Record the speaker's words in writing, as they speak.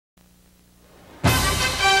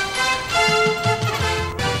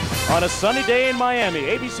On a sunny day in Miami,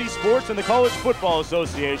 ABC Sports and the College Football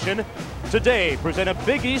Association today present a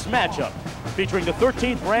Big East matchup featuring the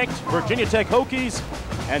 13th ranked Virginia Tech Hokies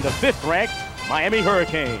and the 5th ranked Miami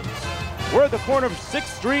Hurricanes. We're at the corner of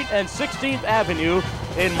 6th Street and 16th Avenue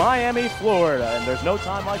in Miami, Florida, and there's no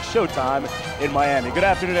time like showtime in Miami. Good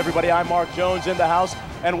afternoon, everybody. I'm Mark Jones in the house,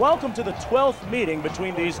 and welcome to the 12th meeting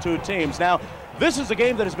between these two teams. Now, this is a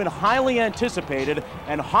game that has been highly anticipated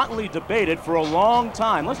and hotly debated for a long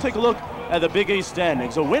time. Let's take a look at the Big East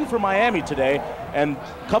standings. A win for Miami today, and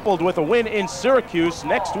coupled with a win in Syracuse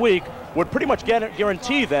next week, would pretty much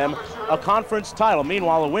guarantee them a conference title.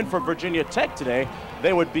 Meanwhile, a win for Virginia Tech today,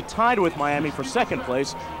 they would be tied with Miami for second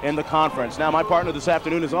place in the conference. Now, my partner this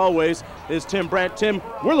afternoon, as always, is Tim Brandt. Tim,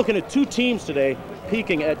 we're looking at two teams today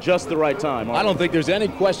peaking at just the right time. I don't think there's any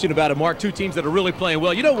question about it, Mark. Two teams that are really playing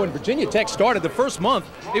well. You know, when Virginia Tech started the first month,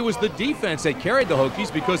 it was the defense that carried the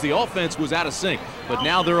Hokies because the offense was out of sync. But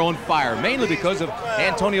now they're on fire, mainly because of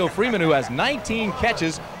Antonio Freeman, who has 19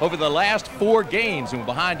 catches over the last 4 games. And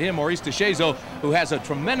behind him, Maurice DeShazo, who has a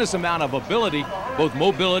tremendous amount of ability, both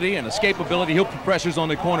mobility and escapability. He'll put pressures on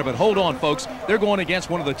the corner. But hold on, folks. They're going against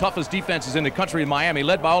one of the toughest defenses in the country in Miami,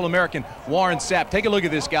 led by All-American Warren Sapp. Take a look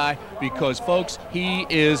at this guy because, folks, he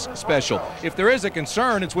is special. If there is a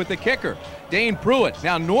concern, it's with the kicker, Dane Pruitt.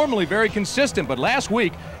 Now, normally very consistent, but last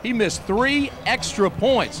week he missed 3 extra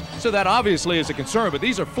points. So that obviously is a concern, but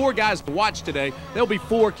these are 4 guys to watch today. There'll be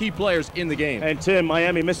 4 key players in the game. And Tim,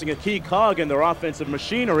 Miami missing a key cog in their offensive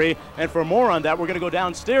machinery. And for more on that, we're going to go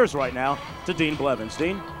downstairs right now to Dean Blevins.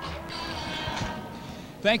 Dean?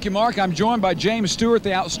 Thank you, Mark. I'm joined by James Stewart,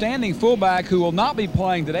 the outstanding fullback who will not be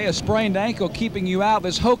playing today. A sprained ankle keeping you out.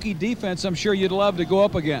 This Hokie defense I'm sure you'd love to go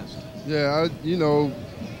up against. Yeah, you know,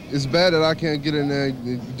 it's bad that I can't get in there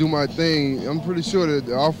and do my thing. I'm pretty sure that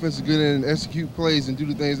the offense is good and execute plays and do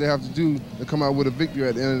the things they have to do to come out with a victory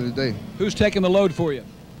at the end of the day. Who's taking the load for you?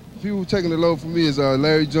 People taking the load for me is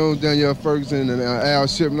Larry Jones, Danielle Ferguson, and Al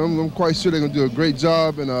Shipman. I'm quite sure they're going to do a great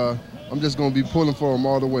job, and I'm just going to be pulling for them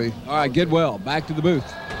all the way. All right, get well. Back to the booth.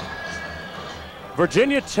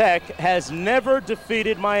 Virginia Tech has never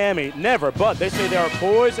defeated Miami, never, but they say they are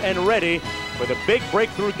poised and ready for the big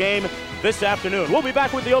breakthrough game this afternoon. We'll be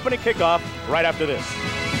back with the opening kickoff right after this.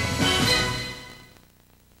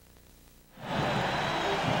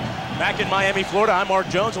 Back in Miami, Florida, I'm Mark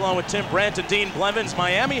Jones along with Tim Brandt and Dean Blevins.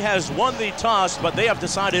 Miami has won the toss, but they have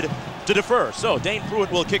decided to defer. So Dane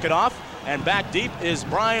Pruitt will kick it off, and back deep is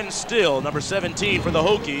Brian Still, number 17 for the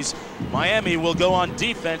Hokies. Miami will go on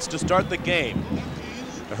defense to start the game.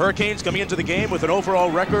 The Hurricanes coming into the game with an overall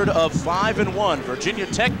record of 5-1. Virginia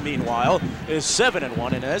Tech, meanwhile, is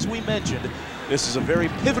 7-1. And as we mentioned, this is a very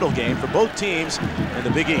pivotal game for both teams in the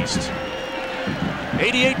Big East.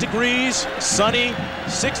 88 degrees, sunny,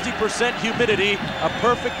 60% humidity, a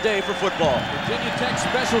perfect day for football. Virginia Tech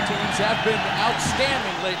special teams have been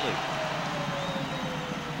outstanding lately.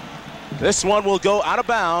 This one will go out of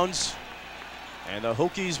bounds, and the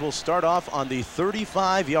Hokies will start off on the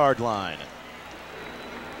 35-yard line.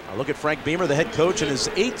 Now look at Frank Beamer, the head coach in his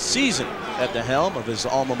 8th season at the helm of his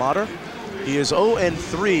alma mater. He is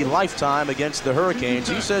 0-3 lifetime against the Hurricanes.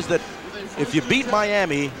 He says that if you beat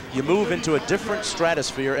Miami, you move into a different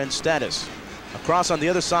stratosphere and status. Across on the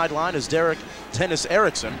other sideline is Derek Tennis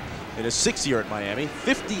Erickson in his 6th year at Miami.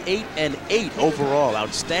 58-8 overall,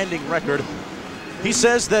 outstanding record. He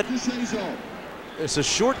says that it's a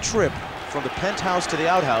short trip from the penthouse to the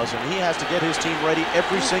outhouse, and he has to get his team ready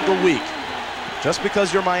every single week. Just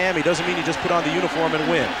because you're Miami doesn't mean you just put on the uniform and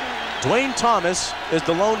win. Dwayne Thomas is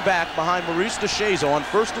the lone back behind Maurice DeShazo on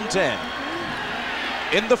 1st and 10.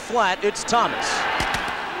 In the flat, it's Thomas.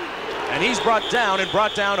 And he's brought down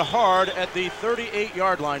hard at the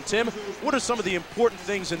 38-yard line. Tim, what are some of the important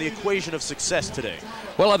things in the equation of success today?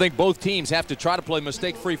 Well, I think both teams have to try to play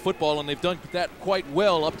mistake-free football, and they've done that quite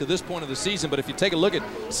well up to this point of the season. But if you take a look at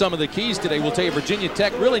some of the keys today, we'll tell you Virginia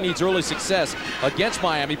Tech really needs early success against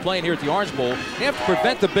Miami playing here at the Orange Bowl. They have to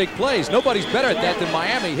prevent the big plays. Nobody's better at that than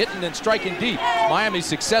Miami, hitting and striking deep. Miami's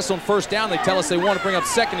success on 1st down, they tell us they want to bring up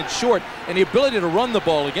 2nd and short, and the ability to run the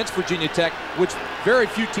ball against Virginia Tech, which very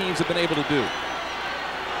few teams have been able to do.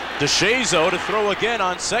 DeShazo to throw again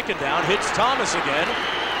on 2nd down, hits Thomas again,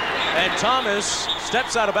 and Thomas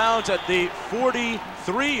steps out of bounds at the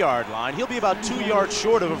 43-yard line. He'll be about 2 yards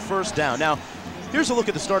short of a 1st down. Now, here's a look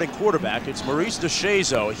at the starting quarterback. It's Maurice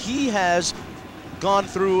DeShazo. He has gone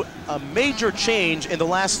through a major change in the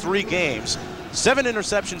last 3 games. 7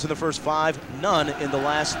 interceptions in the first 5, none in the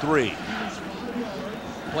last 3.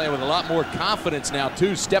 Playing with a lot more confidence now,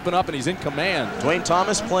 too, stepping up, and he's in command. Dwayne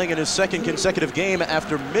Thomas playing in his 2nd consecutive game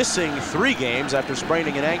after missing 3 games after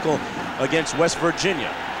spraining an ankle against West Virginia.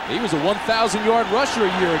 He was a 1,000-yard rusher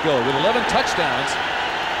a year ago with 11 touchdowns.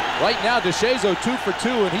 Right now, DeShazo 2 for 2,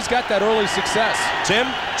 and he's got that early success. Tim,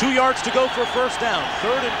 2 yards to go for a first down.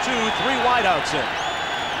 3rd and 2, 3 wideouts in.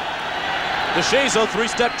 DeShazo,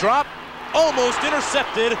 3-step drop, almost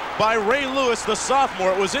intercepted by Ray Lewis, the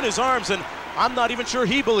sophomore. It was in his arms, and I'm not even sure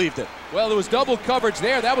he believed it. Well, there was double coverage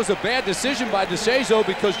there. That was a bad decision by DeShazo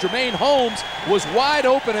because Jermaine Holmes was wide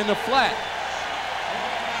open in the flat.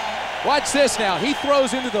 Watch this now. He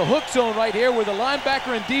throws into the hook zone right here where the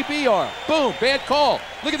linebacker and DB are. Boom, bad call.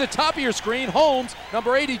 Look at the top of your screen. Holmes,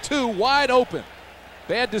 number 82, wide open.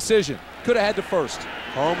 Bad decision. Could have had the first.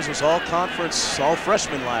 Holmes was all conference, all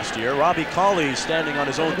freshman last year. Robbie Cauley standing on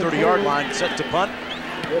his own 30-yard line, set to punt.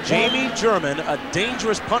 Jamie German, a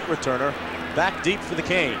dangerous punt returner, back deep for the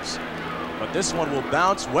Canes. But this one will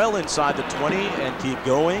bounce well inside the 20 and keep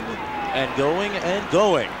going and going and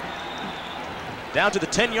going. Down to the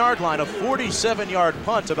 10-yard line, a 47-yard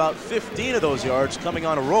punt, about 15 of those yards coming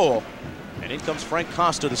on a roll. And in comes Frank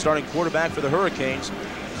Costa, the starting quarterback for the Hurricanes.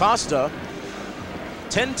 Costa,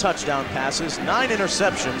 10 touchdown passes, 9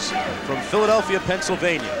 interceptions from Philadelphia,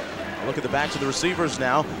 Pennsylvania. A look at the backs of the receivers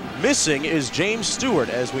now. Missing is James Stewart,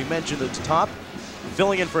 as we mentioned at the top.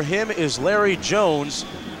 Filling in for him is Larry Jones.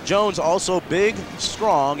 Jones also big,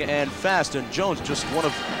 strong, and fast. And Jones just one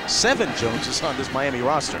of 7 Joneses on this Miami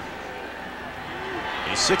roster.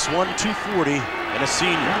 He's 6'1", 240, and a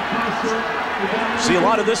senior. See a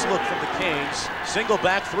lot of this look from the Canes. Single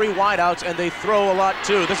back, 3 wideouts, and they throw a lot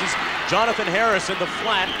too. This is Jonathan Harris in the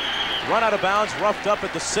flat. Run out of bounds, roughed up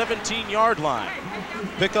at the 17-yard line.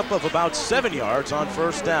 Pickup of about 7 yards on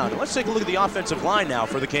first down. Let's take a look at the offensive line now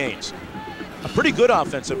for the Canes. A pretty good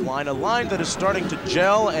offensive line, a line that is starting to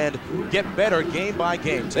gel and get better game by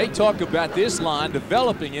game. They talk about this line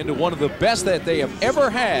developing into one of the best that they have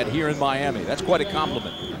ever had here in Miami. That's quite a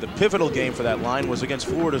compliment. The pivotal game for that line was against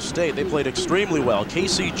Florida State. They played extremely well.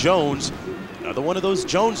 Casey Jones, another one of those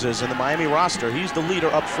Joneses in the Miami roster. He's the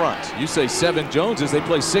leader up front. You say 7 Joneses, they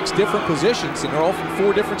play 6 different positions, and they're all from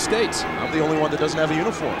 4 different states. I'm the only one that doesn't have a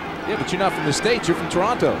uniform. Yeah, but you're not from the States, you're from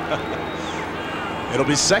Toronto. It'll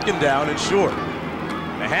be 2nd down and short.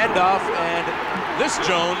 The handoff, and this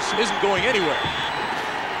Jones isn't going anywhere.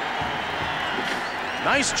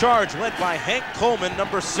 Nice charge led by Hank Coleman,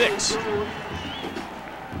 number 6.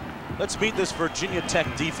 Let's meet this Virginia Tech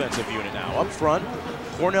defensive unit now. Up front,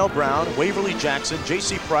 Cornell Brown, Waverly Jackson,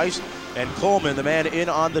 J.C. Price, and Coleman, the man in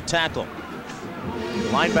on the tackle.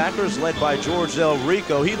 Linebackers led by George Del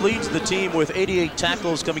Rico. He leads the team with 88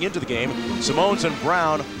 tackles coming into the game. Simones and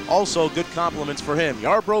Brown, also good compliments for him.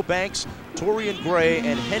 Yarbrough, Banks, Torian Gray,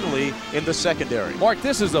 and Henley in the secondary. Mark,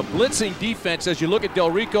 this is a blitzing defense as you look at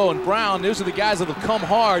Del Rico and Brown. Those are the guys that will come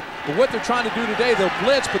hard. But what they're trying to do today, they'll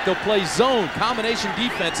blitz, but they'll play zone, combination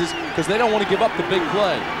defenses, because they don't want to give up the big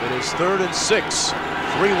play. It is 3rd and 6.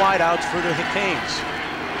 3 wideouts for the Canes.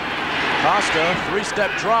 Costa,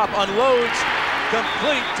 3-step drop, unloads,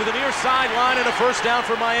 complete to the near sideline, and a first down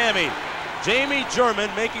for Miami. Jamie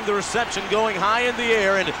German making the reception, going high in the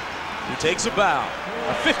air, and he takes a bow.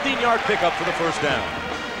 A 15-yard pickup for the first down.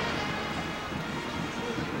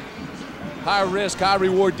 High risk, high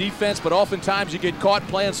reward defense, but oftentimes you get caught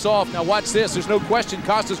playing soft. Now watch this, there's no question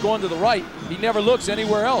Costa's going to the right. He never looks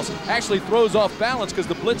anywhere else. Actually throws off balance because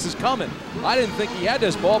the blitz is coming. I didn't think he had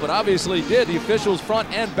this ball, but obviously he did. The officials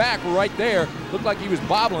front and back were right there. Looked like he was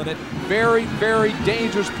bobbling it. Very, very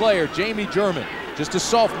dangerous player, Jamie German. Just a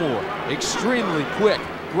sophomore, extremely quick,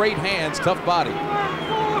 great hands, tough body.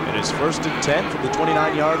 It is 1st and 10 from the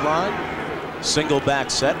 29-yard line. Single back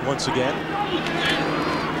set once again.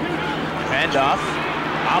 Handoff,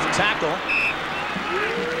 off tackle.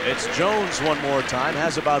 It's Jones one more time,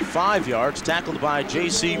 has about 5 yards, tackled by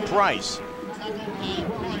J.C. Price.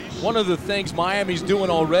 One of the things Miami's doing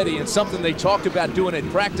already, and something they talked about doing at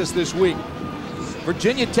practice this week,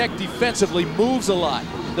 Virginia Tech defensively moves a lot.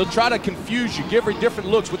 They'll try to confuse you, give her different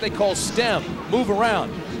looks, what they call stem, move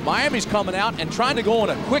around. Miami's coming out and trying to go on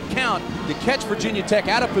a quick count to catch Virginia Tech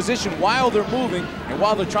out of position while they're moving and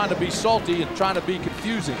while they're trying to be salty and trying to be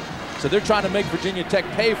confusing. So they're trying to make Virginia Tech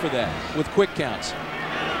pay for that with quick counts.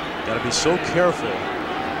 Got to be so careful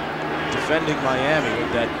defending Miami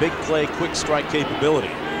with that big play, quick strike capability.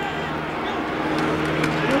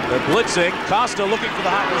 They're blitzing. Costa looking for the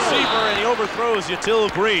hot receiver, and he overthrows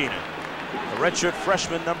Yatil Green. The redshirt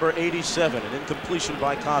freshman, number 87, an incompletion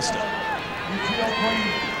by Costa.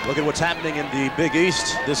 Look at what's happening in the Big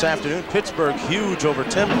East this afternoon. Pittsburgh huge over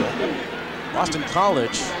Temple. Boston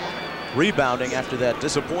College rebounding after that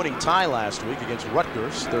disappointing tie last week against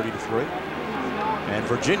Rutgers, 30-3. And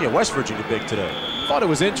Virginia, West Virginia big today. thought it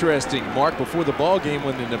was interesting, Mark, before the ball game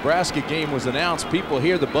when the Nebraska game was announced, people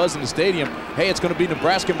hear the buzz in the stadium, hey, it's going to be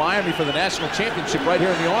Nebraska-Miami for the national championship right here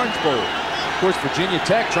in the Orange Bowl. Of course, Virginia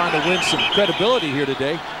Tech trying to win some credibility here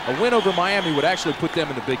today. A win over Miami would actually put them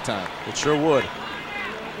in the big time. It sure would.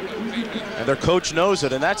 And their coach knows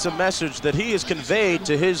it, and that's a message that he has conveyed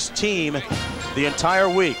to his team the entire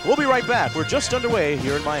week. We'll be right back. We're just underway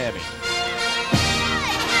here in Miami.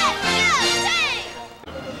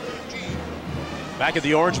 Back at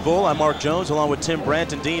the Orange Bowl, I'm Mark Jones along with Tim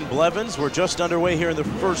Brandt and Dean Blevins. We're just underway here in the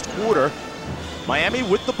first quarter. Miami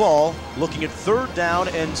with the ball, looking at 3rd down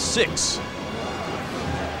and 6.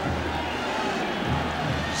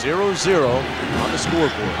 0-0 on the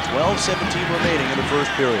scoreboard. 12:17 remaining in the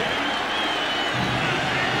first period.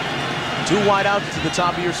 2 wideouts to the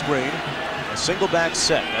top of your screen. A single back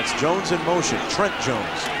set. That's Jones in motion. Trent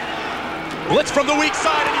Jones. Blitz from the weak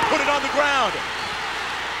side, and he put it on the ground.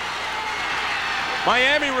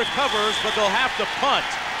 Miami recovers, but they'll have to punt.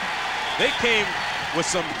 They came with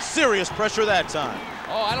some serious pressure that time.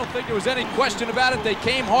 Oh, I don't think there was any question about it. They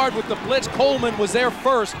came hard with the blitz. Coleman was there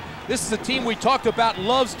first. This is a team we talked about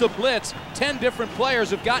loves to blitz. 10 different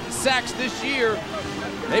players have gotten sacks this year.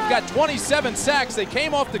 They've got 27 sacks. They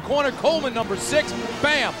came off the corner. Coleman, number 6.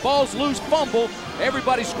 Bam, ball's loose, fumble.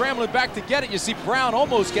 Everybody scrambling back to get it. You see Brown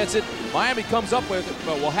almost gets it. Miami comes up with it,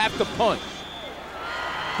 but will have to punt.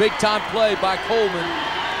 Big time play by Coleman.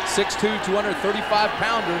 6'2",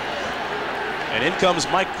 235-pounder. And in comes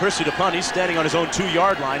Mike Chrissy to punt. He's standing on his own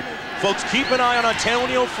 2-yard line. Folks, keep an eye on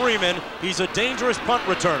Antonio Freeman. He's a dangerous punt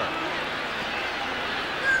returner.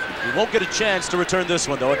 He won't get a chance to return this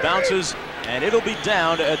one, though. It bounces, and it'll be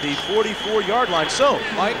down at the 44-yard line. So,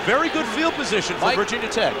 very good field position for Virginia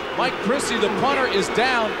Tech. Mike Chrissy, the punter, is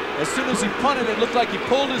down. As soon as he punted, it looked like he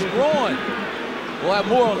pulled his groin. We'll have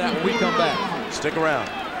more on that when we come back. Stick around.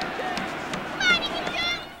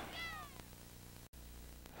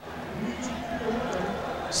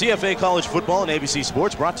 CFA College Football and ABC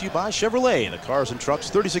Sports brought to you by Chevrolet, the cars and trucks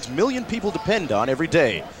 36 million people depend on every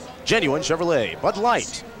day. Genuine Chevrolet. Bud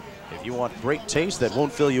Light. If you want great taste that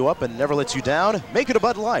won't fill you up and never lets you down, make it a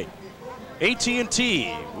Bud Light.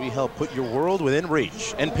 AT&T. We help put your world within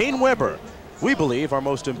reach. And Payne Weber. We believe our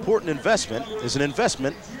most important investment is an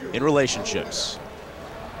investment in relationships.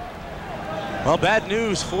 Well, bad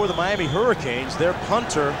news for the Miami Hurricanes. Their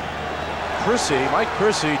punter, Mike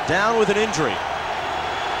Chrissy, down with an injury.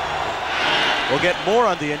 We'll get more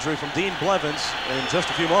on the injury from Dean Blevins in just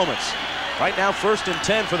a few moments. Right now, 1st and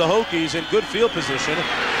 10 for the Hokies in good field position.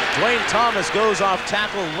 Dwayne Thomas goes off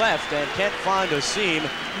tackle left and can't find a seam.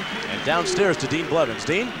 And downstairs to Dean Blevins.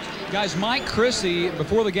 Dean? Guys, Mike Chrissy,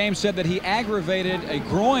 before the game, said that he aggravated a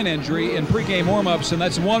groin injury in pregame warmups, and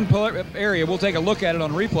that's one area. We'll take a look at it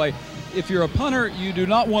on replay. If you're a punter, you do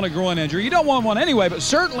not want a groin injury. You don't want one anyway, but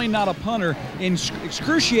certainly not a punter. In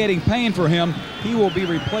excruciating pain for him, he will be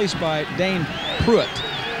replaced by Dane Pruitt.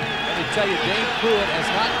 Let me tell you, Dane Pruitt has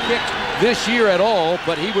not kicked this year at all,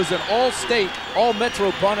 but he was an all-state,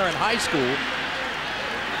 all-metro punter in high school.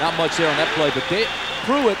 Not much there on that play, but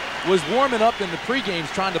Pruitt was warming up in the pre-games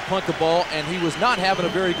trying to punt the ball, and he was not having a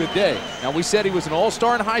very good day. Now, we said he was an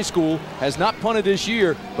all-star in high school, has not punted this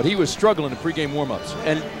year, but he was struggling in pre-game warm-ups.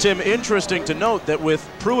 And, Tim, interesting to note that with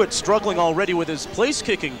Pruitt struggling already with his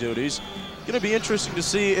place-kicking duties, going to be interesting to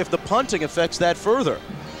see if the punting affects that further.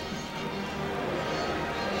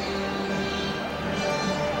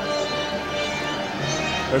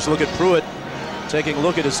 There's a look at Pruitt taking a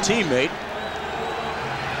look at his teammate.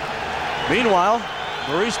 Meanwhile,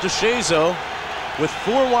 Maurice DeShazo with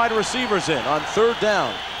 4 wide receivers in on 3rd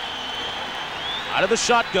down. Out of the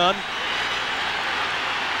shotgun.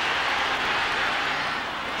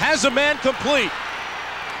 Has a man complete.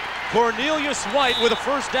 Cornelius White with a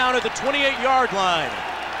 1st down at the 28-yard line.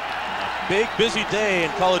 A big, busy day in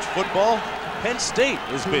college football. Penn State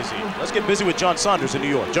is busy. Let's get busy with John Saunders in New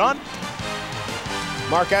York. John?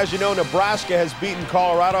 Mark, as you know, Nebraska has beaten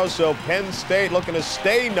Colorado, so Penn State looking to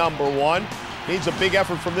stay #1. Needs a big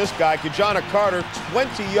effort from this guy. Kajana Carter,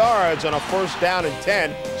 20 yards on a 1st down and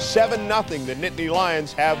 10. 7-0. The Nittany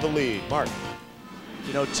Lions have the lead. Mark.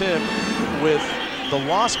 You know, Tim, with the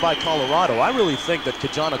loss by Colorado, I really think that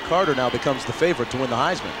Kajana Carter now becomes the favorite to win the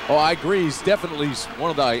Heisman. Oh, I agree. He's definitely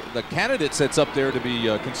one of the candidates that's up there to be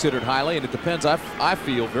considered highly, and it depends, I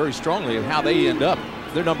feel, very strongly on how they end up.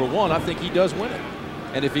 If they're #1, I think he does win it.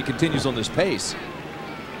 And if he continues on this pace.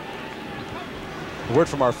 A word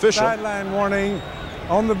from our official. Sideline warning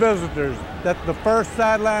on the visitors. That's the first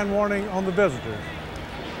sideline warning on the visitors.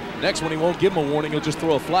 Next one, he won't give him a warning. He'll just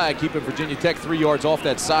throw a flag, keeping Virginia Tech 3 yards off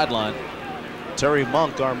that sideline. Terry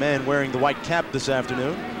Monk, our man wearing the white cap this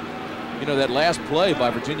afternoon. You know, that last play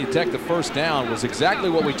by Virginia Tech, the first down, was exactly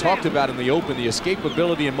what we talked about in the open, the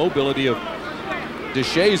escapability and mobility of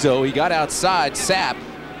DeShazo. He got outside, Sapp,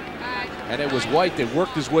 and it was White that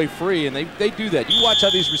worked his way free, and they do that. You watch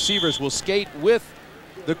how these receivers will skate with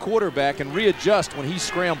the quarterback and readjust when he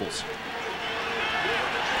scrambles.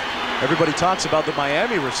 Everybody talks about the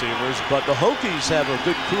Miami receivers, but the Hokies have a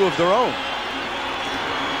good crew of their own.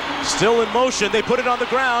 Still in motion, they put it on the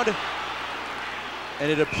ground, and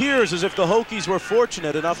it appears as if the Hokies were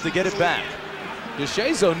fortunate enough to get it back.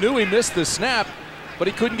 DeShazo knew he missed the snap, but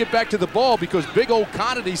he couldn't get back to the ball because big old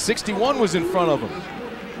Conity, 61, was in front of him.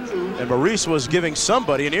 And Maurice was giving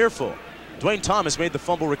somebody an earful. Dwayne Thomas made the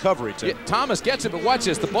fumble recovery, Tim. Yeah, Thomas gets it, but watch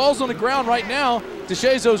this. The ball's on the ground right now.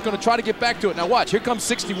 DeShazo is going to try to get back to it. Now watch, here comes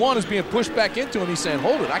 61, is being pushed back into him. He's saying,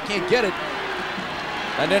 hold it, I can't get it.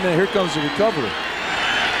 And then here comes the recovery.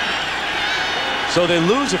 So they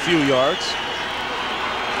lose a few yards.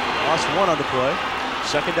 Lost one on the play.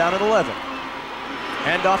 Second down and 11.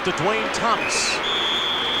 Hand off to Dwayne Thomas.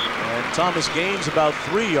 And Thomas gains about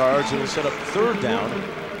 3 yards and will set up third down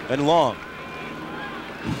and long.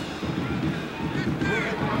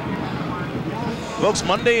 Folks,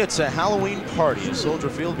 Monday it's a Halloween party as Soldier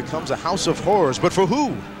Field becomes a house of horrors. But for who?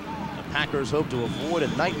 The Packers hope to avoid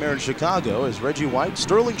a nightmare in Chicago as Reggie White,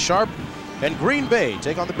 Sterling Sharp, and Green Bay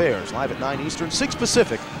take on the Bears live at 9 Eastern, 6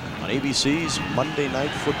 Pacific on ABC's Monday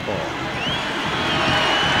Night Football.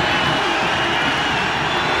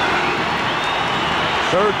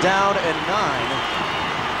 Third down and 9.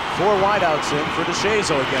 4 wideouts in for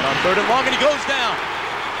DeShazo again on third and long, and he goes down.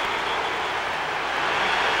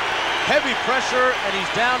 Heavy pressure, and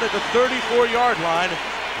he's down at the 34-yard line.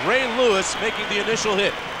 Ray Lewis making the initial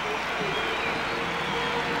hit.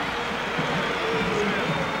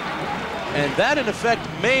 And that, in effect,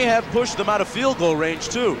 may have pushed them out of field goal range,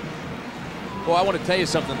 too. Well, I want to tell you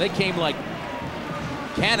something. They came like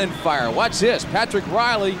cannon fire. Watch this. Patrick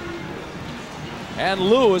Riley and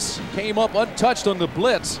Lewis came up untouched on the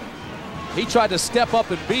blitz. He tried to step up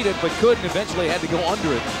and beat it, but couldn't. Eventually had to go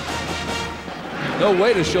under it. No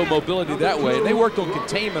way to show mobility that way. And they worked on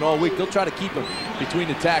containment all week. They'll try to keep him between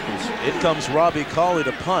the tackles. In comes Robbie Cauley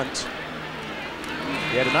to punt.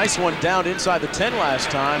 He had a nice one down inside the 10 last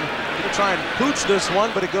time. Gonna try and pooch this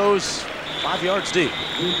one, but it goes 5 yards deep.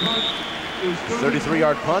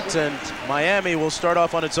 33-yard punt, and Miami will start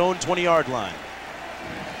off on its own 20-yard line.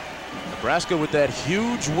 Nebraska with that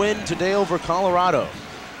huge win today over Colorado.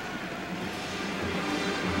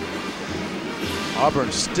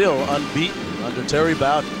 Auburn still unbeaten under Terry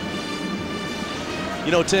Bowden.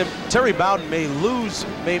 You know, Tim, Terry Bowden may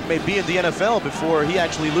be in the NFL before he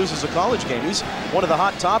actually loses a college game. He's one of the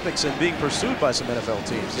hot topics and being pursued by some NFL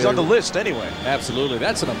teams. He's on the list anyway. Absolutely.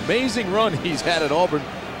 That's an amazing run he's had at Auburn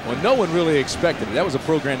when no one really expected it. That was a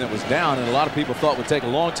program that was down and a lot of people thought would take a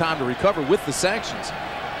long time to recover with the sanctions.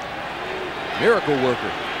 Miracle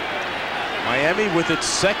worker. Miami with its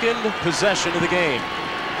second possession of the game.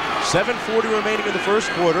 7:40 remaining in the first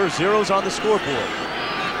quarter. Zeros on the scoreboard.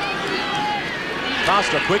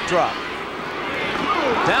 Costa, quick drop.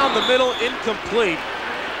 Down the middle, incomplete.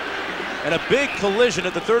 And a big collision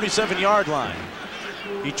at the 37-yard line.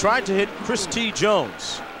 He tried to hit Chris T.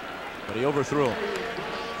 Jones, but he overthrew him.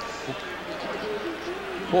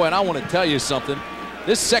 Boy, and I want to tell you something.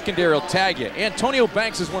 This secondary will tag you. Antonio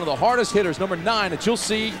Banks is one of the hardest hitters, number 9, that you'll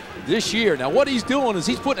see this year. Now, what he's doing is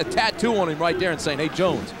he's putting a tattoo on him right there and saying, hey,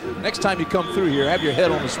 Jones, next time you come through here, have your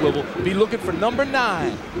head on the swivel. Be looking for number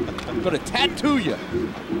 9. I'm going to tattoo you.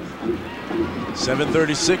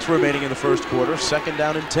 7:36 remaining in the first quarter. Second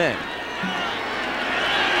down and 10.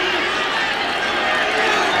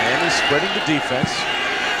 Miami spreading the defense.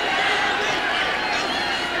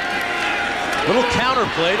 Little counter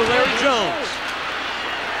play to Larry Jones.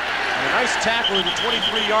 And a nice tackle at the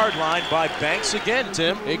 23-yard line by Banks again,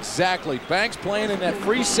 Tim. Exactly. Banks playing in that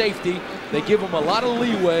free safety. They give him a lot of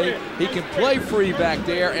leeway. He can play free back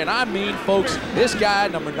there. And I mean, folks, this guy,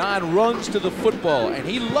 number 9, runs to the football. And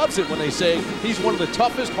he loves it when they say he's one of the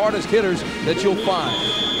toughest, hardest hitters that you'll find.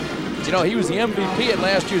 You know, he was the MVP at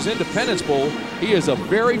last year's Independence Bowl. He is a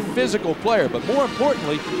very physical player. But more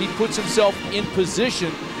importantly, he puts himself in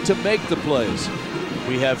position to make the plays.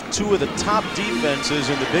 We have 2 of the top defenses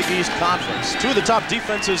in the Big East Conference. 2 of the top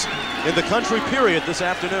defenses in the country, period, this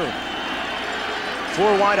afternoon.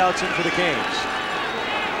 4 wideouts in for the Canes.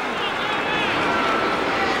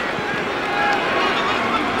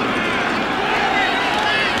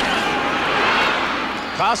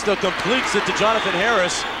 Costa completes it to Jonathan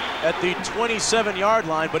Harris at the 27-yard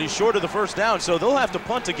line, but he's short of the first down, so they'll have to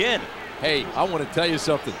punt again. Hey, I want to tell you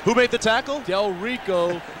something. Who made the tackle? Del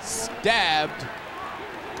Rico stabbed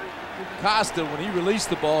Costa when he released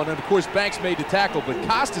the ball, and then, of course, Banks made the tackle. But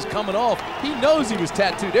Costa's coming off. He knows he was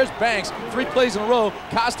tattooed. There's Banks, 3 plays in a row.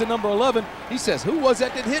 Costa, number 11. He says, who was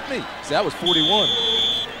that hit me? So that was 41.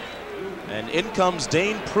 And in comes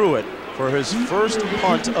Dane Pruitt for his first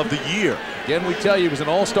punt of the year. Again, we tell you, he was an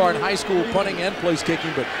all-star in high school punting and place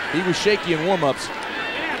kicking, but he was shaky in warm-ups.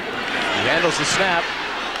 He handles the snap.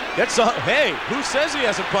 Gets up. Hey, who says he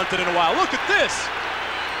hasn't punted in a while? Look at this.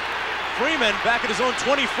 Freeman back at his own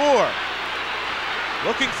 24.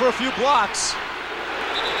 Looking for a few blocks.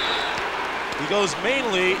 He goes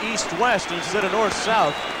mainly east-west instead of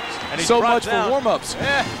north-south. And he's so much down. for warm-ups.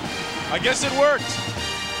 Yeah, I guess it worked.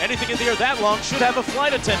 Anything in the air that long should have a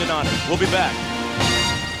flight attendant on it. We'll be back.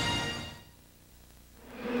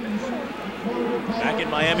 Back in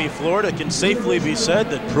Miami, Florida, it can safely be said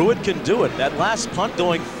that Pruitt can do it. That last punt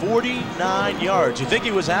going 49 yards. You think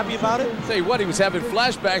he was happy about it? Tell you what, he was having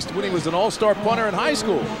flashbacks to when he was an all-star punter in high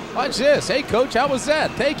school. Watch this. Hey, Coach, how was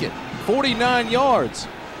that? Take it. 49 yards.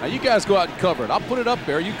 Now, you guys go out and cover it. I'll put it up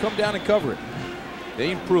there. You come down and cover it.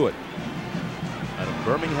 Dane Pruitt. Out of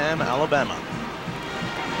Birmingham, Alabama.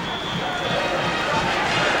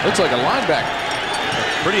 Looks like a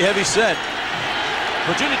linebacker. Pretty heavy set.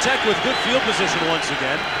 Virginia Tech with good field position once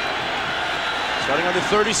again. Starting on the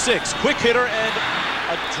 36. Quick hitter and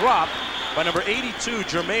a drop by number 82,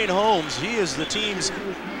 Jermaine Holmes. He is the team's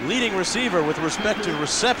leading receiver with respect to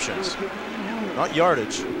receptions, not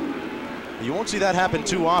yardage. You won't see that happen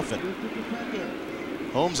too often.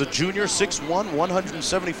 Holmes, a junior, 6'1",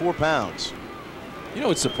 174 pounds. You know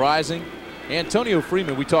what's surprising? Antonio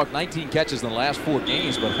Freeman, we talked 19 catches in the last 4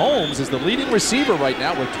 games, but Holmes is the leading receiver right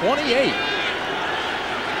now with 28.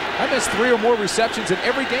 That means 3 or more receptions in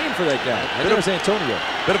every game for that guy. And there's Antonio.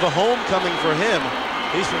 Bit of a homecoming for him.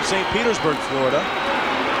 He's from St. Petersburg, Florida.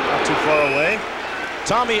 Not too far away.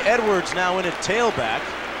 Tommy Edwards now in at tailback.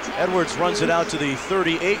 Edwards runs it out to the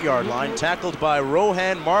 38-yard line, tackled by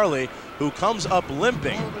Rohan Marley, who comes up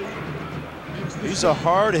limping. He's a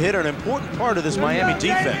hard hitter, an important part of this Miami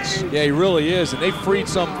defense. Yeah, he really is, and they've freed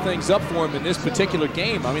some things up for him in this particular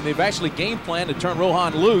game. I mean, they've actually game planned to turn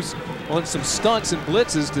Rohan loose on some stunts and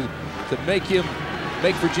blitzes to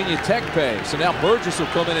make Virginia Tech pay. So now Burgess will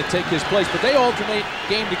come in and take his place, but they alternate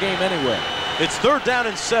game to game anyway. It's 3rd down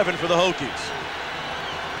and 7 for the Hokies.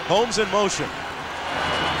 Holmes in motion.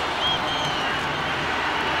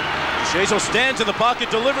 Shazo stands in the pocket,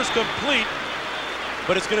 delivers complete,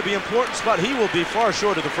 but it's going to be an important spot. He will be far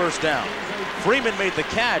short of the first down. Freeman made the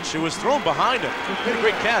catch. It was thrown behind him. Made a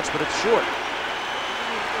great catch, but it's short.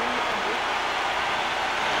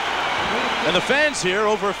 And the fans here,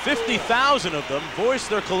 over 50,000 of them, voice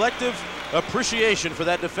their collective appreciation for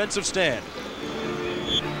that defensive stand.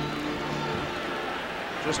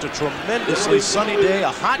 Just a tremendously sunny day, a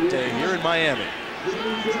hot day here in Miami.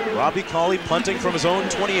 Robbie Cauley punting from his own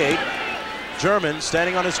 28. German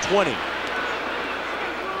standing on his 20.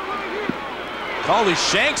 Cauley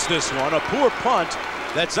shanks this one, a poor punt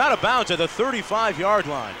that's out of bounds at the 35-yard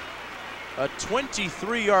line. A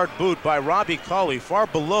 23-yard boot by Robbie Cauley, far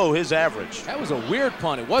below his average. That was a weird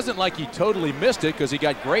punt. It wasn't like he totally missed it because he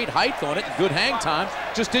got great height on it, good hang time,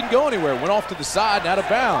 just didn't go anywhere. Went off to the side and out of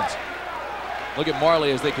bounds. Look at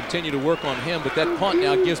Marley as they continue to work on him, but that punt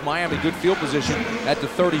now gives Miami good field position at the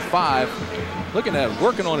 35. Looking at it,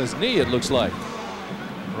 working on his knee, it looks like.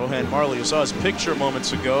 Rohan Marley, you saw his picture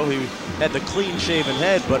moments ago. He had the clean-shaven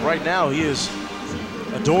head, but right now he is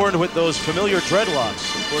adorned with those familiar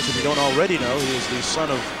dreadlocks. Of course, if you don't already know, he is the son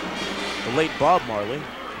of the late Bob Marley,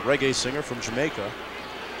 reggae singer from Jamaica.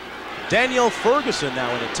 Daniel Ferguson now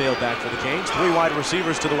in at tailback for the Canes. 3 wide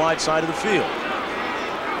receivers to the wide side of the field.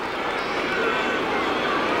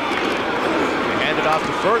 Handed off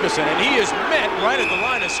to Ferguson, and he is met right at the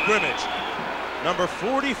line of scrimmage. Number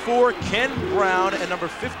 44, Ken Brown, and number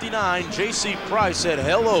 59, J.C. Price said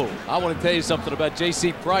hello. I want to tell you something about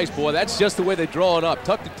J.C. Price, boy. That's just the way they draw it up.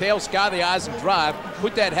 Tuck the tail, sky the eyes, and drive.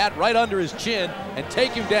 Put that hat right under his chin and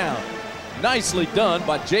take him down. Nicely done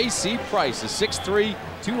by J.C. Price, a 6'3",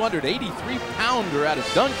 283-pounder out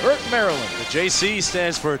of Dunkirk, Maryland. The J.C.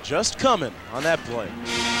 stands for just coming on that play.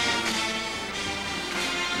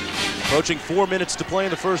 Approaching 4 minutes to play in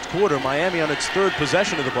the first quarter. Miami on its 3rd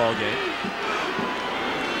possession of the ball game.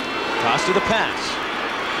 Toss to the pass.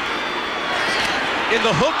 In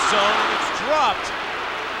the hook zone, and it's dropped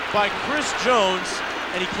by Chris Jones,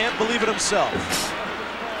 and he can't believe it himself.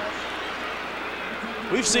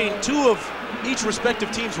 We've seen 2 of each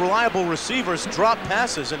respective team's reliable receivers drop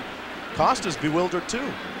passes, and Costa's bewildered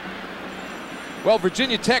too. Well,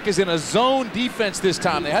 Virginia Tech is in a zone defense this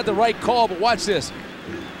time. They had the right call, but watch this.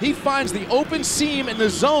 He finds the open seam in the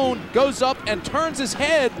zone, goes up and turns his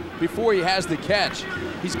head before he has the catch.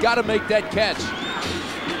 He's got to make that catch.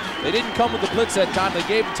 They didn't come with the blitz that time. They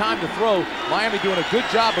gave him time to throw. Miami doing a good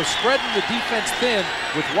job of spreading the defense thin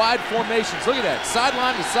with wide formations. Look at that,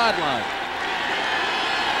 sideline to sideline.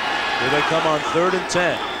 Here they come on 3rd and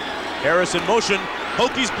 10. Harris in motion,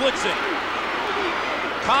 Hokies blitzing.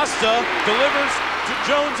 Costa delivers to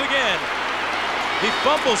Jones again. He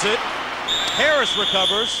fumbles it. Harris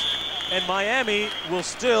recovers, and Miami will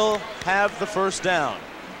still have the first down.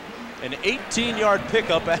 An 18-yard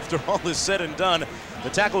pickup after all is said and done. The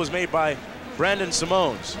tackle was made by Brandon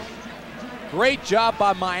Simones. Great job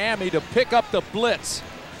by Miami to pick up the blitz.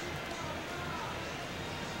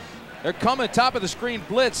 They're coming top of the screen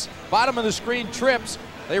blitz, bottom of the screen trips.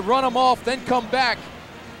 They run them off, then come back.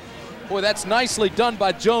 Boy, that's nicely done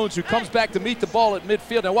by Jones, who comes back to meet the ball at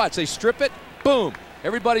midfield. Now watch, they strip it, boom.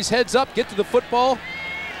 Everybody's heads up, get to the football,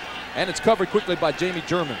 and it's covered quickly by Jamie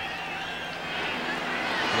German.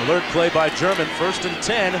 An alert play by German, 1st and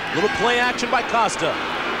 10. Little play action by Costa.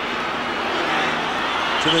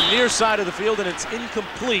 To the near side of the field, and it's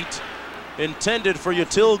incomplete. Intended for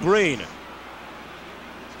Yatil Green.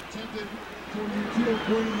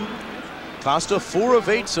 Costa 4 of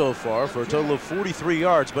 8 so far for a total of 43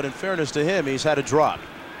 yards, but in fairness to him, he's had a drop.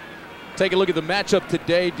 Take a look at the matchup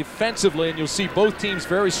today defensively, and you'll see both teams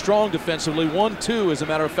very strong defensively. 1-2, as a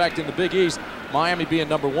matter of fact, in the Big East, Miami being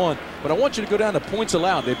number 1. But I want you to go down to points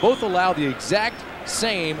allowed. They both allow the exact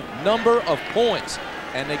same number of points,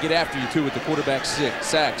 and they get after you, too, with the quarterback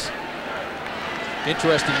sacks.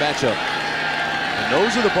 Interesting matchup. And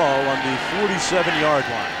nose of the ball on the 47-yard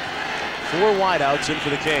line. 4 wideouts in for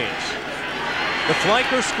the Canes. The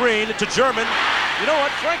flanker screen to German. You know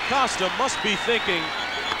what? Frank Costa must be thinking,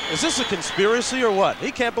 is this a conspiracy or what?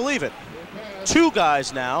 He can't believe it. 2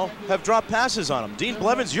 guys now have dropped passes on him. Dean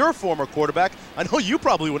Blevins, your former quarterback, I know you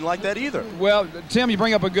probably wouldn't like that either. Well, Tim, you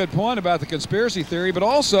bring up a good point about the conspiracy theory, but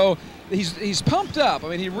also he's pumped up. I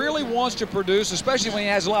mean, he really wants to produce, especially when he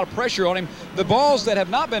has a lot of pressure on him. The balls that have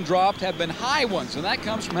not been dropped have been high ones, and that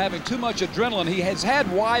comes from having too much adrenaline. He has had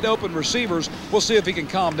wide open receivers. We'll see if he can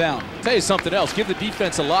calm down. Tell you something else. Give the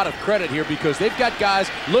defense a lot of credit here, because they've got guys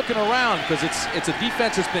looking around, because it's a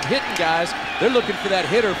defense that's been hitting guys. They're looking for that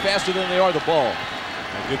hitter faster than they are the ball.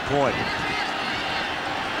 A good point.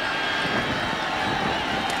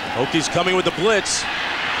 Hokies coming with the blitz.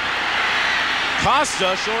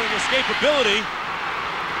 Costa showing escapability.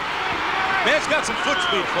 Man's got some foot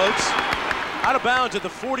speed, folks. Out of bounds at the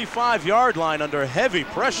 45-yard line under heavy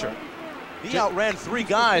pressure. He outran 3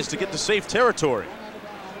 guys to get to safe territory.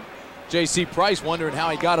 J.C. Price wondering how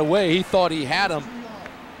he got away. He thought he had him.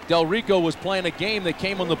 Del Rico was playing a game that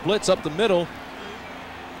came on the blitz up the middle.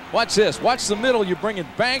 Watch this. Watch the middle. You're bringing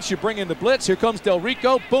Banks. You're bringing the blitz. Here comes Del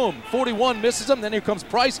Rico. Boom. 41 misses him. Then here comes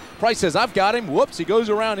Price. Price says, I've got him. Whoops. He goes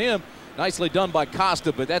around him. Nicely done by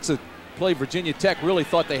Costa, but that's a play Virginia Tech really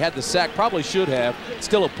thought they had the sack. Probably should have.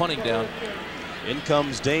 Still a punting down. In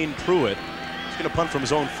comes Dane Pruitt. He's going to punt from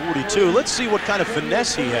his own 42. Let's see what kind of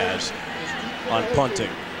finesse he has on punting.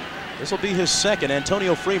 This will be his second.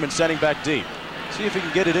 Antonio Freeman setting back deep. See if he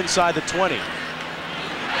can get it inside the 20.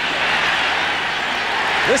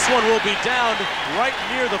 This one will be down right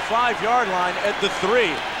near the 5-yard line at the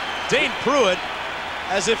 3. Dane Pruitt,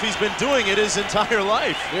 as if he's been doing it his entire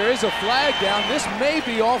life. There is a flag down. This may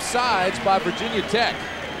be offsides by Virginia Tech.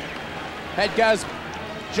 Had guys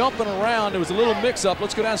jumping around. There was a little mix-up.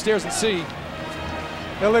 Let's go downstairs and see.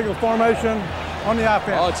 Illegal formation on the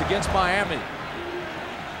offense. Oh, it's against Miami.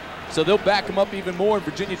 So they'll back them up even more, and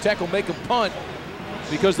Virginia Tech will make them punt,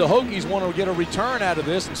 because the Hokies want to get a return out of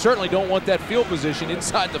this and certainly don't want that field position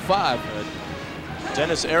inside the 5.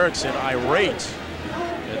 Dennis Erickson irate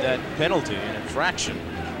at that penalty and infraction.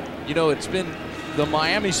 You know, it's been the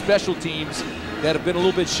Miami special teams that have been a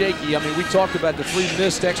little bit shaky. I mean, we talked about the 3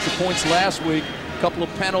 missed extra points last week, a couple of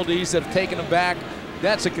penalties that have taken them back.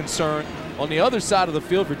 That's a concern. On the other side of the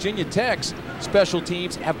field, Virginia Tech's special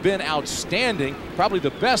teams have been outstanding, probably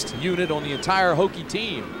the best unit on the entire Hokie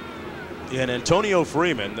team. And Antonio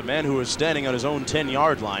Freeman, the man who was standing on his own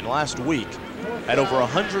 10-yard line last week, had over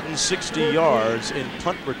 160 yards in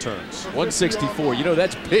punt returns. 164, you know,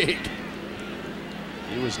 that's big.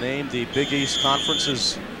 He was named the Big East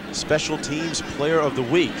Conference's Special Teams Player of the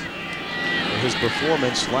Week for his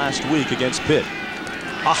performance last week against Pitt.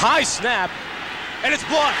 A high snap, and it's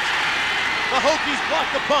blocked. The Hokies block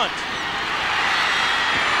the punt.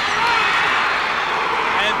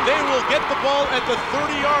 And they will get the ball at the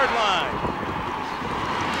 30-yard line.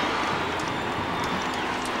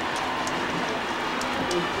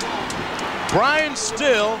 Brian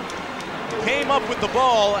Still came up with the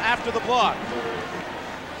ball after the block.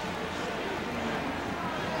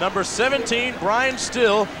 Number 17, Brian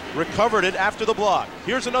Still, recovered it after the block.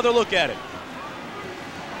 Here's another look at it.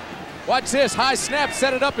 Watch this, high snap,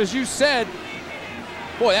 set it up as you said.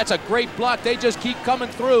 Boy, that's a great block. They just keep coming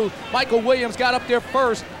through. Michael Williams got up there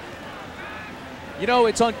first. You know,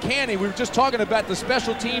 it's uncanny. We were just talking about the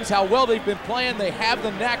special teams, how well they've been playing. They have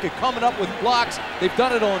the knack of coming up with blocks. They've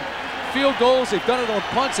done it on field goals. They've done it on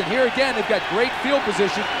punts. And here again, they've got great field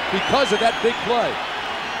position because of that big play.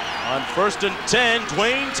 On 1st and 10,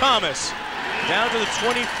 Dwayne Thomas down to the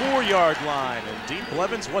 24-yard line. And Dean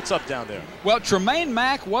Blevins, what's up down there? Well, Tremaine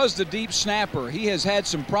Mack was the deep snapper. He has had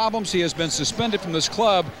some problems. He has been suspended from this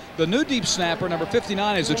club. The new deep snapper, number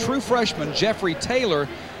 59, is a true freshman, Jeffrey Taylor.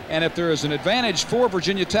 And if there is an advantage for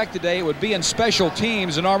Virginia Tech today, it would be in special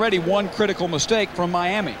teams, and already one critical mistake from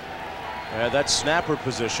Miami. Yeah, that snapper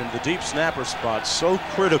position, the deep snapper spot, so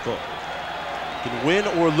critical. Can win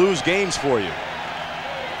or lose games for you.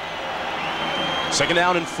 2nd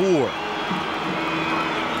down and 4.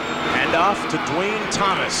 Hand off to Dwayne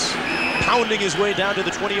Thomas, pounding his way down to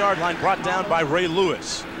the 20-yard line, brought down by Ray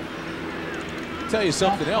Lewis. I'll tell you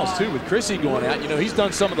something else, too, with Chrissy going out. You know, he's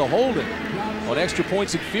done some of the holding on extra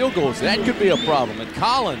points and field goals. That could be a problem. And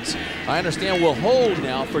Collins, I understand, will hold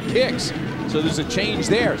now for kicks. So there's a change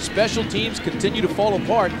there. Special teams continue to fall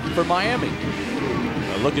apart for Miami.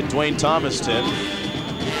 Now look at Dwayne Thomas, Tim.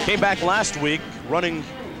 Came back last week running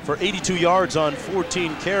for 82 yards on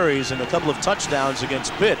 14 carries and a couple of touchdowns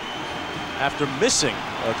against Pitt after missing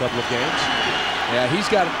a couple of games. Yeah, he's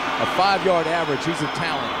got a 5-yard average. He's a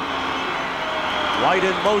talent. White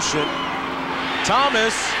in motion.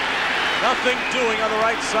 Thomas, nothing doing on the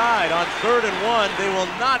right side. On 3rd and 1, they will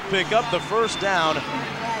not pick up the first down.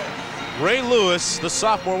 Ray Lewis, the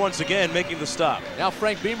sophomore, once again making the stop. Now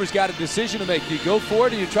Frank Beamer's got a decision to make. Do you go for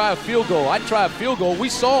it or you try a field goal? I'd try a field goal. We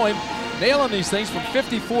saw him nailing these things from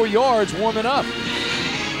 54 yards warming up.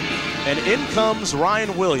 And in comes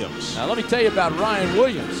Ryan Williams. Now let me tell you about Ryan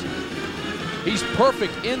Williams. He's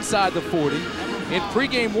perfect inside the 40. In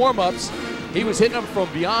pregame warm-ups, he was hitting them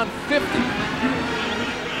from beyond 50.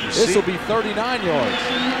 This will be 39 yards.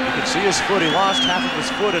 You can see his foot. He lost half of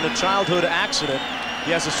his foot in a childhood accident.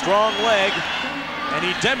 He has a strong leg, and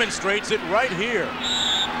he demonstrates it right here.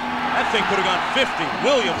 That thing could have gone 50.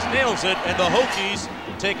 Williams nails it, and the Hokies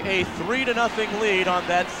take a 3-0 lead on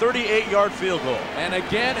that 38-yard field goal. And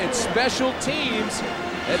again, it's special teams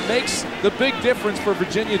that makes the big difference for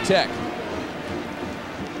Virginia Tech.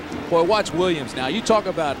 Boy, watch Williams now. You talk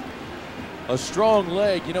about a strong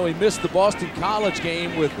leg. You know, he missed the Boston College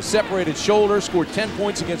game with a separated shoulder, scored 10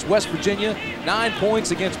 points against West Virginia, 9 points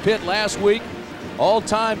against Pitt last week.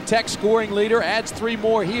 All-time Tech scoring leader, adds 3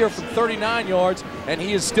 more here from 39 yards, and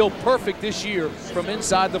he is still perfect this year from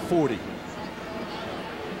inside the 40.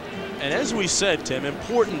 And as we said, Tim,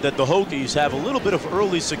 important that the Hokies have a little bit of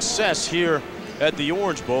early success here at the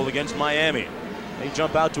Orange Bowl against Miami. They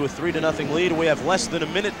jump out to a 3-0 lead. We have less than a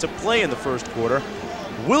minute to play in the first quarter.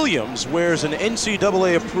 Williams wears an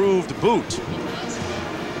NCAA-approved boot.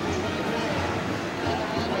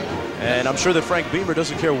 And I'm sure that Frank Beamer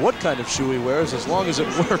doesn't care what kind of shoe he wears as long as it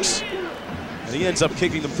works. And he ends up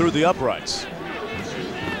kicking them through the uprights.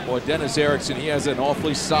 Boy, Dennis Erickson, he has an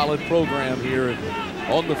awfully solid program here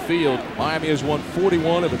on the field. Miami has won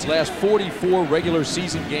 41 of its last 44 regular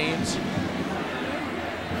season games.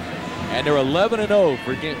 And they're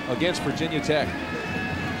 11-0 against Virginia Tech.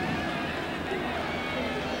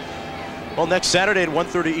 Well, next Saturday at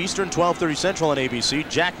 1:30 Eastern, 12:30 Central on ABC,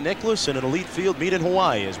 Jack Nicklaus and an elite field meet in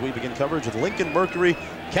Hawaii as we begin coverage of Lincoln Mercury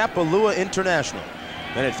Kapalua International.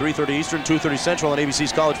 Then at 3:30 Eastern, 2:30 Central on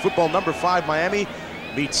ABC's College Football, number 5 Miami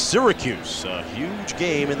meets Syracuse. A huge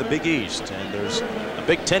game in the Big East. And there's a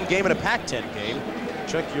Big Ten game and a Pac-10 game.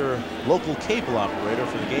 Check your local cable operator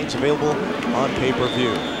for the games available on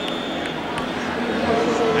pay-per-view.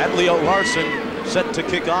 Adley Larson set to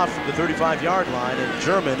kick off from the 35-yard line, and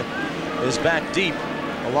German is back deep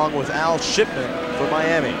along with Al Shipman for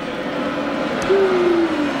Miami.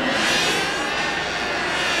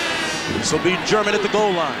 This will be German at the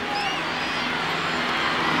goal line.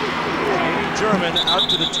 Jamie German out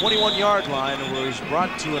to the 21-yard line and was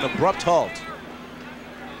brought to an abrupt halt.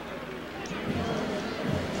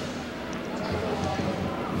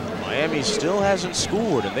 Miami still hasn't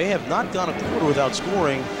scored, and they have not gone a quarter without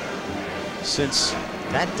scoring since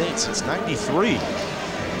that date, since '93.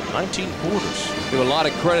 19 quarters. Give a lot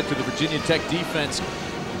of credit to the Virginia Tech defense,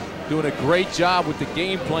 doing a great job with the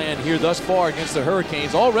game plan here thus far against the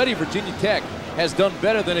Hurricanes. Already Virginia Tech has done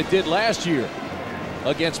better than it did last year.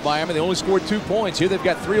 against Miami. They only scored 2 points. Here they've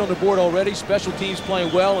got 3 on the board already. Special teams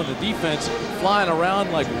playing well, and the defense flying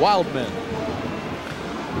around like wild men.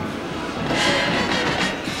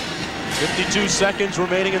 52 seconds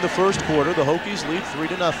remaining in the first quarter. The Hokies lead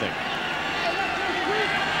 3-0.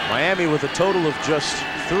 Miami with a total of just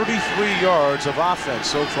 33 yards of offense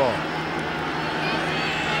so far.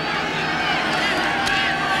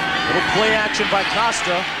 Little play action by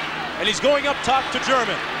Costa, and he's going up top to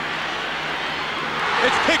German.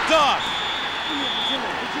 It's picked off.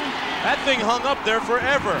 That thing hung up there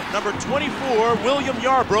forever. Number 24, William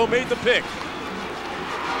Yarbrough, made the pick.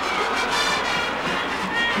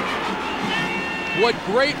 What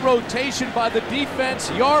great rotation by the defense.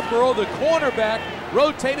 Yarbrough, the cornerback,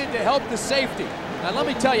 rotated to help the safety. Now let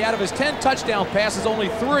me tell you, out of his 10 touchdown passes, only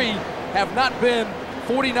 3 have not been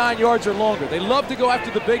 49 yards or longer. They love to go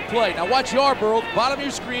after the big play. Now watch Yarbrough, bottom of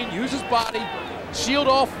your screen, use his body, shield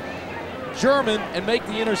off German, and make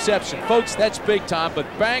the interception. Folks, that's big time, but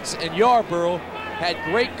Banks and Yarbrough had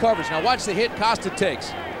great coverage. Now watch the hit Costa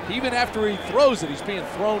takes. Even after he throws it, he's being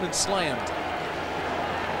thrown and slammed.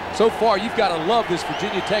 So far, you've got to love this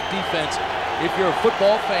Virginia Tech defense if you're a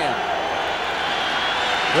football fan.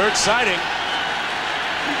 They're exciting.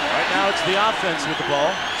 Right now it's the offense with the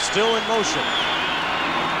ball, still in motion.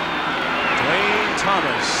 Dwayne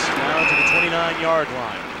Thomas down to the 29-yard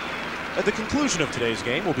line. At the conclusion of today's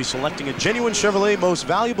game, we'll be selecting a genuine Chevrolet Most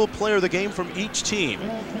Valuable Player of the Game from each team.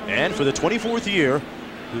 And for the 24th year,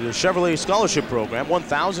 through the Chevrolet Scholarship Program,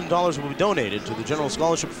 $1,000 will be donated to the General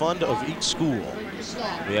Scholarship Fund of each school.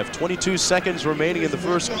 We have 22 seconds remaining in the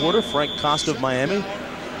first quarter. Frank Costa of Miami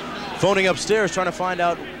phoning upstairs, trying to find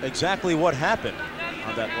out exactly what happened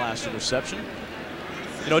on that last interception.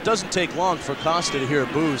 You know, it doesn't take long for Costa to hear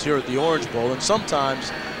boos here at the Orange Bowl, and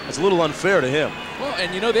sometimes it's a little unfair to him. Well,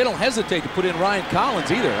 and you know, they don't hesitate to put in Ryan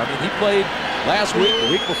Collins either. I mean, he played last week,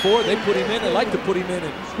 the week before. They put him in. They like to put him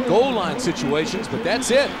in goal line situations, but that's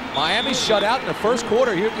it. Miami shut out in the first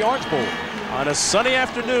quarter here at the Orange Bowl. On a sunny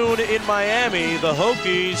afternoon in Miami, the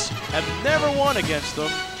Hokies have never won against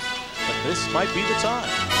them, but this might be the time.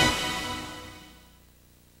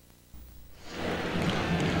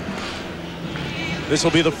 This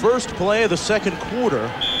will be the first play of the second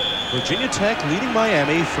quarter. Virginia Tech leading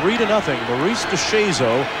Miami 3-0. Maurice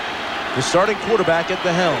DeShazo, the starting quarterback at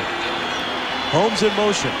the helm. Holmes in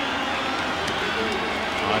motion.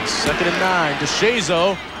 On 2nd and 9,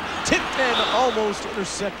 DeShazo tipped and almost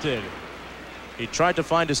intercepted. He tried to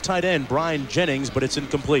find his tight end, Brian Jennings, but it's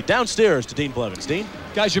incomplete. Downstairs to Dean Blevins. Dean?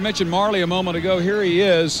 Guys, you mentioned Marley a moment ago. Here he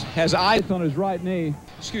is, has ice on his right knee.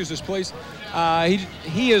 Excuse us, please.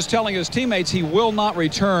 He is telling his teammates he will not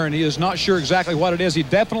return. He is not sure exactly what it is. He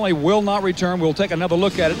definitely will not return. We'll take another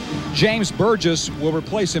look at it. James Burgess will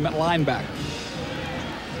replace him at linebacker.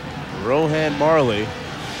 Rohan Marley,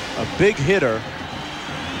 a big hitter,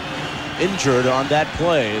 injured on that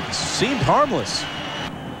play. It seemed harmless.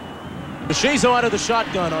 DeShazo out of the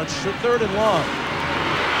shotgun on 3rd and long.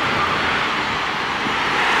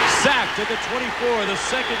 Sacked at the 24, the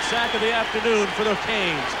second sack of the afternoon for the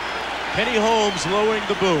Canes. Kenny Holmes lowering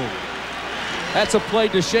the boom. That's a play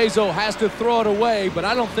DeShazo has to throw it away, but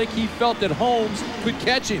I don't think he felt that Holmes could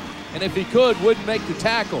catch him. And if he could, wouldn't make the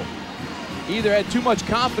tackle. Either had too much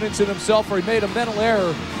confidence in himself or he made a mental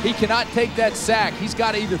error. He cannot take that sack. He's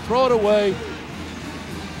got to either throw it away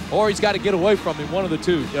or he's got to get away from him, one of the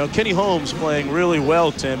two. You know, Kenny Holmes playing really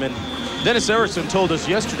well, Tim, and Dennis Erickson told us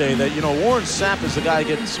yesterday that, you know, Warren Sapp is the guy who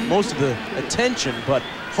gets most of the attention, but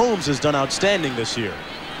Holmes has done outstanding this year.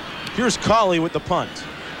 Here's Colley with the punt.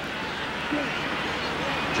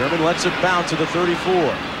 German lets it bounce to the 34.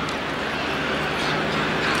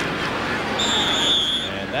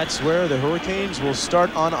 And that's where the Hurricanes will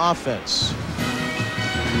start on offense.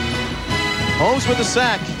 Holmes with the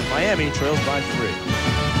sack. Miami trails by 3.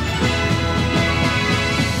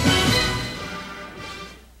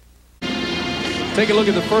 Take a look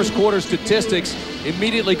at the first quarter statistics.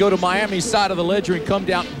 Immediately go to Miami's side of the ledger and come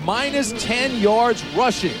down minus 10 yards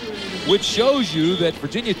rushing, which shows you that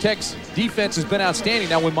Virginia Tech's defense has been outstanding.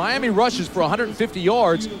 Now, when Miami rushes for 150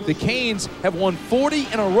 yards, the Canes have won 40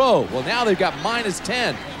 in a row. Well, now they've got minus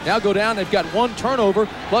 10. Now go down, they've got 1 turnover,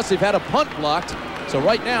 plus they've had a punt blocked. So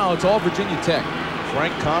right now, it's all Virginia Tech.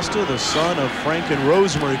 Frank Costa, the son of Frank and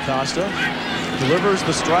Rosemary Costa, delivers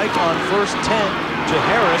the strike on 1st 10 to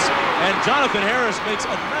Harris. And Jonathan Harris makes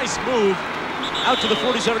a nice move out to the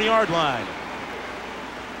 47-yard line.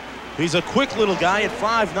 He's a quick little guy at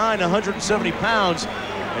 5'9", 170 pounds,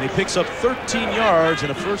 and he picks up 13 yards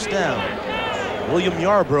and a first down. William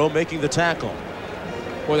Yarbrough making the tackle.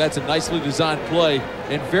 Boy, that's a nicely designed play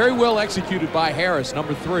and very well executed by Harris,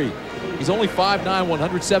 number 3. He's only 5'9",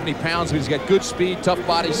 170 pounds, but he's got good speed, tough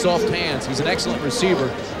body, soft hands. He's an excellent receiver.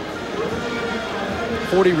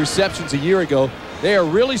 40 receptions a year ago. They are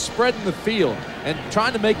really spreading the field and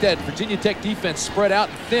trying to make that Virginia Tech defense spread out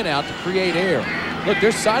and thin out to create air. Look,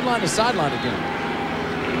 they're sideline to sideline again.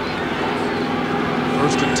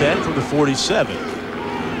 1st and 10 from the 47.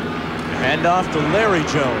 Hand off to Larry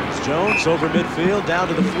Jones. Jones over midfield down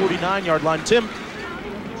to the 49-yard line. Tim,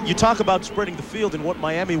 you talk about spreading the field and what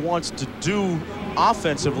Miami wants to do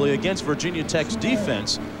offensively against Virginia Tech's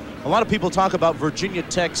defense. A lot of people talk about Virginia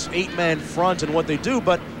Tech's 8-man front and what they do,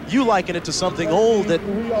 but you liken it to something old that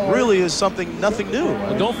really is nothing new.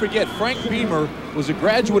 Well, don't forget, Frank Beamer was a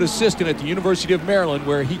graduate assistant at the University of Maryland,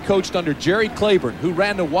 where he coached under Jerry Claiborne, who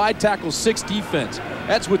ran the wide tackle 6 defense.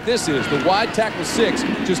 That's what this is, the wide tackle 6,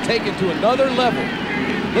 just taken to another level.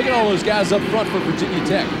 Look at all those guys up front for Virginia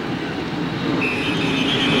Tech.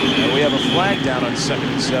 And we have a flag down on 2nd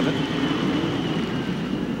and 7.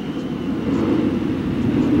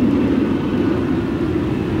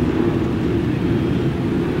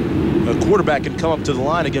 A quarterback can come up to the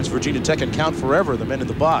line against Virginia Tech and count forever, the men in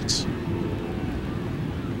the box.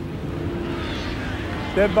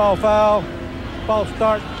 Dead ball foul. False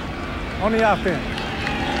start on the offense.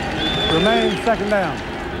 Remain 2nd down.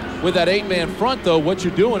 With that 8-man front, though, what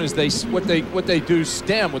you're doing is what they do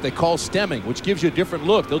stem, what they call stemming, which gives you a different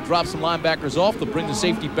look. They'll drop some linebackers off. They'll bring the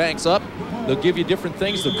safety banks up. They'll give you different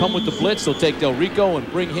things. They'll come with the blitz. They'll take Del Rico and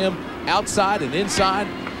bring him outside and inside.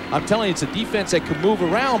 I'm telling you, it's a defense that can move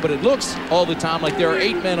around, but it looks all the time like there are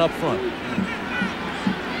 8 men up front.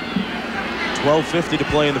 12:50 to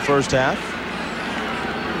play in the first half.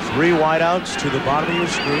 3 wideouts to the bottom of your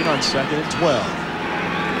screen on 2nd and 12.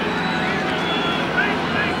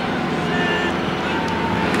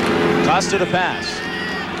 Costa to pass.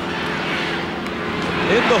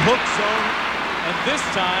 In the hook zone, and this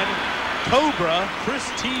time, Cobra, Chris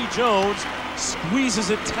T. Jones, squeezes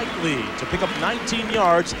it tightly to pick up 19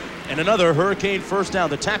 yards and another Hurricane first down.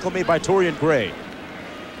 The tackle made by Torian Gray.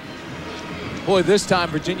 Boy, this time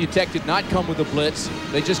Virginia Tech did not come with a blitz.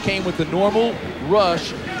 They just came with the normal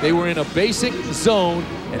rush. They were in a basic zone,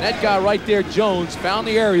 and that guy right there, Jones, found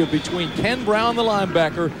the area between Ken Brown, the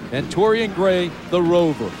linebacker, and Torian Gray, the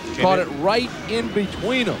rover. Caught it right in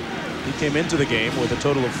between them. He came into the game with a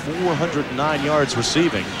total of 409 yards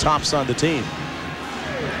receiving, tops on the team.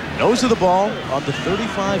 Nose of the ball on the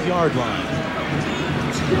 35-yard line.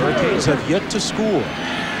 The Hurricanes have yet to score.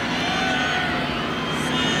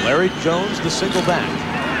 Larry Jones, the single back.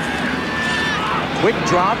 Quick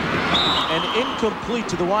drop and incomplete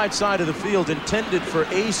to the wide side of the field, intended for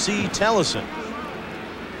A.C. Tellison.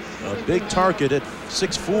 A big target at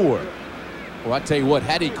 6'4". Well, I tell you what,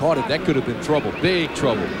 had he caught it, that could have been trouble, big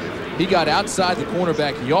trouble. He got outside the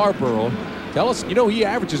cornerback Yarborough. Tellison, you know, he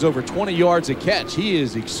averages over 20 yards a catch. He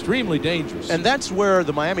is extremely dangerous. And that's where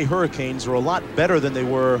the Miami Hurricanes are a lot better than they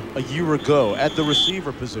were a year ago at the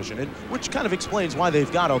receiver position, and which kind of explains why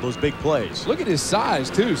they've got all those big plays. Look at his size,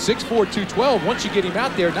 too. 6'4", 212. Once you get him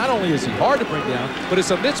out there, not only is he hard to bring down, but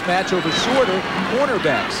it's a mismatch over shorter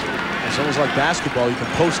cornerbacks. It's almost like basketball. You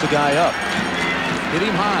can post a guy up. Hit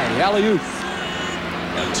him high. Alley-oop.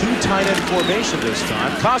 A 2 tight end formation this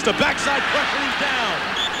time. Costa backside pressure, he's down.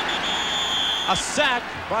 A sack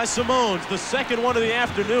by Simones, the second one of the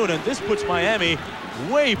afternoon, and this puts Miami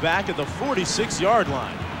way back at the 46-yard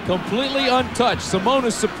line. Completely untouched.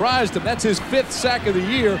 Simones surprised him. That's his 5th sack of the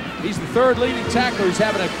year. He's the 3rd leading tackler. He's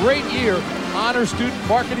having a great year. Honor student,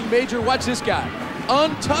 marketing major. Watch this guy.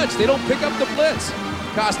 Untouched. They don't pick up the blitz.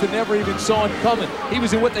 Costa never even saw him coming. He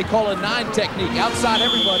was in what they call a 9 technique. Outside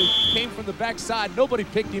everybody, came from the backside. Nobody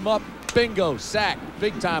picked him up. Bingo, sack,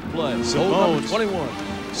 big time play. Simones, 21.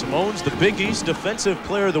 Simones, the Big East Defensive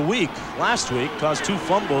Player of the Week last week, caused 2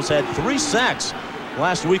 fumbles, had 3 sacks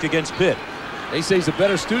last week against Pitt. They say he's a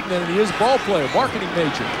better student than he is ball player, marketing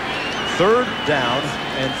major. 3rd down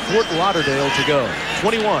and Fort Lauderdale to go.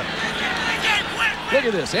 21. Look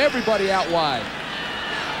at this, everybody out wide.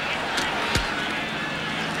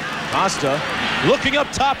 Costa looking up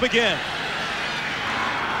top again.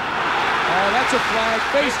 Oh, that's a flag,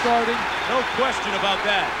 face guarding. No question about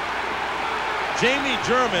that. Jamie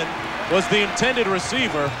German was the intended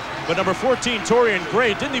receiver, but number 14, Torian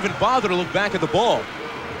Gray, didn't even bother to look back at the ball.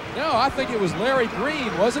 No, I think it was Larry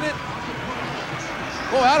Green, wasn't it?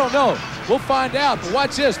 Boy, I don't know. We'll find out. But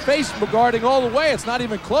watch this, face guarding all the way. It's not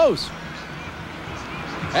even close.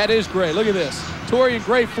 That is Gray. Look at this. Torian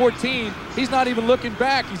Gray, 14. He's not even looking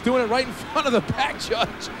back. He's doing it right in front of the back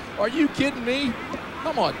judge. Are you kidding me?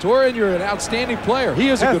 Come on, Torian, you're an outstanding player. He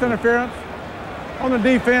is a good interference on the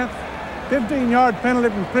defense. 15-yard penalty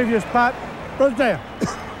from previous spot. First down.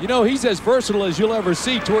 You know, he's as versatile as you'll ever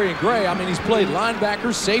see, Torian Gray. I mean, he's played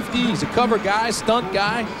linebacker, safety, he's a cover guy, stunt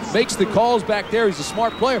guy, makes the calls back there. He's a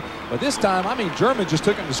smart player. But this time, I mean, German just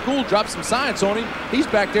took him to school, dropped some science on him. He's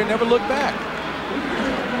back there, never looked back.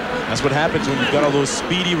 That's what happens when you've got all those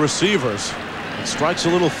speedy receivers. It strikes a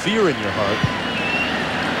little fear in your heart.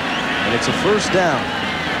 And it's a first down.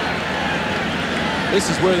 This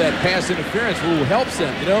is where that pass interference rule helps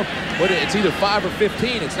them, you know. But it's either 5 or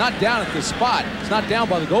 15. It's not down at this spot. It's not down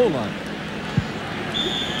by the goal line.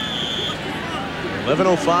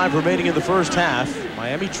 11:05 remaining in the first half.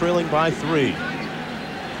 Miami trailing by 3.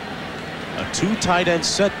 A 2 tight end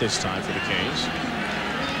set this time for the Canes.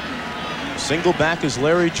 Single back is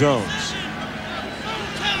Larry Jones.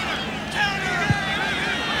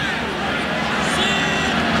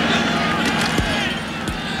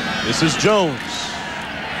 This is Jones.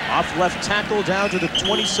 Off left tackle down to the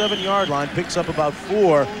 27-yard line. Picks up about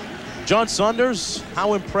 4. John Saunders,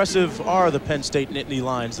 how impressive are the Penn State Nittany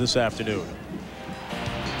Lions this afternoon?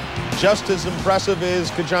 Just as impressive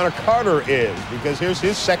as Ki-Jana Carter is, because here's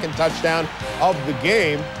his second touchdown of the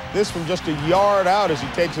game. This from just a yard out as he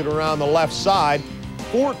takes it around the left side.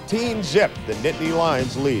 14-zip. The Nittany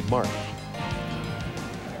Lions lead. Mark.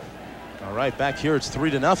 All right, back here it's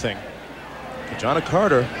 3-0. Ki-Jana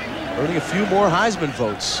Carter earning a few more Heisman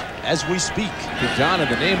votes as we speak. Ki-Jana,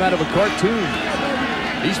 the name out of a cartoon.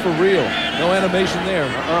 He's for real. No animation there.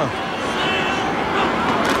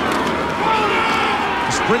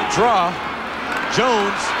 Sprint draw.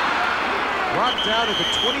 Jones brought down at the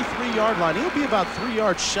 23-yard line. He'll be about 3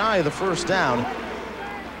 yards shy of the first down.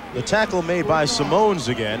 The tackle made by Simones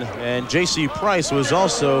again, and J.C. Price was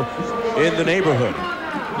also in the neighborhood.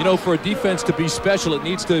 You know, for a defense to be special, it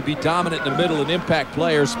needs to be dominant in the middle and impact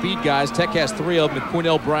players, speed guys. Tech has 3 of them, and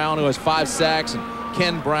Cornell Brown, who has 5 sacks, and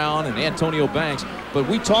Ken Brown and Antonio Banks. But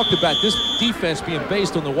we talked about this defense being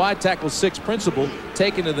based on the wide tackle 6 principle,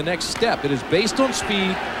 taken to the next step. It is based on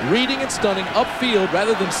speed, reading and stunning upfield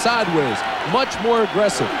rather than sideways. Much more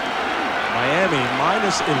aggressive. Miami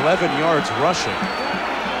minus 11 yards rushing.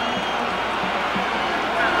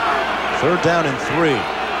 3rd down and 3.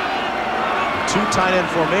 2 tight end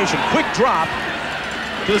formation. Quick drop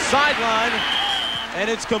to the sideline, and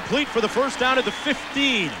it's complete for the first down at the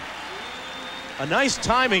 15. A nice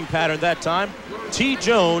timing pattern that time. T.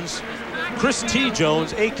 Jones, Chris T.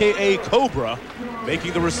 Jones, a.k.a. Cobra,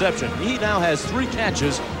 making the reception. He now has 3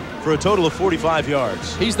 catches for a total of 45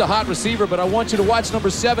 yards. He's the hot receiver, but I want you to watch number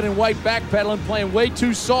 7 in white backpedaling, playing way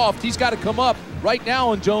too soft. He's got to come up right now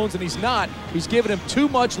on Jones, and he's not. He's giving him too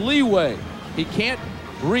much leeway. He can't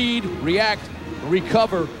read, react,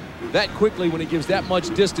 recover that quickly when he gives that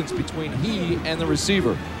much distance between he and the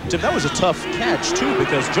receiver. Tim, that was a tough catch, too,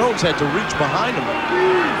 because Jones had to reach behind him.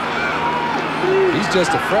 He's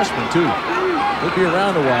just a freshman, too. He'll be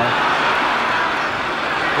around a while.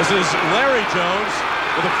 This is Larry Jones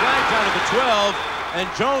with a flag down at the 12, and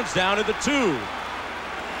Jones down at the 2.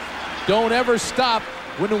 Don't ever stop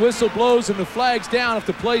when the whistle blows and the flag's down if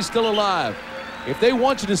the play's still alive. If they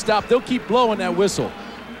want you to stop, they'll keep blowing that whistle.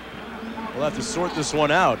 We'll have to sort this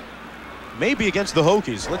one out. Maybe against the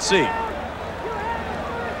Hokies. Let's see.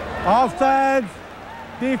 Offsides,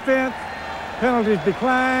 defense, penalties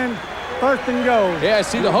declined, 1st and goal. Yeah,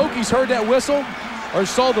 see, the Hokies heard that whistle or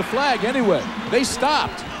saw the flag anyway. They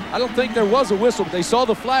stopped. I don't think there was a whistle, but they saw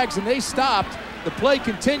the flags and they stopped. The play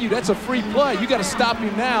continued. That's a free play. You got to stop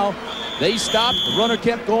him now. They stopped. The runner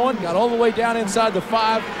kept going, got all the way down inside the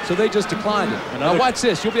 5, so they just declined it. Now watch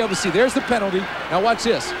this. You'll be able to see. There's the penalty. Now watch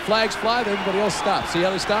this. Flags fly, then everybody else stops. See how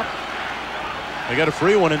they stop? They got a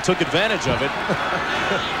free one and took advantage of it.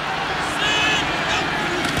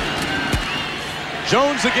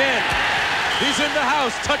 Jones again. He's in the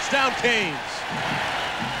house. Touchdown, Canes.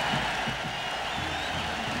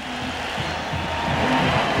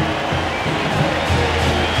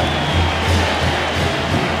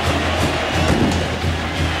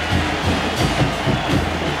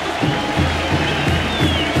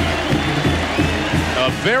 A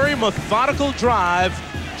very methodical drive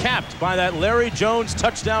capped by that Larry Jones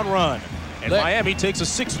touchdown run. And Miami takes a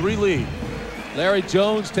 6-3 lead. Larry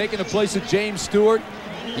Jones taking the place of James Stewart.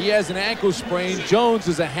 He has an ankle sprain. Jones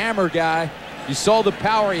is a hammer guy. You saw the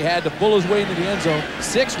power he had to pull his way into the end zone.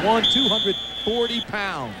 6'1", 240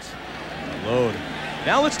 pounds. Load.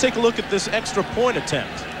 Now let's take a look at this extra point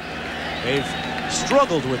attempt. They've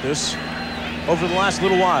struggled with this over the last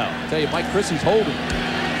little while. I tell you, Mike Chrissy's holding.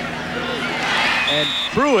 And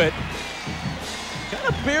Pruitt kind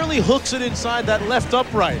of barely hooks it inside that left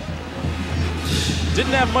upright.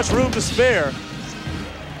 Didn't have much room to spare.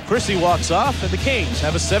 Chrissy walks off, and the Canes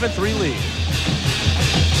have a 7-3 lead.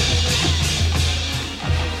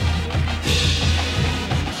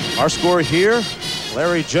 Our score here,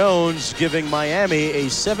 Larry Jones giving Miami a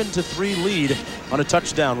 7-3 lead on a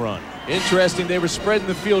touchdown run. Interesting, they were spreading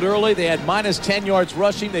the field early. They had minus 10 yards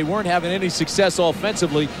rushing. They weren't having any success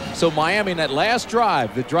offensively. So Miami in that last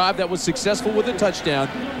drive, the drive that was successful with a touchdown,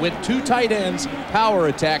 went 2 tight ends, power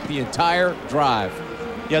attack the entire drive.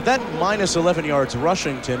 Yeah, that minus 11 yards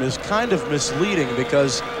rushing, Tim, is kind of misleading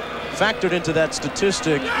because factored into that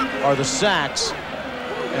statistic are the sacks,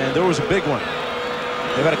 and there was a big one.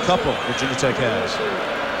 They've had a couple, Virginia Tech has.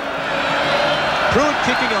 Pruitt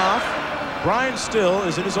kicking off. Brian Still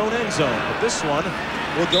is in his own end zone, but this one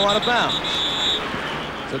will go out of bounds.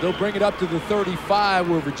 So they'll bring it up to the 35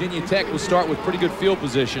 where Virginia Tech will start with pretty good field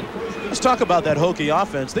position. Let's talk about that Hokie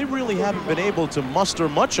offense. They really haven't been able to muster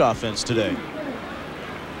much offense today.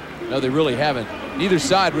 No, they really haven't. Neither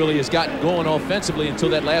side really has gotten going offensively until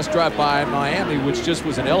that last drive by Miami, which just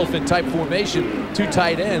was an elephant-type formation, 2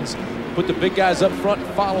 tight ends. Put the big guys up front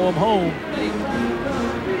and follow them home.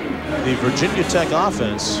 The Virginia Tech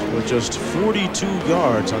offense with just 42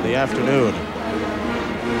 yards on the afternoon.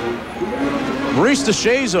 Maurice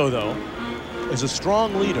DeShazo, though, is a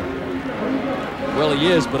strong leader. Well, he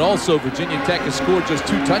is, but also Virginia Tech has scored just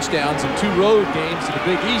 2 touchdowns in 2 road games in the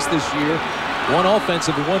Big East this year. 1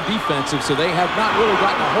 offensive and 1 defensive, so they have not really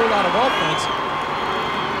gotten a whole lot of offense.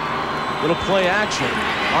 Little play action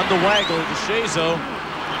on the waggle. DeShazo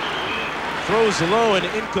throws low and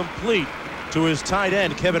incomplete to his tight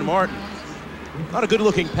end, Kevin Martin. Not a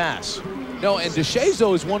good-looking pass. No, and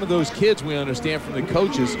DeShazo is one of those kids, we understand from the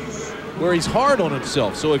coaches, where he's hard on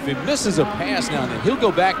himself. So if he misses a pass now and then, he'll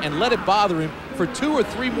go back and let it bother him for 2 or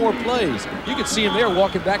 3 more plays. You can see him there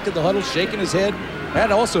walking back to the huddle, shaking his head.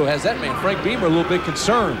 That also has that man, Frank Beamer, a little bit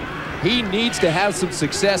concerned. He needs to have some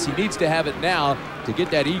success. He needs to have it now to get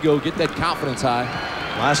that ego, get that confidence high.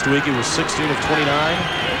 Last week he was 16 of 29,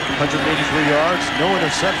 183 yards, no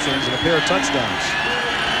interceptions, and a pair of touchdowns.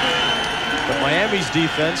 But Miami's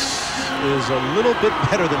defense is a little bit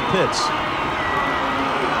better than Pitt's,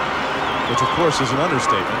 which of course is an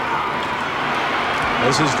understatement.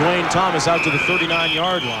 This is Dwayne Thomas out to the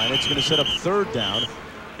 39-yard line. It's going to set up 3rd down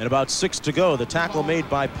and about 6 to go. The tackle made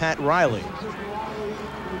by Pat Riley.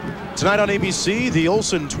 Tonight on ABC, the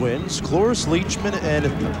Olsen twins, Cloris Leachman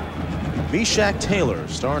and Meshach Taylor,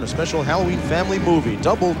 star in a special Halloween family movie,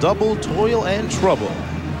 Double Double, Toil and Trouble.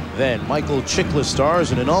 Then Michael Chiklis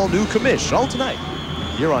stars in an all-new commish, all tonight,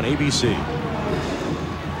 here on ABC.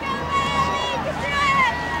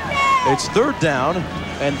 It's 3rd down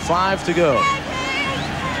and 5 to go.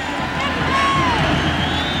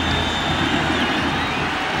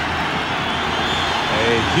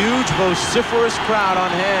 A huge, vociferous crowd on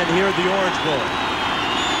hand here at the Orange Bowl.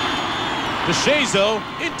 DeShazo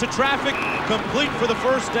into traffic, complete for the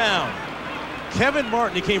 1st down. Kevin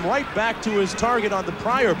Martin, he came right back to his target on the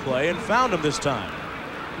prior play and found him this time.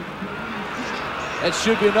 That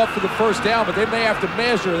should be enough for the 1st down, but they may have to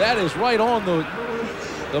measure. That is right on the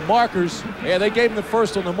markers. Yeah, they gave him the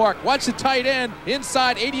 1st on the mark. Watch the tight end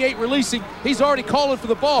inside, 88 releasing. He's already calling for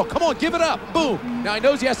the ball. Come on, give it up. Boom. Now he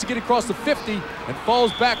knows he has to get across the 50 and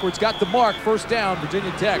falls backwards. Got the mark. 1st down.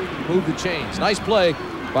 Virginia Tech moved the chains. Nice play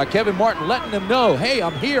by Kevin Martin, letting them know, hey,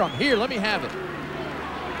 I'm here. Let me have it.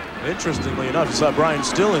 Interestingly enough, you saw Brian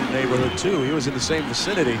Still in the neighborhood too. He was in the same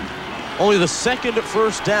vicinity. Only the 2nd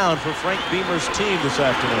 1st down for Frank Beamer's team this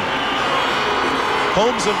afternoon.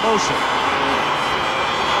 Holmes in motion.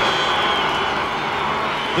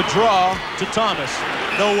 The draw to Thomas.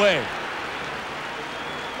 No way.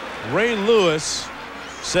 Ray Lewis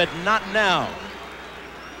said not now.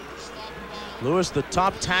 Lewis, the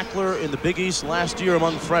top tackler in the Big East last year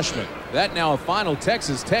among freshmen. That now a final.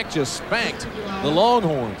 Texas Tech just spanked the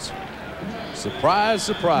Longhorns. Surprise,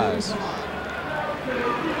 surprise.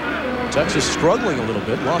 Texas struggling a little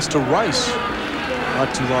bit. Lost to Rice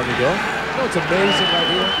not too long ago. You know what's amazing right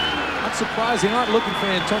here? I'm surprised they aren't looking for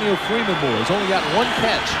Antonio Freeman more. He's only got 1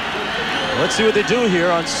 catch. Let's see what they do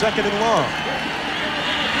here on 2nd and long.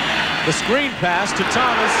 The screen pass to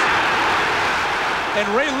Thomas. And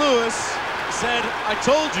Ray Lewis said, I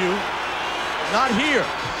told you, not here.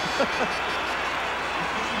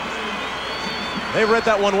 They read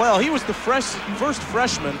that one well. He was the first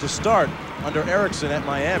freshman to start under Erickson at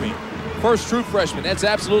Miami. First true freshman. That's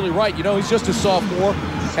absolutely right. You know, he's just a sophomore.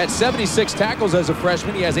 Had 76 tackles as a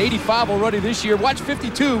freshman. He has 85 already this year. Watch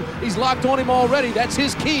 52. He's locked on him already. That's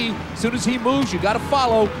his key. As soon as he moves, you got to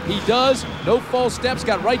follow. He does. No false steps.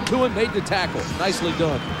 Got right to him. Made the tackle. Nicely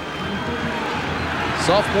done.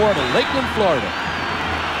 Sophomore out of Lakeland, Florida.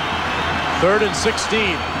 3rd and 16.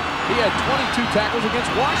 He had 22 tackles against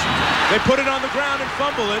Washington. They put it on the ground and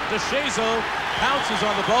fumble it. DeShazo pounces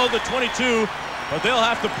on the ball. The 22 but they'll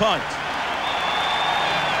have to punt.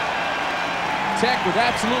 Tech with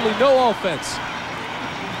absolutely no offense.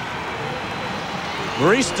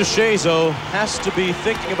 Maurice DeShazo has to be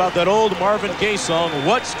thinking about that old Marvin Gaye song,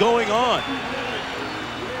 What's Going On?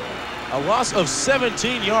 A loss of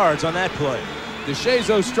 17 yards on that play.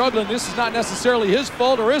 DeShazo struggling. This is not necessarily his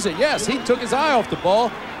fault, or is it? Yes, he took his eye off the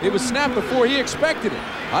ball. It was snapped before he expected it.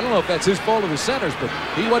 I don't know if that's his fault or the center's, but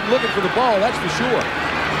he wasn't looking for the ball, that's for sure.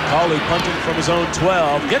 Cauley punting from his own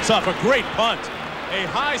 12. Gets off a great punt. A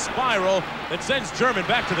high spiral that sends German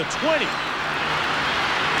back to the 20.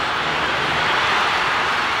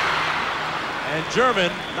 And German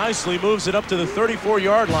nicely moves it up to the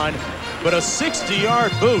 34-yard line, but a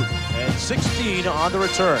 60-yard boot and 16 on the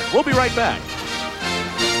return. We'll be right back.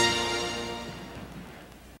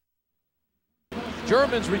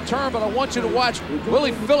 German's return, but I want you to watch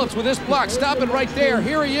Willie Phillips with this block. Stop it right there.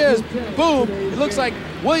 Here he is. Boom. It looks like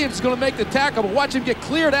Williams is going to make the tackle, but watch him get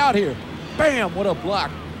cleared out here. Bam, what a block.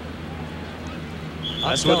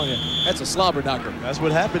 I'm telling you, that's a slobber knocker. That's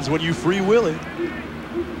what happens when you free Willie.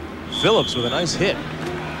 Phillips with a nice hit.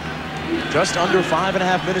 Just under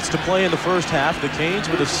 5.5 minutes to play in the first half. The Canes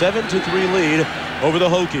with a 7-3 lead over the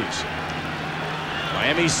Hokies.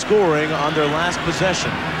 Miami scoring on their last possession.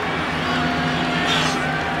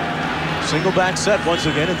 Single back set once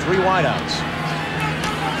again and 3 wideouts.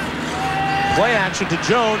 Play action to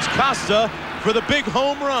Jones. Costa for the big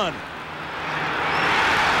home run.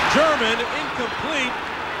 German incomplete.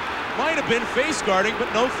 Might have been face guarding,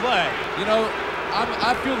 but no flag. You know,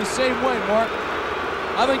 I feel the same way, Mark.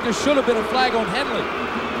 I think there should have been a flag on Henley.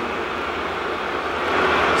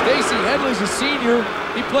 Stacy Henley's a senior.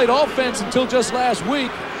 He played offense until just last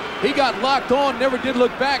week. He got locked on, never did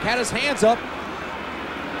look back, had his hands up.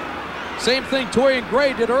 Same thing Torian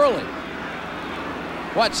Gray did early.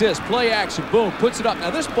 Watch this, play action, boom, puts it up. Now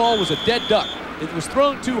this ball was a dead duck. It was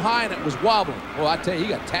thrown too high and it was wobbling. Well, I tell you, he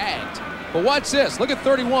got tagged. But watch this, look at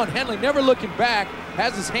 31. Henley never looking back,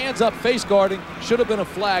 has his hands up, face guarding. Should have been a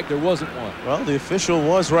flag, there wasn't one. Well, the official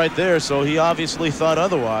was right there, so he obviously thought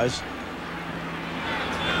otherwise.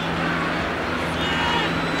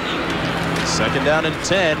 Second down and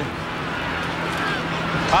 10.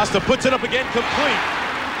 Costa puts it up again, complete.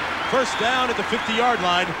 First down at the 50-yard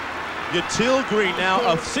line. Yatil Green now,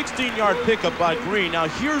 a 16-yard pickup by Green. Now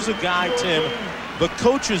here's a guy, Tim, the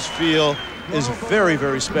coaches feel is very,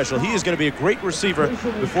 very special. He is going to be a great receiver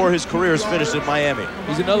before his career is finished at Miami.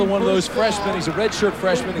 He's another one of those freshmen. He's a redshirt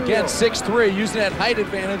freshman. Again, 6'3", using that height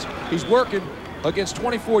advantage. He's working against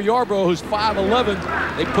 24 Yarborough, who's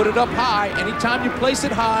 5'11". They put it up high. Anytime you place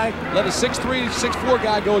it high, let a 6'3", 6'4"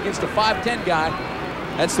 guy go against a 5'10" guy.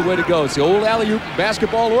 That's the way to go. It's the old alley-oop,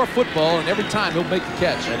 basketball or football, and every time he'll make the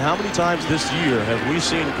catch. And how many times this year have we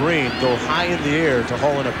seen Green go high in the air to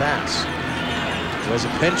haul in a pass? He has a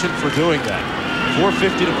penchant for doing that.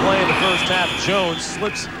 4:50 to play in the first half. Jones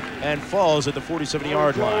slips and falls at the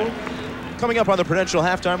 47-yard line. Coming up on the Prudential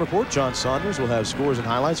Halftime Report, John Saunders will have scores and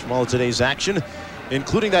highlights from all of today's action,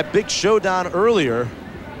 including that big showdown earlier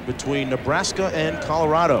between Nebraska and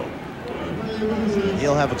Colorado.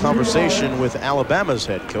 He'll have a conversation with Alabama's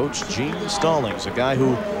head coach, Gene Stallings, a guy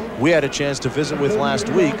who we had a chance to visit with last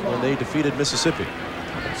week when they defeated Mississippi.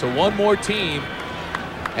 So one more team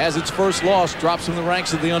has its first loss, drops from the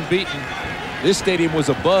ranks of the unbeaten. This stadium was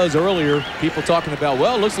a buzz earlier. People talking about,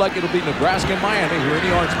 well, looks like it'll be Nebraska and Miami here in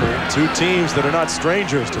the Orange Bowl. Two teams that are not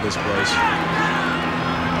strangers to this place.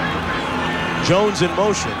 Jones in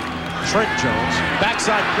motion. Trent Jones,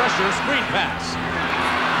 backside pressure, screen pass.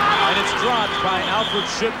 And it's dropped by Alfred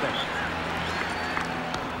Shipman.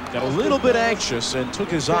 Got a little bit anxious and took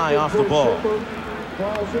his eye off the ball.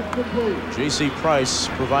 J.C. Price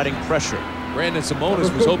providing pressure. Brandon Simonis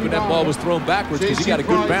was hoping that ball was thrown backwards because he got a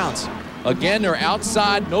good bounce. Again, they're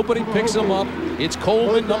outside. Nobody picks them up. It's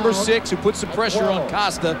Coleman, number 6, who puts the pressure on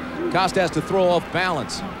Costa. Costa has to throw off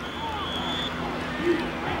balance.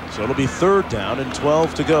 So it'll be 3rd down and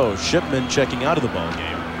 12 to go. Shipman checking out of the ball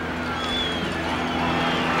game.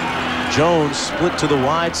 Jones split to the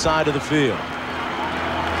wide side of the field.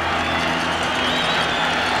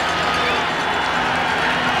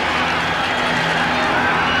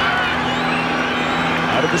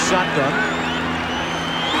 Out of the shotgun.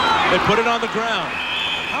 They put it on the ground.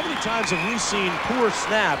 How many times have we seen poor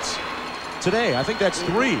snaps today? I think that's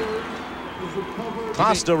 3.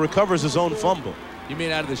 Costa recovers his own fumble. You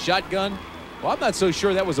mean out of the shotgun? Well, I'm not so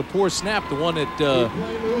sure that was a poor snap, the one that...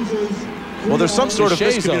 well, there's some sort of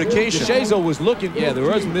miscommunication. DeShazo was looking, yeah, there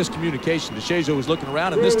was miscommunication. DeShazo was looking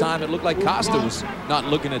around, and this time it looked like Costa was not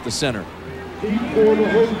looking at the center.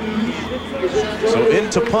 So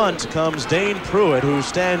into punt comes Dane Pruitt, who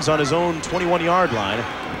stands on his own 21-yard line.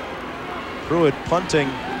 Pruitt punting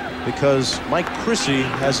because Mike Chrissy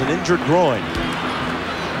has an injured groin.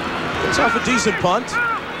 It's off a decent punt.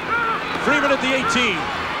 Freeman at the 18.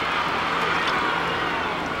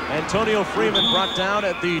 Antonio Freeman brought down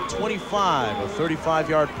at the 25, a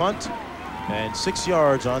 35-yard punt, and 6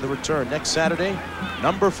 yards on the return. Next Saturday,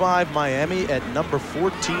 number 5 Miami at number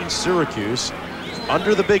 14 Syracuse,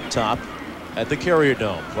 under the big top at the Carrier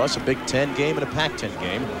Dome, plus a Big Ten game and a Pac-10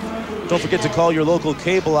 game. Don't forget to call your local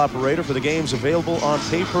cable operator for the games available on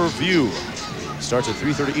pay-per-view. Starts at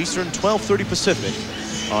 3:30 Eastern, 12:30 Pacific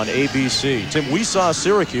on ABC. Tim, we saw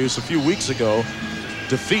Syracuse a few weeks ago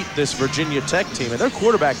defeat this Virginia Tech team, and their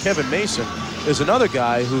quarterback Kevin Mason is another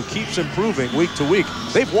guy who keeps improving week to week.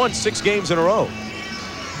 They've won 6 games in a row.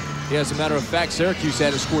 Yeah, as a matter of fact, Syracuse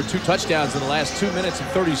had to score 2 touchdowns in the last 2 minutes and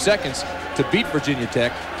 30 seconds to beat Virginia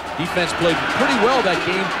Tech. Defense played pretty well that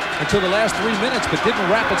game until the last 3 minutes, but didn't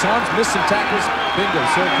wrap its arms, missed some tackles. Bingo,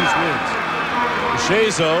 Syracuse wins.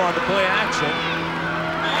 DeShazo on the play action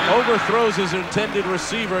overthrows his intended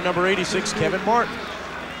receiver, number 86, Kevin Martin.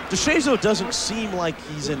 DeShazo doesn't seem like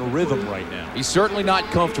he's in rhythm right now. He's certainly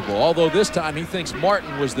not comfortable, although this time he thinks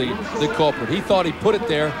Martin was the culprit. He thought he put it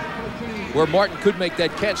there where Martin could make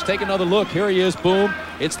that catch. Take another look. Here he is. Boom.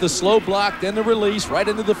 It's the slow block, then the release, right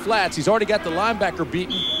into the flats. He's already got the linebacker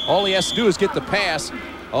beaten. All he has to do is get the pass.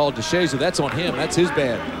 Oh, DeShazo, that's on him. That's his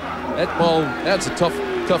bad. That ball, that's a tough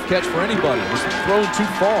catch for anybody. It was thrown too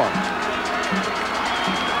far.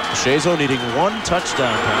 DeShazo needing 1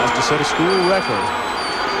 touchdown pass to set a school record.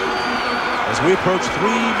 As we approach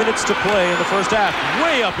 3 minutes to play in the first half,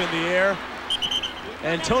 way up in the air.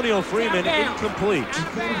 Antonio Freeman incomplete.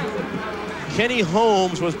 Kenny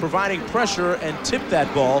Holmes was providing pressure and tipped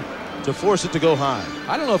that ball to force it to go high.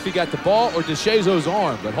 I don't know if he got the ball or DeShazo's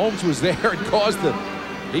arm, but Holmes was there and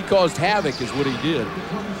he caused havoc is what he did.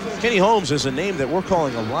 Kenny Holmes is a name that we're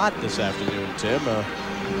calling a lot this afternoon, Tim.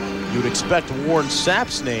 You'd expect Warren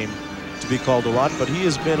Sapp's name to be called a lot, but he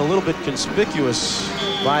has been a little bit conspicuous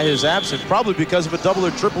by his absence, probably because of a double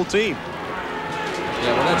or triple team.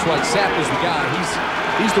 Yeah, well, that's right. Sapp is the guy.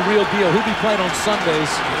 He's the real deal. He'll be playing on Sundays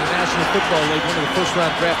in the National Football League, one of the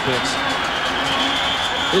first-round draft picks.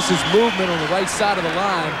 This is movement on the right side of the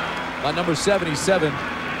line by number 77,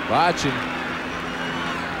 watching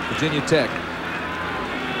Virginia Tech.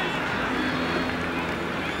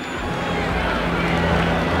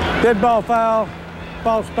 Dead ball foul,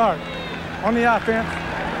 false start. On the offense,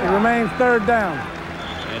 it remains 3rd down.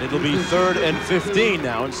 And it'll be 3rd and 15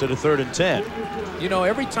 now instead of 3rd and 10. You know,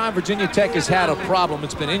 every time Virginia Tech has had a problem,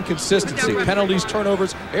 it's been inconsistency. Penalties,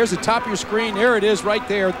 turnovers. There's the top of your screen. There it is right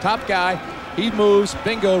there. Top guy. He moves.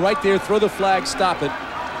 Bingo, right there. Throw the flag. Stop it.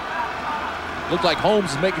 Looked like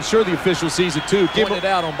Holmes is making sure the official sees it, too. Pointing it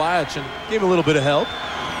out on Bayachin. Gave a little bit of help.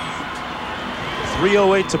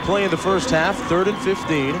 3:08 to play in the first half. 3rd and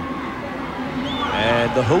 15.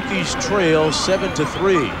 And the Hokies trail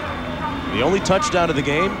 7-3. The only touchdown of the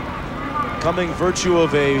game coming virtue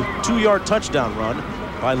of a 2-yard touchdown run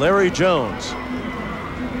by Larry Jones.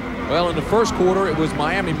 Well, in the first quarter, it was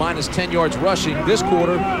Miami minus 10 yards rushing. This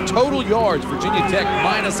quarter, total yards, Virginia Tech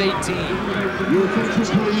minus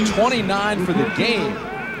 18. 29 for the game.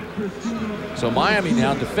 So Miami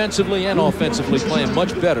now defensively and offensively playing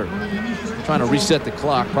much better. Trying to reset the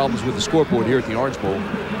clock. Problems with the scoreboard here at the Orange Bowl.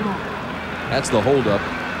 That's the holdup.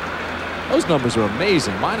 Those numbers are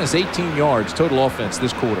amazing. Minus 18 yards total offense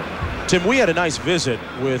this quarter. Tim, we had a nice visit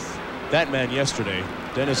with that man yesterday,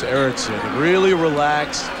 Dennis Erickson. Really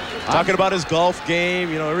relaxed, talking about his golf game.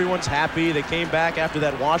 You know, everyone's happy. They came back after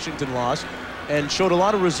that Washington loss and showed a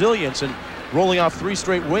lot of resilience and rolling off 3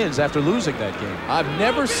 straight wins after losing that game. I've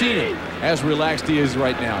never seen him as relaxed he is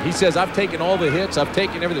right now. He says, I've taken all the hits. I've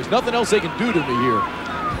taken everything. There's nothing else they can do to me here.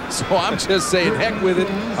 So I'm just saying, heck with it.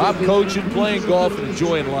 I'm coaching, playing golf, and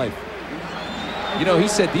enjoying life. You know, he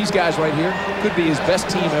said these guys right here could be his best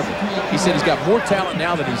team ever. He said he's got more talent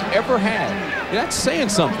now than he's ever had. That's saying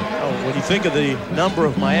something. Oh, when you think of the number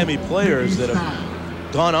of Miami players that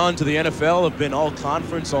have gone on to the NFL, have been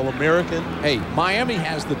all-conference, all-American. Hey, Miami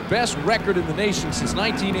has the best record in the nation since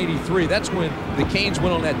 1983. That's when the Canes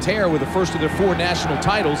went on that tear with the first of their 4 national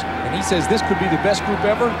titles. And he says this could be the best group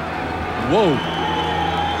ever. Whoa.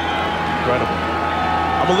 Incredible.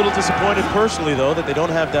 I'm a little disappointed personally, though, that they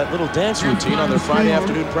don't have that little dance routine on their Friday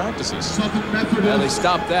afternoon practices. Well, they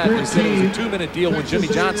stopped that. They said it was a 2-minute deal when Jimmy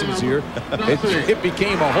Johnson was here. It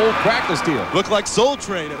became a whole practice deal. Looked like Soul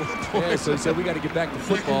Train at one point. Yeah, so they said we got to get back to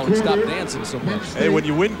football and stop dancing so much. Hey, when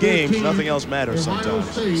you win games, nothing else matters sometimes.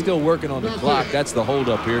 Still working on the clock. That's the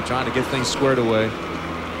holdup here, trying to get things squared away.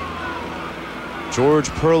 George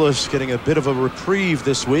Perlis getting a bit of a reprieve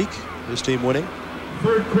this week. His team winning.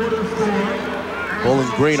 Bowling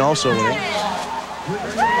Green also winning.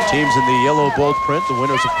 Teams in the yellow bold print, the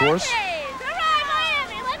winners, of course.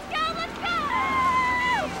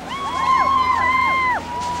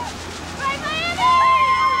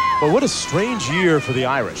 Well, what a strange year for the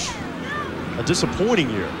Irish. A disappointing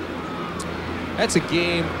year. That's a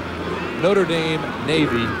game, Notre Dame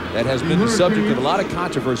Navy, that has been the subject of a lot of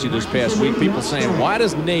controversy this past week. People saying, why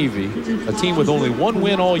does Navy, a team with only one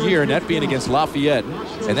win all year, and that being against Lafayette,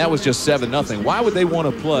 and that was just 7-0, why would they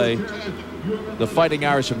want to play the Fighting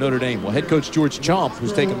Irish of Notre Dame? Well, head coach George Chomp,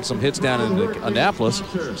 who's taken some hits down in Annapolis,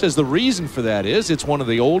 says the reason for that is it's one of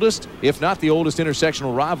the oldest, if not the oldest,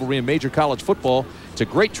 intersectional rivalry in major college football. It's a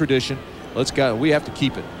great tradition. We have to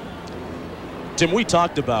keep it. Tim, we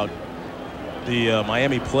talked about the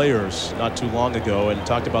Miami players not too long ago and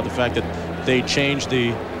talked about the fact that they changed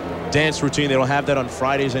the dance routine. They don't have that on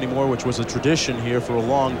Fridays anymore, which was a tradition here for a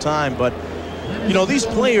long time. But, you know, these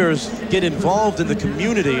players get involved in the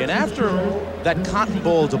community, and after that Cotton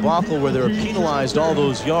Bowl debacle where they were penalized all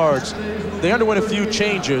those yards, they underwent a few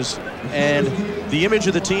changes, and the image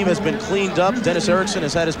of the team has been cleaned up. Dennis Erickson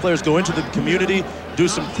has had his players go into the community, do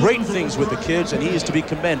some great things with the kids, and he is to be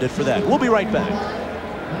commended for that. We'll be right back.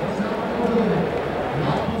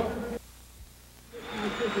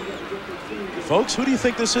 Folks, who do you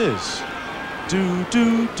think this is?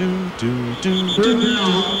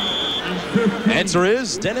 Answer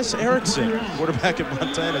is Dennis Erickson, quarterback at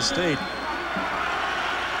Montana State.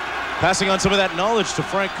 Passing on some of that knowledge to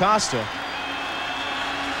Frank Costa,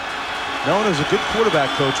 known as a good quarterback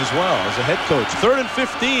coach as well, as a head coach. 3rd and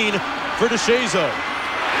 15 for DeShazo.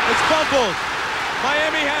 It's fumbled.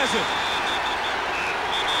 Miami has it.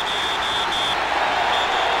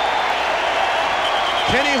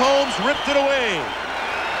 Kenny Holmes ripped it away,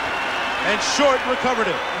 and Short recovered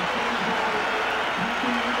it.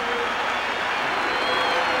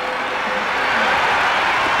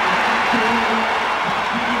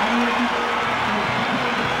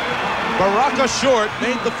 Baraka Short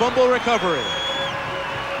made the fumble recovery.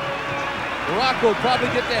 Baraka will probably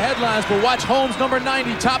get the headlines, but watch Holmes, number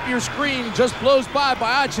 90, top of your screen, just blows by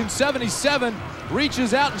Bayachin, 77,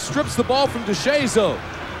 reaches out and strips the ball from DeShazo.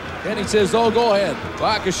 Then he says, oh, go ahead.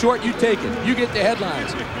 Baraka Short, you take it. You get the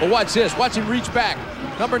headlines. But watch this. Watch him reach back.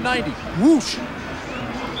 Number 90, whoosh.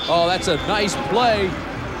 Oh, that's a nice play.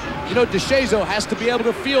 You know, DeShazo has to be able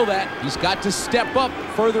to feel that. He's got to step up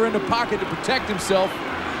further in the pocket to protect himself.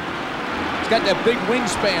 He's got that big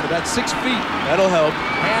wingspan, about 6 feet. That'll help.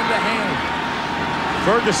 Hand to hand.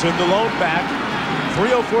 Ferguson, the lone back.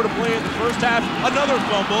 3:04 to play in the first half. Another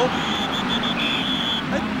fumble.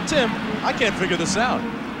 And Tim, I can't figure this out.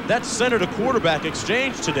 That center to quarterback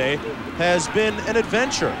exchange today has been an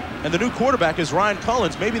adventure. And the new quarterback is Ryan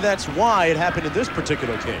Collins. Maybe that's why it happened in this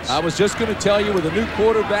particular case. I was just going to tell you, with a new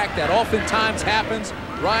quarterback, that oftentimes happens.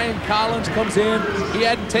 Ryan Collins comes in. He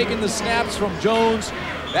hadn't taken the snaps from Jones.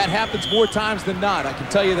 That happens more times than not, I can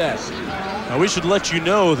tell you that. Now, we should let you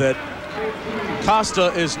know that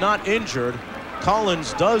Costa is not injured.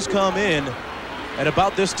 Collins does come in at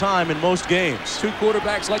about this time in most games. Two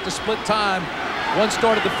quarterbacks like to split time. One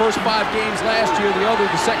started the first 5 games last year, the other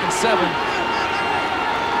the second 7.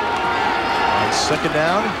 On second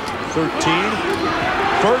down, 13.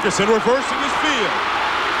 Ferguson reversing his field.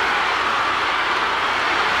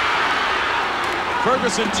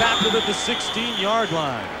 Ferguson tackled at the 16-yard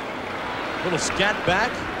line. Little scat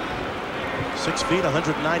back. 6 feet,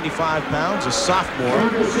 195 pounds, a sophomore.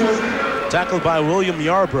 Tackled by William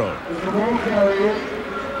Yarbrough.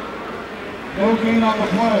 No gain on the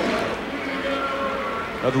play.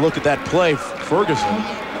 Another look at that play. Ferguson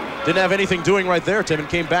didn't have anything doing right there, Tim, and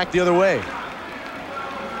came back the other way.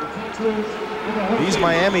 These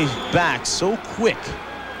Miami backs, so quick,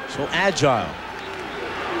 so agile.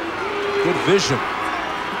 Good vision.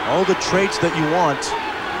 All the traits that you want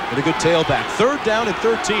with a good tailback. 3rd down and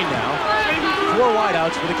 13 now. 4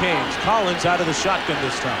 wideouts for the Canes. Collins out of the shotgun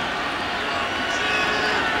this time.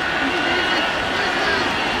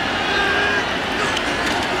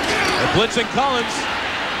 They're blitzing Collins.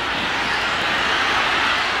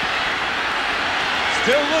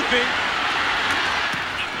 Still looking.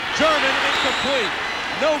 German incomplete.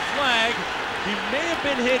 No flag. He may have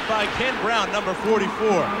been hit by Ken Brown, number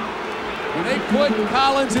 44. When they put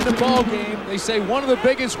Collins in the ball game, they say one of the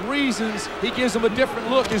biggest reasons he gives them a different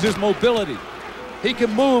look is his mobility. He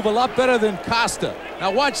can move a lot better than Costa.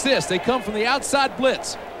 Now watch this. They come from the outside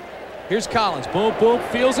blitz. Here's Collins. Boom, boom,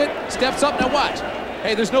 feels it, steps up. Now watch.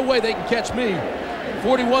 Hey, there's no way they can catch me.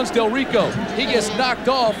 41's Del Rico. He gets knocked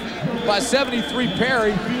off by 73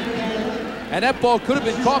 Perry. And that ball could have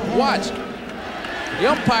been caught. Watch. The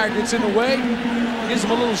umpire gets in the way, gives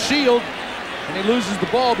him a little shield, and he loses the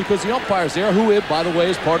ball because the umpire's there, who, by the way,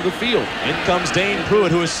 is part of the field. In comes Dane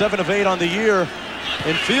Pruitt, who is 7 of 8 on the year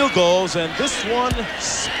in field goals, and this one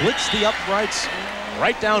splits the uprights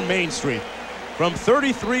right down Main Street. From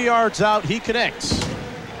 33 yards out, he connects.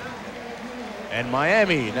 And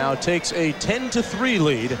Miami now takes a 10-3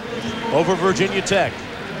 lead over Virginia Tech.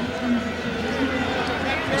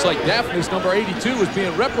 It's like Daphnis, number 82, is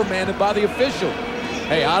being reprimanded by the official.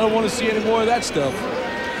 Hey, I don't want to see any more of that stuff.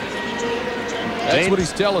 That's what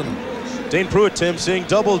he's telling them. Dane Pruitt, Tim, seeing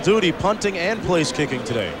double duty, punting and place kicking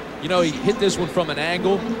today. You know, he hit this one from an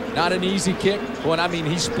angle, not an easy kick. But I mean,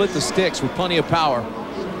 he split the sticks with plenty of power.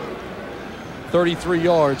 33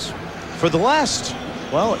 yards. For the last,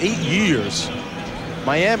 well, 8 years,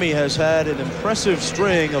 Miami has had an impressive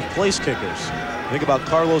string of place kickers. Think about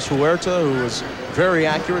Carlos Huerta, who was very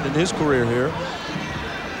accurate in his career here.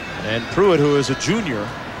 And Pruitt, who is a junior,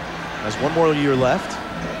 has 1 more year left.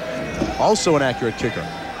 Also an accurate kicker.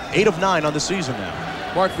 8 of 9 on the season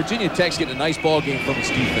now. Mark, Virginia Tech's getting a nice ball game from its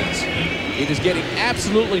defense. It is getting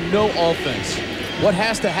absolutely no offense. What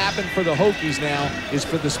has to happen for the Hokies now is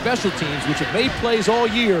for the special teams, which have made plays all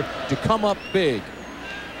year, to come up big.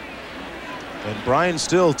 And Brian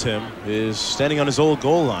Still, Tim, is standing on his old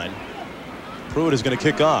goal line. Pruitt is going to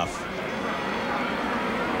kick off.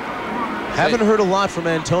 Haven't heard a lot from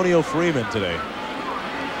Antonio Freeman today.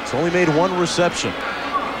 He's only made 1 reception.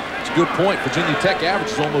 It's a good point. Virginia Tech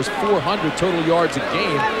averages almost 400 total yards a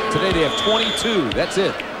game. Today they have 22. That's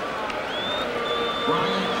it.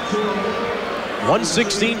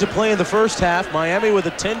 1:16 to play in the first half. Miami with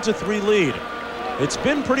a 10-3 lead. It's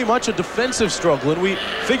been pretty much a defensive struggle, and we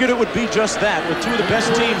figured it would be just that with 2 of the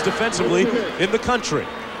best teams defensively in the country.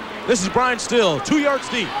 This is Brian Still, 2 yards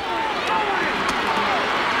deep.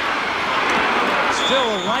 Still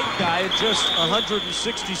a light guy at just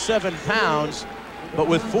 167 pounds, but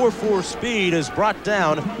with 4.4 speed is brought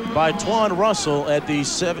down by Twan Russell at the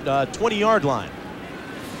 20-yard line.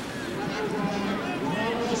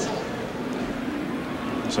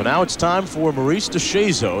 So now it's time for Maurice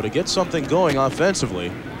DeShazo to get something going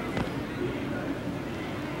offensively.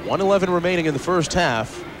 1:11 remaining in the first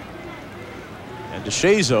half. And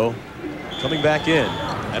DeShazo coming back in.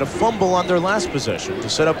 Had a fumble on their last possession to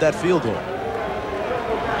set up that field goal.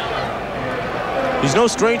 He's no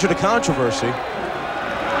stranger to controversy.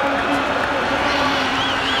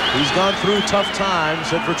 He's gone through tough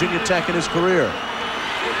times at Virginia Tech in his career.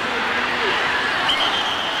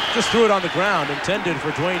 Just threw it on the ground, intended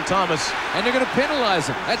for Dwayne Thomas. And they're going to penalize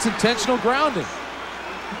him. That's intentional grounding.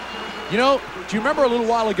 You know, do you remember a little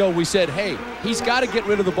while ago we said, hey, he's got to get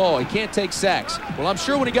rid of the ball. He can't take sacks. Well, I'm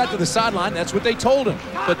sure when he got to the sideline, that's what they told him.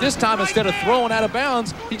 But this time, instead of throwing out of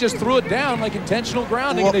bounds, he just threw it down like intentional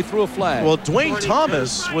grounding, and they threw a flag. Well, Dwayne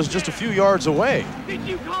Thomas was just a few yards away.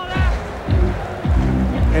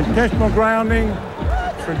 Intentional grounding,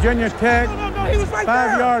 Virginia Tech,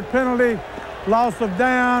 5-yard penalty, loss of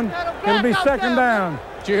down. It'll be second down.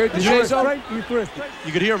 Did you hear DeShazo? You twisted.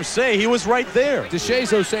 You could hear him say he was right there.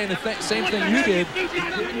 DeShazo saying the same thing you did.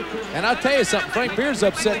 And I'll tell you something, Frank Beer's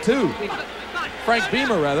upset too. Frank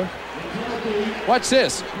Beamer, rather. Watch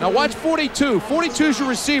this. Now watch 42. 42's your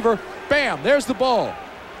receiver. Bam, there's the ball.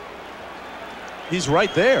 He's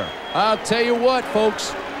right there. I'll tell you what,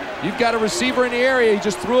 folks. You've got a receiver in the area. He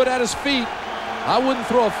just threw it at his feet. I wouldn't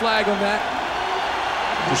throw a flag on that.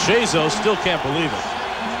 DeShazo still can't believe it.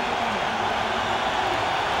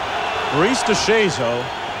 Maurice DeShazo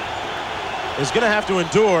is going to have to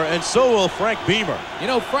endure, and so will Frank Beamer. You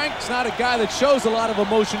know, Frank's not a guy that shows a lot of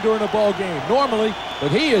emotion during a ball game, normally,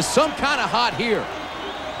 but he is some kind of hot here.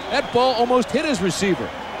 That ball almost hit his receiver.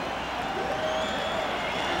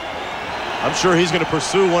 I'm sure he's going to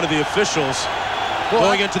pursue one of the officials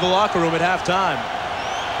going into the locker room at halftime.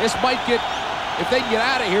 This might get, if they can get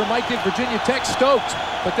out of here, might get Virginia Tech stoked,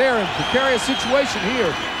 but they're in a precarious situation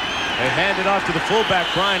here. They hand it off to the fullback,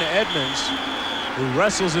 Brian Edmonds, who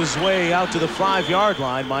wrestles his way out to the 5-yard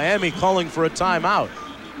line. Miami calling for a timeout.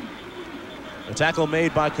 A tackle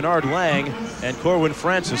made by Kennard Lang and Corwin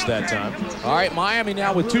Francis that time. All right, Miami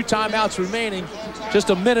now with 2 timeouts remaining, just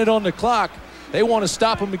a minute on the clock. They want to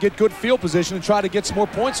stop them to get good field position and try to get some more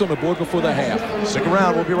points on the board before the half. Stick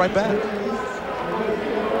around, we'll be right back.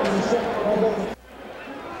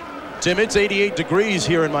 Tim, it's 88 degrees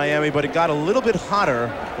here in Miami, but it got a little bit hotter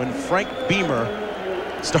when Frank Beamer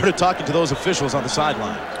started talking to those officials on the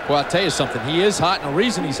sideline. Well, I'll tell you something. He is hot, and the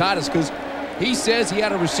reason he's hot is because He says he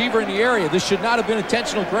had a receiver in the area. This should not have been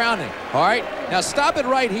intentional grounding. All right? Now stop it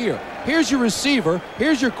right here. Here's your receiver.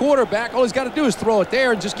 Here's your quarterback. All he's got to do is throw it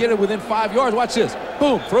there and just get it within 5 yards. Watch this.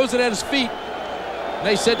 Boom. Throws it at his feet. And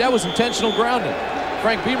they said that was intentional grounding.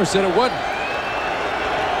 Frank Beamer said it wasn't.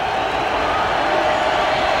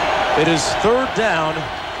 It is 3rd down.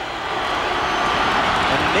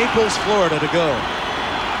 And Naples, Florida to go.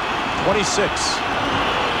 26.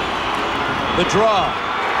 The draw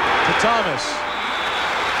to Thomas.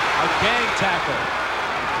 A gang tackle.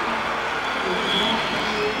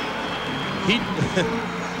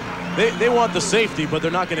 They want the safety, but they're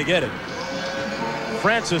not going to get it.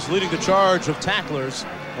 Francis leading the charge of tacklers,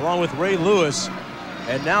 along with Ray Lewis.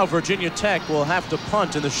 And now Virginia Tech will have to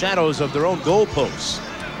punt in the shadows of their own goalposts.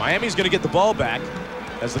 Miami's going to get the ball back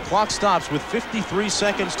as the clock stops with 53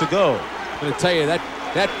 seconds to go. I'm going to tell you,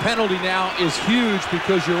 that penalty now is huge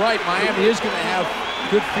because you're right, Miami is going to have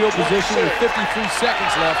good field position with 53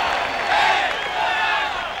 seconds left.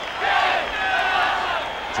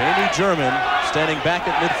 Jamie German standing back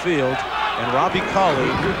at midfield, and Robbie Colley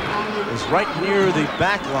is right near the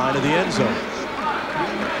back line of the end zone.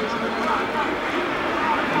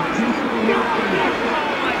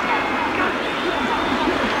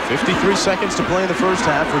 .53 seconds to play in the first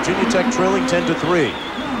half. Virginia Tech trailing 10-3.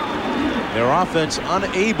 Their offense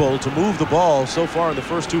unable to move the ball so far in the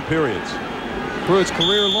first 2 periods. Pruitt's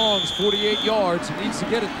career long is 48 yards. He needs to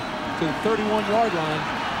get it to the 31-yard line.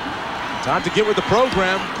 Time to get with the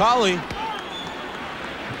program. Colley.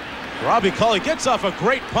 Robbie Colley gets off a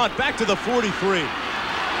great punt back to the 43.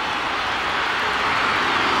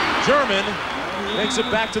 German makes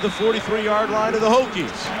it back to the 43-yard line of the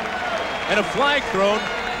Hokies. And a flag thrown.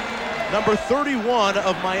 Number 31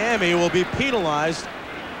 of Miami will be penalized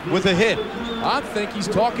with a hit. I think he's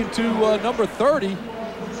talking to number 30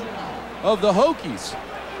 of the Hokies.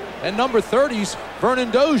 And number 30's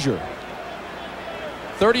Vernon Dozier.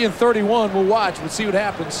 30 and 31, we'll watch. We'll see what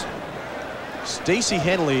happens. Stacy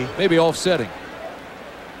Henley. Maybe offsetting.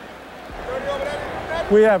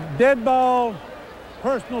 We have dead ball,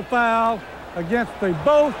 personal foul against the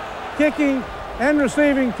both kicking and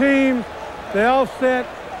receiving teams. They offset.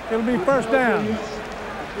 It'll be first down.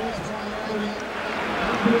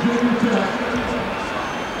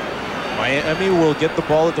 Miami will get the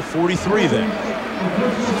ball at the 43 then.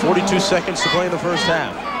 42 seconds to play in the first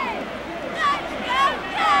half.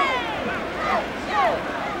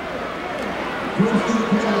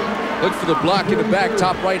 Look for the block in the back,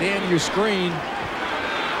 top right hand of your screen.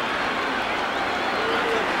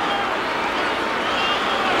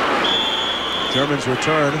 German's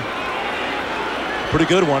return. Pretty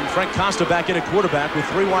good one. Frank Costa back in at quarterback with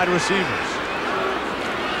 3 wide receivers.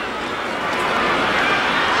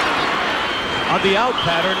 On the out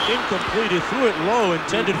pattern, incomplete. He threw it low,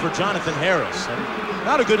 intended for Jonathan Harris. And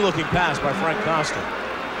not a good-looking pass by Frank Costa.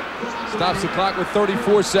 Stops the clock with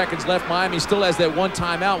 34 seconds left. Miami still has that 1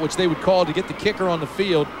 timeout, which they would call to get the kicker on the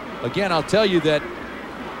field. Again, I'll tell you that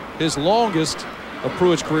his longest of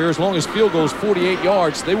Pruitt's career, his longest field goal is 48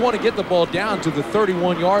 yards. They want to get the ball down to the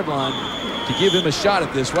 31-yard line to give him a shot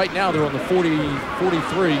at this. Right now, they're on the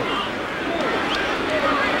 43.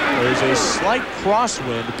 There's a slight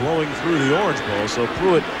crosswind blowing through the Orange Bowl, so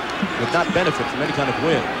Pruitt would not benefit from any kind of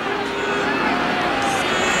wind.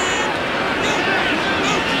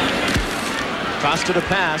 Costa to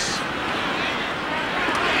pass.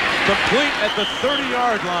 Complete at the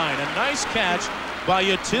 30-yard line. A nice catch by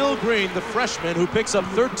Yatil Green, the freshman, who picks up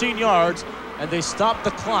 13 yards, and they stop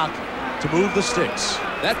the clock to move the sticks.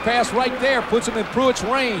 That pass right there puts them in Pruitt's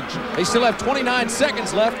range. They still have 29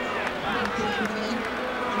 seconds left.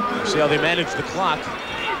 See how they manage the clock.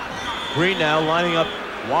 Green now lining up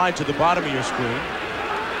wide to the bottom of your screen.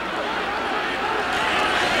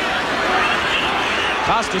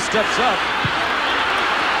 Costa steps up.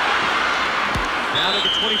 Down to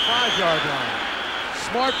the 25-yard line.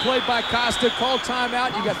 Smart play by Costa. Call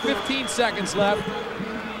timeout. You got 15 seconds left.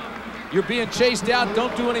 You're being chased out.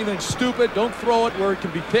 Don't do anything stupid. Don't throw it where it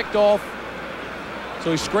can be picked off.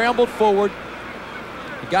 So he scrambled forward.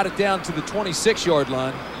 He got it down to the 26-yard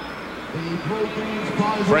line.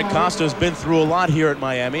 Frank Costa has been through a lot here at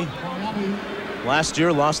Miami. Last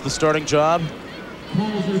year, lost the starting job.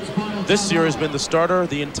 This year has been the starter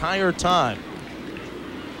the entire time.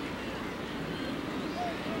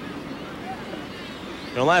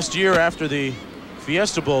 You know, last year after the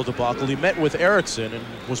Fiesta Bowl debacle, he met with Erickson and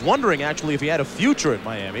was wondering actually if he had a future at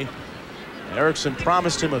Miami. And Erickson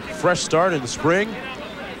promised him a fresh start in the spring.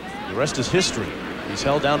 The rest is history. He's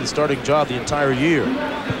held down the starting job the entire year.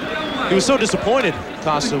 He was so disappointed,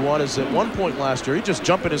 Costa was, at one point last year. He'd just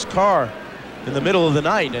jump in his car in the middle of the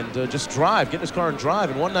night and just get in his car and drive.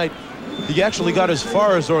 And one night, he actually got as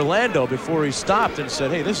far as Orlando before he stopped and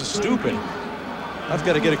said, hey, this is stupid. I've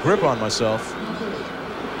got to get a grip on myself.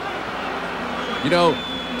 You know,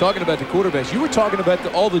 talking about the quarterbacks, you were talking about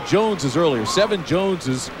all the Joneses earlier. 7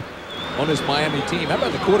 Joneses on this Miami team. How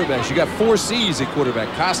about the quarterbacks? You got 4 C's at quarterback.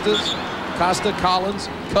 Costa, Collins,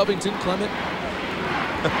 Covington, Clement.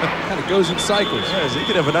 Kind of goes in cycles. Yeah, he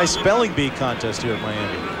could have a nice spelling bee contest here at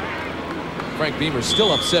Miami. Frank Beamer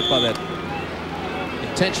still upset by that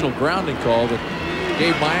intentional grounding call that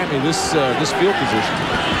gave Miami this field position.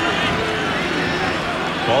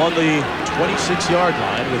 Ball on the 26-yard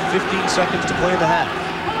line with 15 seconds to play in the half.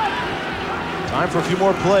 Time for a few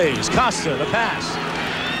more plays. Costa, the pass.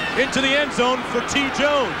 Into the end zone for T.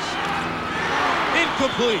 Jones.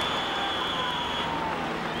 Incomplete.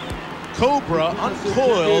 Cobra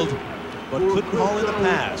uncoiled, but couldn't haul in the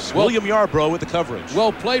pass. William Yarbrough with the coverage.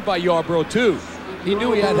 Well played by Yarbrough, too. He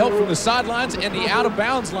knew he had help from the sidelines and the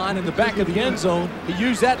out-of-bounds line in the back of the end zone. He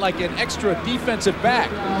used that like an extra defensive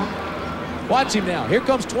back. Watch him now. Here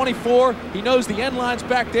comes 24. He knows the end line's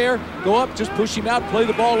back there. Go up, just push him out, play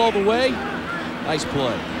the ball all the way. Nice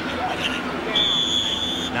play.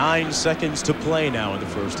 9 seconds to play now in the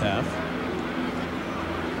first half.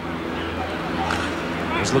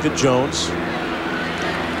 Let's look at Jones.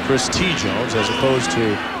 Chris T. Jones, as opposed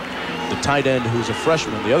to the tight end who's a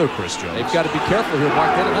freshman, the other Chris Jones. They've got to be careful here,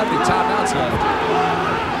 Mark. They don't have any timeouts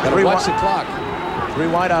left. Got to watch the clock. 3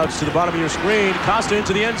 wideouts to the bottom of your screen. Costa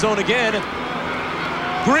into the end zone again.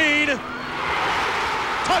 Green.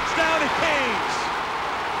 Touchdown at Canes.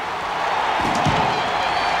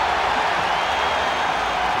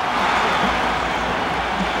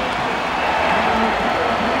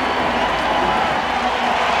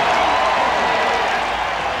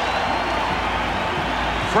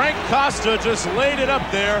 Frank Costa just laid it up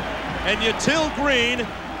there, and Yatil Green,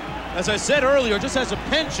 as I said earlier, just has a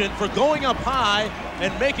penchant for going up high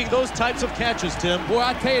and making those types of catches, Tim. Boy,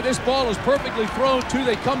 I tell you, this ball is perfectly thrown, too.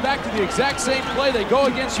 They come back to the exact same play. They go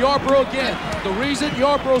against Yarbrough again. The reason,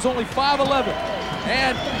 Yarbrough's only 5'11",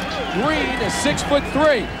 and Green is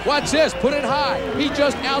 6'3". Watch this, put it high. He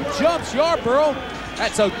just out-jumps Yarbrough.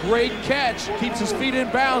 That's a great catch. Keeps his feet in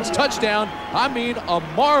bounds. Touchdown. I mean, a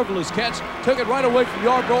marvelous catch. Took it right away from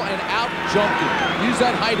Yarbrough and out-jumped it. Use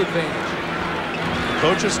that height advantage.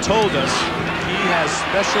 Coach has told us he has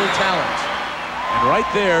special talent. And right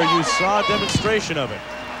there, you saw a demonstration of it.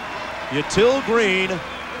 Yatil Green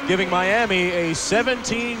giving Miami a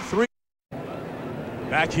 17-3.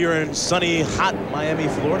 Back here in sunny, hot Miami,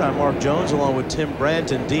 Florida, I'm Mark Jones along with Tim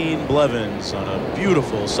Brandt and Dean Blevins on a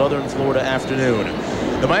beautiful southern Florida afternoon.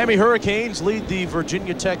 The Miami Hurricanes lead the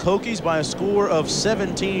Virginia Tech Hokies by a score of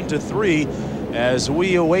 17-3 as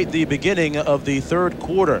we await the beginning of the third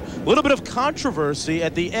quarter. A little bit of controversy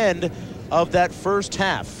at the end of that first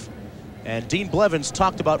half. And Dean Blevins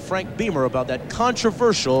talked about Frank Beamer about that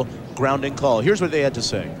controversial grounding call. Here's what they had to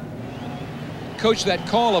say. Coach, that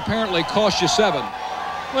call apparently cost you 7.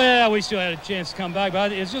 Well, we still had a chance to come back,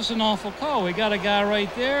 but it's just an awful call. We got a guy right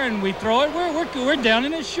there, and we throw it. We're down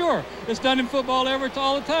in it, sure. It's done in football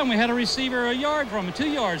all the time. We had a receiver a yard from him, 2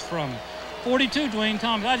 yards from him. 42, Dwayne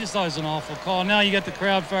Thomas. I just thought it was an awful call. Now you got the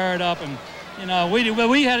crowd fired up, and you know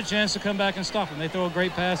we had a chance to come back and stop him. They throw a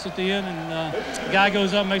great pass at the end, and the guy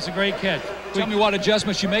goes up and makes a great catch. Tell me what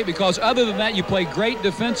adjustments you make, because other than that, you play great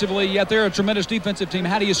defensively, yet they're a tremendous defensive team.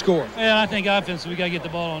 How do you score? Yeah, I think offensively we got to get the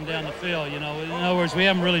ball on down the field. You know, in other words, we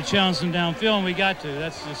haven't really challenged them downfield, and we got to.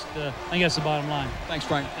 That's just, I think that's the bottom line. Thanks,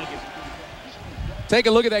 Frank. Thank you. Take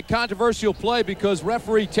a look at that controversial play because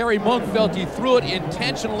referee Terry Monk felt he threw it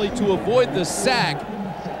intentionally to avoid the sack.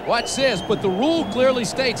 Watch this, but the rule clearly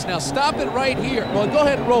states, now stop it right here. Well, go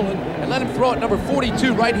ahead and roll it and let him throw it. Number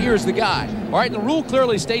 42 right here is the guy. All right, and the rule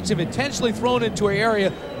clearly states if intentionally thrown into an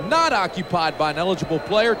area not occupied by an eligible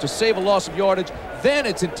player to save a loss of yardage, then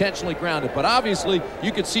it's intentionally grounded. But obviously,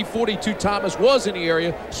 you can see 42 Thomas was in the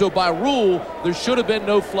area, so by rule, there should have been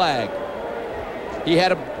no flag. He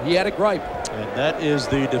had a gripe. And that is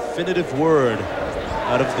the definitive word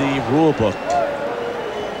out of the rule book.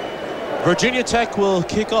 Virginia Tech will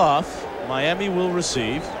kick off. Miami will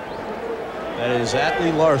receive. That is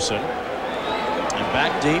Atlee Larson. And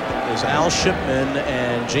back deep is Al Shipman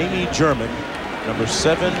and Jamie German, number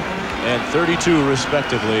 7 and 32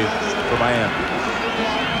 respectively for Miami.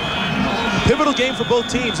 Pivotal game for both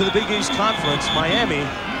teams in the Big East Conference. Miami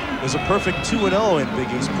is a perfect 2-0 in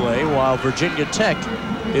Big East play, while Virginia Tech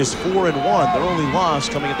is 4-1. Their only loss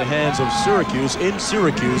coming at the hands of Syracuse in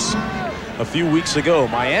Syracuse a few weeks ago.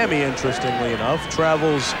 Miami, interestingly enough,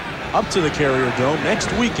 travels up to the Carrier Dome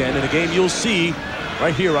next weekend in a game you'll see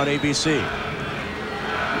right here on ABC.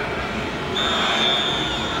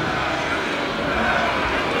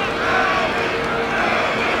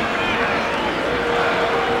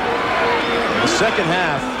 second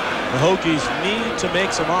half, the Hokies need to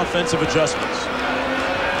make some offensive adjustments.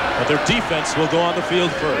 But their defense will go on the field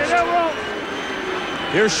first.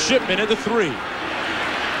 Here's Shipman at the 3.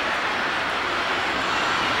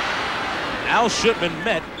 Al Shipman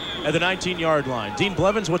met at the 19-yard line. Dean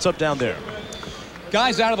Blevins, what's up down there?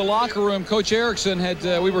 Guys out of the locker room, Coach Erickson had,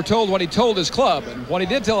 we were told what he told his club. And what he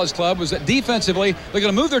did tell his club was that defensively, they're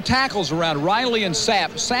going to move their tackles around, Riley and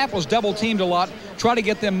Sapp. Sapp was double teamed a lot, try to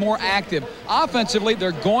get them more active. Offensively,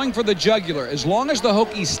 they're going for the jugular. As long as the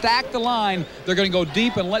Hokies stack the line, they're going to go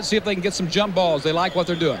deep and let's see if they can get some jump balls. They like what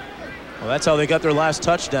they're doing. Well, that's how they got their last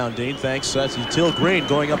touchdown, Dean, thanks to Till Green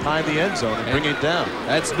going up behind the end zone and bringing it down.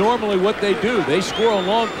 That's normally what they do. They score on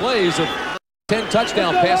long plays of 10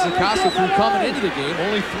 touchdown passes Costa threw coming into the game.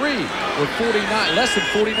 Only 3 with less than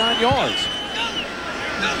 49 yards.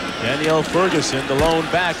 Daniel Ferguson, the lone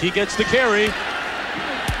back. He gets the carry.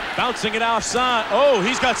 Bouncing it outside. Oh,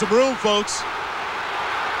 he's got some room, folks.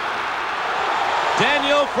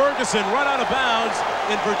 Daniel Ferguson run out of bounds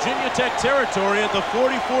in Virginia Tech territory at the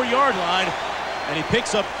 44-yard line. And he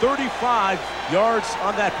picks up 35 yards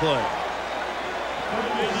on that play.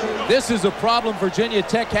 This is a problem Virginia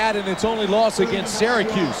Tech had in its only loss against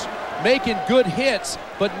Syracuse. Making good hits,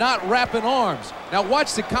 but not wrapping arms. Now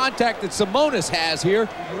watch the contact that Simonis has here.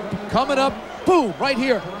 Coming up, boom, right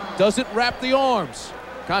here. Doesn't wrap the arms.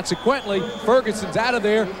 Consequently, Ferguson's out of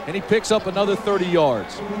there, and he picks up another 30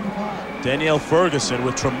 yards. Daniel Ferguson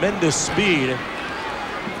with tremendous speed.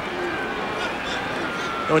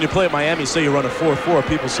 And when you play at Miami, say you run a 4.4,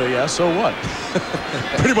 people say, yeah, so what?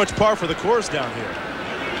 Pretty much par for the course down here.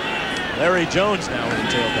 Larry Jones now with the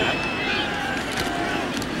tailback.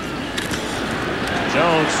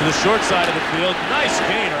 Jones to the short side of the field. Nice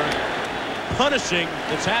gainer. Punishing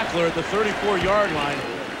the tackler at the 34-yard line.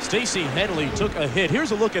 Stacey Henley took a hit.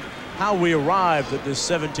 Here's a look at how we arrived at this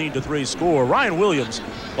 17-3 score. Ryan Williams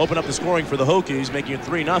opened up the scoring for the Hokies, making it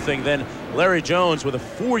 3-0. Then Larry Jones with a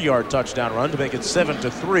 4-yard touchdown run to make it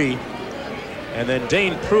 7-3. And then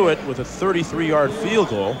Dane Pruitt with a 33-yard field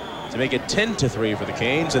goal to make it 10-3 for the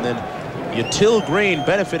Canes. And then Yatil Green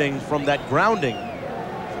benefiting from that grounding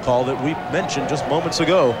call that we mentioned just moments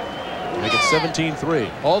ago to make it 17-3.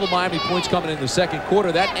 All the Miami points coming in the second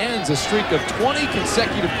quarter. That ends a streak of 20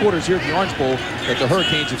 consecutive quarters here at the Orange Bowl that the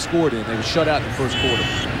Hurricanes have scored in. They were shut out in the first quarter.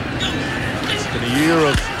 It's been a year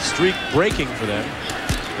of streak breaking for them.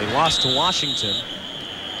 They lost to Washington.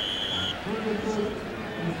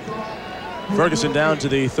 Ferguson down to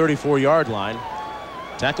the 34-yard line.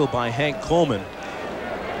 Tackled by Hank Coleman.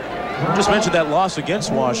 Just mentioned that loss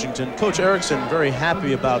against Washington. Coach Erickson very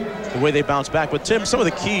happy about the way they bounced back. But Tim, some of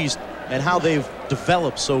the keys and how they've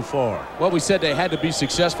developed so far. Well, we said they had to be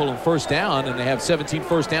successful in first down, and they have 17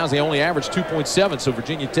 first downs. They only averaged 2.7, so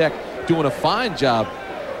Virginia Tech doing a fine job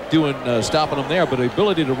stopping them there. But the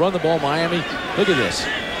ability to run the ball, Miami, look at this.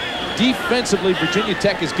 Defensively, Virginia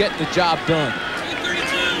Tech is getting the job done.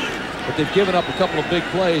 But they've given up a couple of big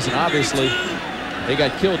plays, and obviously they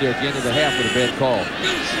got killed there at the end of the half with a bad call.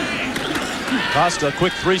 Costa, a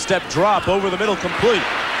quick 3-step drop over the middle, complete.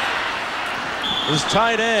 His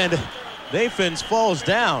tight end, Nathans, falls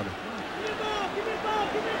down.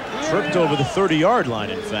 Tripped over the 30-yard line,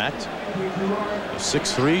 in fact.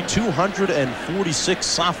 6'3", 246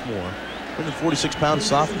 sophomore. 146-pound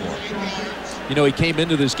sophomore. You know, he came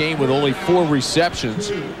into this game with only 4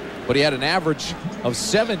 receptions, but he had an average of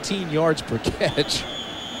 17 yards per catch.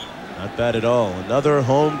 Not bad at all. Another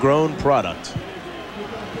homegrown product.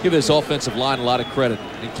 Give this offensive line a lot of credit,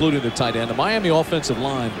 including the tight end. The Miami offensive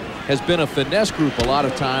line has been a finesse group a lot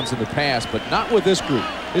of times in the past, but not with this group.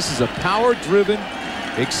 This is a power-driven,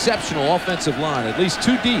 exceptional offensive line, at least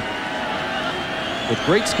 2 deep, with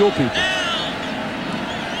great skill people.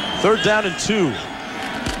 3rd down and 2.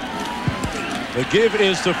 The give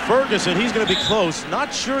is to Ferguson. He's going to be close.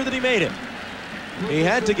 Not sure that he made it. He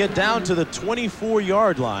had to get down to the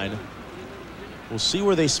 24-yard line. We'll see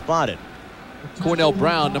where they spot it. Cornell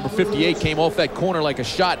Brown, number 58, came off that corner like a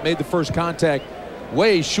shot, made the first contact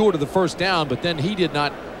way short of the first down, but then he did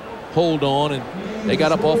not hold on, and they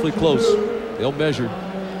got up awfully close. They'll measure.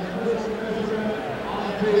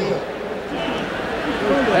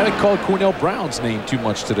 I haven't called Cornell Brown's name too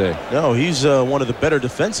much today. No, he's one of the better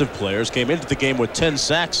defensive players. Came into the game with 10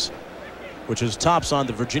 sacks, which is tops on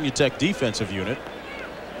the Virginia Tech defensive unit.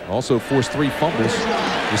 Also forced 3 fumbles.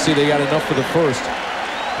 You see they got enough for the first.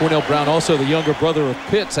 Cornell Brown, also the younger brother of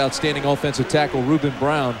Pitt's outstanding offensive tackle, Reuben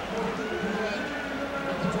Brown.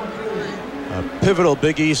 A pivotal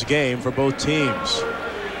Big East game for both teams.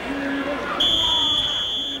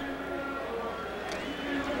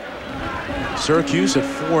 Syracuse at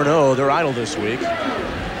 4-0. They're idle this week.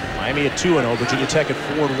 Miami at 2-0, Virginia Tech at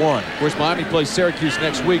 4-1. Of course, Miami plays Syracuse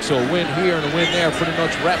next week, so a win here and a win there pretty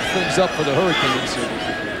much wraps things up for the Hurricanes.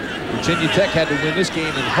 Virginia Tech had to win this game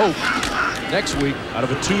and hope next week. Out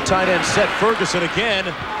of a 2 tight end set, Ferguson again.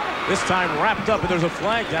 This time wrapped up, and there's a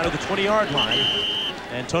flag down to the 20-yard line.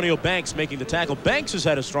 Antonio Banks making the tackle. Banks has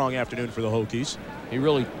had a strong afternoon for the Hokies. He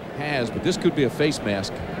really has, but this could be a face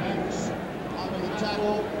mask.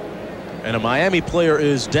 And a Miami player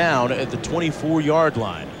is down at the 24-yard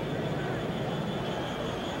line.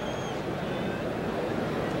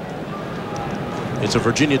 It's a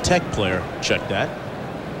Virginia Tech player. Check that.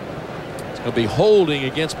 It's going to be holding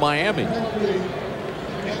against Miami.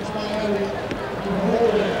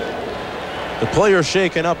 The player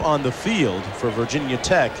shaken up on the field for Virginia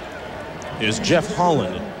Tech is Jeff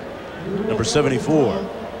Holland, number 74,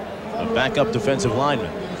 a backup defensive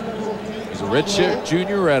lineman. He's a redshirt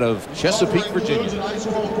junior out of Chesapeake, Virginia.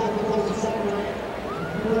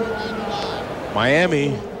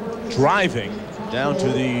 Miami driving down to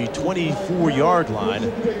the 24-yard line.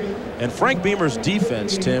 And Frank Beamer's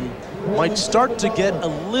defense, Tim, might start to get a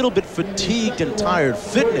little bit fatigued and tired.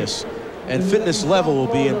 Fitness level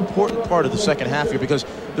will be an important part of the second half here because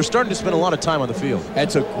they're starting to spend a lot of time on the field.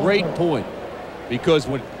 That's a great point, because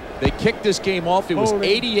when they kicked this game off, it was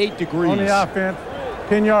 88 degrees. On the offense,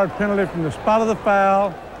 10-yard penalty from the spot of the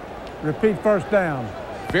foul. Repeat first down.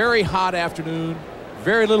 Very hot afternoon,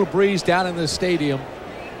 very little breeze down in the stadium.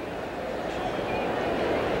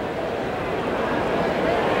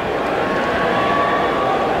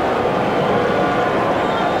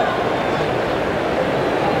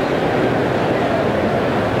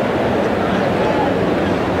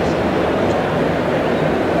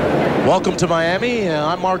 Welcome to Miami.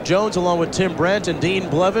 I'm Mark Jones along with Tim Brent and Dean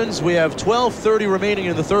Blevins. We have 12:30 remaining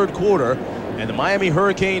in the third quarter, and the Miami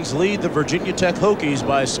Hurricanes lead the Virginia Tech Hokies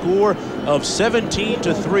by a score of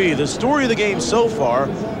 17-3. The story of the game so far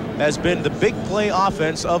has been the big play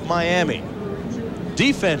offense of Miami.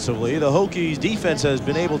 Defensively, the Hokies defense has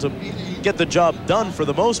been able to get the job done for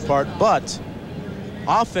the most part, but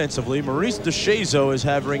offensively, Maurice DeShazo is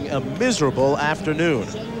having a miserable afternoon.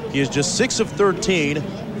 He is just 6 of 13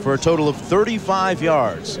 for a total of 35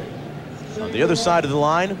 yards. On the other side of the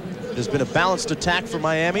line, there's been a balanced attack for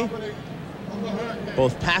Miami,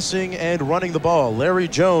 both passing and running the ball. Larry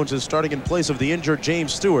Jones is starting in place of the injured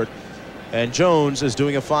James Stewart, and Jones is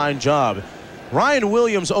doing a fine job. Ryan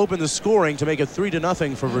Williams opened the scoring to make it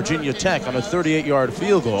 3-0 for Virginia Tech on a 38-yard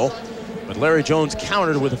field goal, but Larry Jones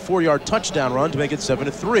countered with a 4-yard touchdown run to make it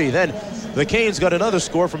 7-3. Then the Canes got another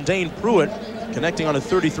score from Dane Pruitt, connecting on a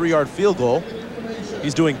 33-yard field goal.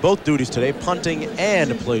 He's doing both duties today, punting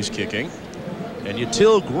and place kicking. And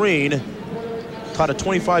Yatil Green caught a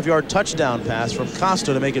 25-yard touchdown pass from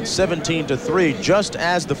Costa to make it 17-3 just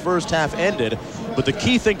as the first half ended. But the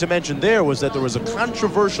key thing to mention there was that there was a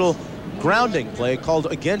controversial grounding play called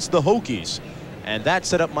against the Hokies, and that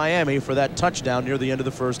set up Miami for that touchdown near the end of the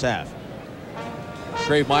first half.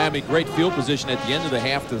 Gave Miami great field position at the end of the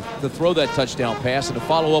half to throw that touchdown pass. And to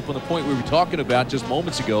follow up on the point we were talking about just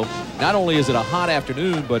moments ago, not only is it a hot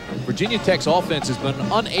afternoon, but Virginia Tech's offense has been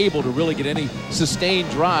unable to really get any sustained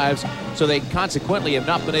drives, so they consequently have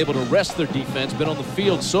not been able to rest their defense, been on the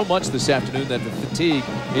field so much this afternoon that the fatigue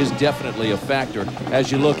is definitely a factor.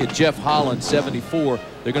 As you look at Jeff Holland, 74,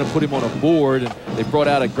 they're going to put him on a board, and they brought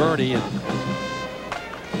out a gurney. And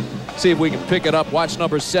see if we can pick it up. Watch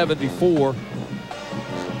number 74.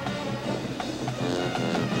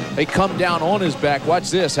 They come down on his back.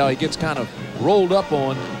 Watch this, how he gets kind of rolled up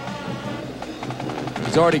on.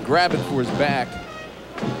 He's already grabbing for his back.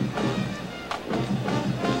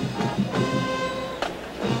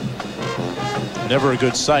 Never a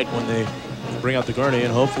good sight when they bring out the gurney,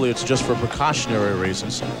 and hopefully it's just for precautionary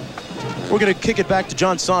reasons. We're going to kick it back to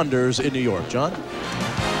John Saunders in New York. John?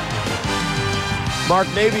 Mark,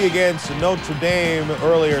 Navy against Notre Dame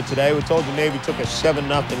earlier today. We told you Navy took a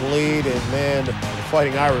 7-0 lead, and man, the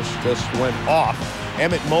Fighting Irish just went off.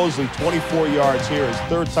 Emmett Mosley, 24 yards here, his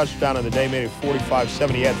third touchdown of the day, made it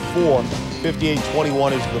 45-7. He had 4.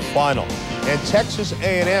 58-21 is the final. And Texas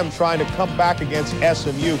A&M trying to come back against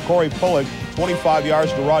SMU. Corey Pullick, 25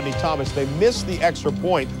 yards to Rodney Thomas. They missed the extra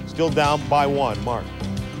point, still down by 1. Mark.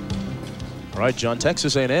 All right, John,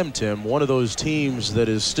 Texas A&M, Tim, one of those teams that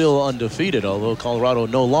is still undefeated, although Colorado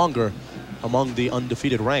no longer among the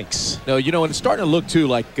undefeated ranks. No, you know, and it's starting to look, too,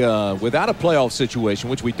 like without a playoff situation,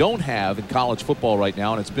 which we don't have in college football right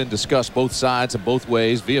now, and it's been discussed both sides and both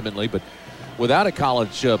ways vehemently, but without a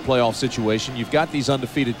college playoff situation. You've got these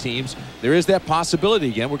undefeated teams. There is that possibility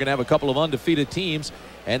again. We're going to have a couple of undefeated teams,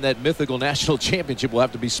 and that mythical national championship will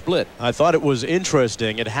have to be split. I thought it was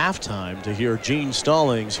interesting at halftime to hear Gene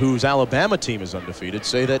Stallings, whose Alabama team is undefeated,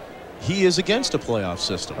 say that he is against a playoff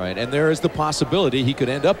system. Right, and there is the possibility he could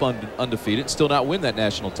end up undefeated and still not win that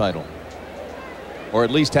national title, or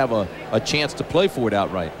at least have a chance to play for it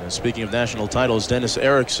outright. And speaking of national titles, Dennis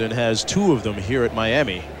Erickson has 2 of them here at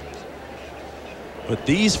Miami. But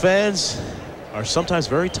these fans are sometimes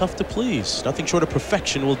very tough to please. Nothing short of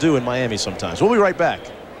perfection will do in Miami sometimes. We'll be right back.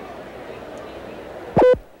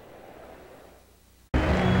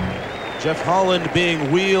 Jeff Holland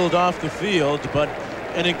being wheeled off the field, but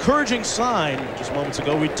an encouraging sign just moments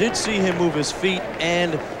ago. We did see him move his feet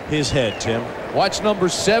and his head, Tim. Watch number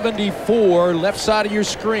 74, left side of your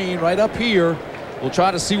screen, right up here. We'll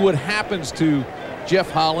try to see what happens to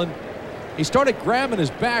Jeff Holland. He started grabbing his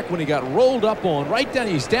back when he got rolled up on, right down.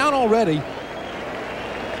 He's down already,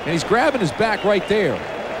 and he's grabbing his back right there.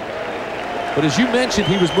 But as you mentioned,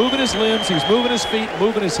 he was moving his limbs, he was moving his feet,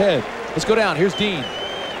 moving his head. Let's go down. Here's Dean.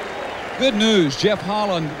 Good news, Jeff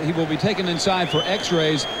Holland, he will be taken inside for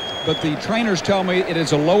x-rays, but the trainers tell me it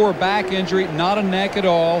is a lower back injury, not a neck at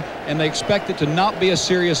all, and they expect it to not be a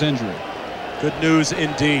serious injury. Good news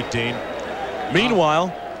indeed, Dean.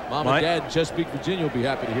 Meanwhile, Mom and Dad in Chesapeake, Virginia will be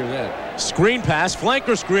happy to hear that. Screen pass,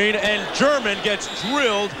 flanker screen, and German gets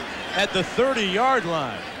drilled at the 30-yard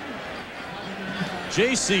line.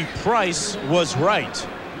 J.C. Price was right.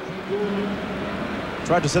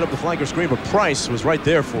 Tried to set up the flanker screen, but Price was right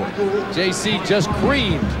there for it. JC just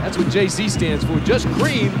creamed. That's what JC stands for. Just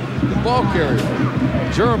creamed the ball carrier.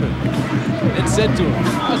 German. And said to him,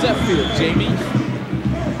 how's that feel, Jamie?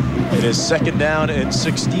 It is 2nd down and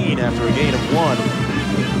 16 after a gain of 1.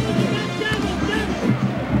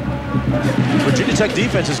 Virginia Tech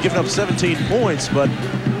defense has given up 17 points, but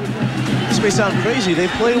this may sound crazy. They've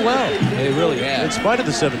played well. They really have. In spite of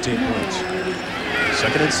the 17 points.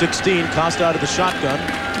 2nd and 16, Costa out of the shotgun.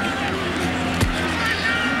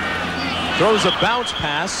 Throws a bounce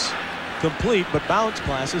pass, complete, but bounce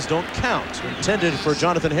passes don't count. Intended for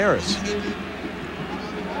Jonathan Harris.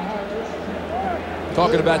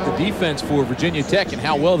 Talking about the defense for Virginia Tech and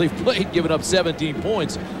how well they've played, giving up 17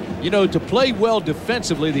 points. You know, to play well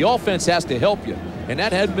defensively, the offense has to help you. And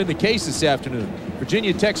that hadn't been the case this afternoon.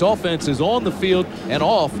 Virginia Tech's offense is on the field and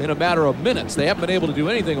off in a matter of minutes. They haven't been able to do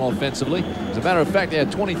anything offensively. As a matter of fact, they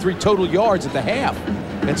had 23 total yards at the half.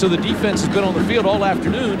 And so the defense has been on the field all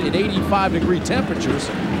afternoon in 85-degree temperatures.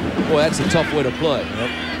 Boy, that's a tough way to play. Yep.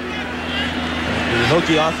 The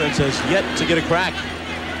Hokie offense has yet to get a crack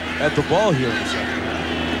at the ball here in the second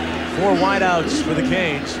half. 4 wideouts for the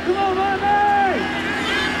Canes.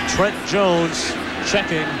 Trent Jones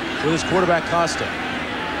checking with his quarterback Costa.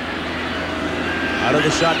 Out of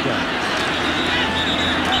the shotgun.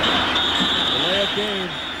 Delay of game.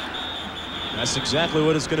 That's exactly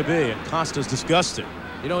what it's going to be, and Costa's disgusted.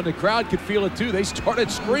 You know, and the crowd could feel it too. They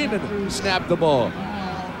started screaming, snap the ball.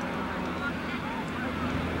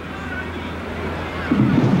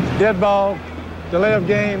 Dead ball, delay of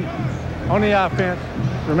game on the offense,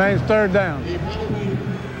 remains 3rd down.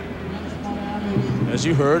 As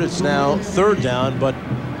you heard, it's now 3rd down, but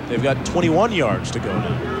they've got 21 yards to go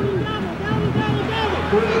now.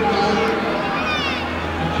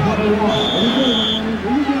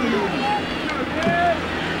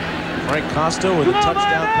 Frank Costa with a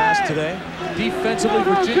touchdown pass today. Defensively,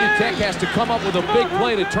 Virginia Tech has to come up with a big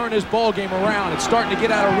play to turn this ball game around. It's starting to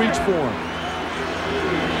get out of reach for them.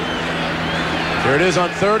 Here it is on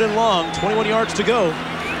 3rd and long, 21 yards to go.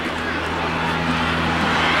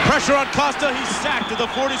 Pressure on Costa, he's sacked at the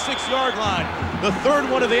 46-yard line. The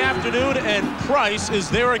 3rd one of the afternoon, and Price is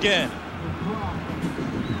there again.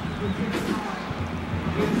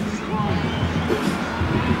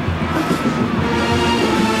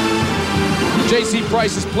 J.C.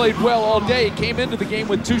 Price has played well all day. He came into the game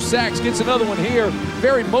with 2 sacks, gets another one here.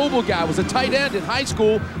 Very mobile guy, was a tight end in high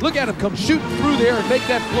school. Look at him come shooting through there and make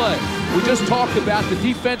that play. We just talked about the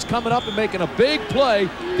defense coming up and making a big play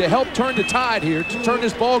to help turn the tide here, to turn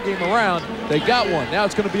this ball game around. They got one. Now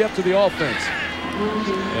it's going to be up to the offense.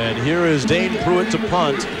 And here is Dane Pruitt to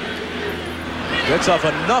punt. Gets off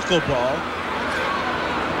a knuckleball,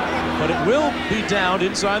 but it will be downed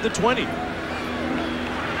inside the 20.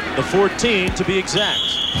 The 14 to be exact.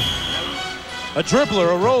 A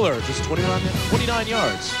dribbler, a roller, just 29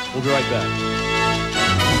 yards. We'll be right back.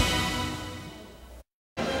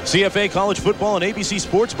 CFA College Football and ABC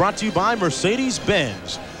Sports brought to you by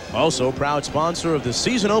Mercedes-Benz. Also proud sponsor of the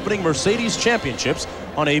season-opening Mercedes Championships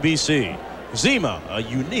on ABC. Zima, a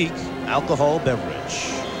unique alcohol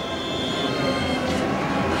beverage.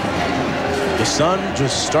 The sun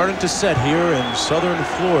just starting to set here in southern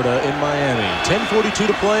Florida in Miami. 10:42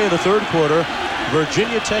 to play in the third quarter.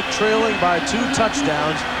 Virginia Tech trailing by 2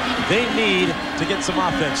 touchdowns. They need to get some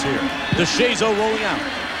offense here. DeShazo rolling out.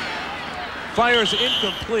 Fires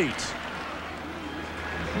incomplete.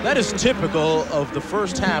 That is typical of the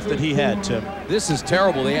first half that he had, Tim. This is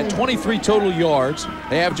terrible. They had 23 total yards.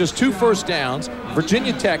 They have just 2 first downs.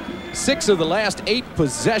 Virginia Tech, 6 of the last 8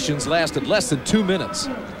 possessions lasted less than 2 minutes.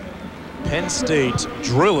 Penn State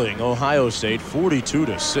drilling Ohio State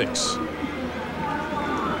 42-6.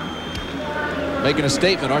 Making a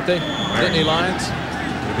statement, aren't they? Nittany Lions.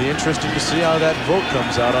 It'll be interesting to see how that vote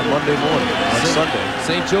comes out on Monday morning, on Sunday.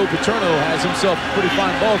 St. Joe Paterno has himself a pretty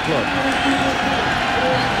fine ball club.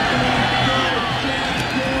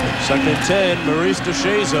 2nd and 10, Maurice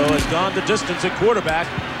DeShazo has gone the distance at quarterback.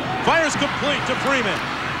 Fires complete to Freeman.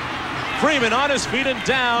 Freeman on his feet and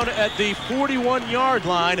down at the 41-yard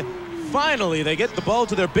line. Finally, they get the ball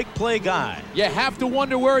to their big play guy. You have to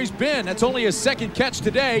wonder where he's been. That's only his 2nd catch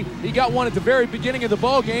today. He got one at the very beginning of the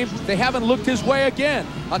ball game. They haven't looked his way again.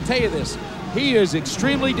 I'll tell you this, he is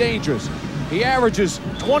extremely dangerous. He averages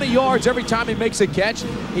 20 yards every time he makes a catch.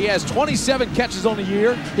 He has 27 catches on the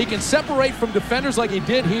year. He can separate from defenders like he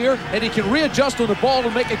did here, and he can readjust on the ball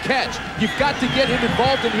to make a catch. You've got to get him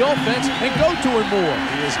involved in the offense and go to him more.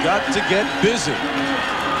 He has got to get busy.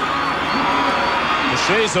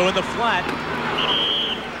 DeShazo in the flat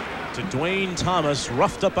to Dwayne Thomas,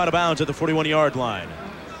 roughed up out of bounds at the 41-yard line.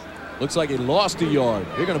 Looks like he lost a yard.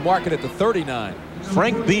 They're going to mark it at the 39.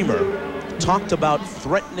 Frank Beamer talked about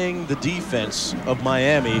threatening the defense of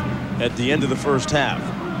Miami at the end of the first half.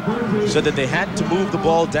 Said that they had to move the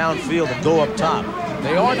ball downfield and go up top.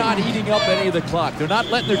 They are not eating up any of the clock. They're not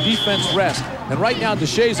letting their defense rest. And right now,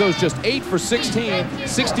 DeShazo is just 8 for 16,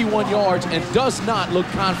 61 yards, and does not look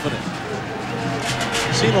confident.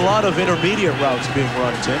 Seen a lot of intermediate routes being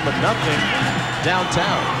run, Tim, but nothing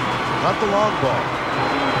downtown. Not the long ball.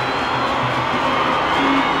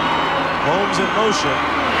 Holmes in motion.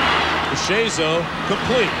 DeShazo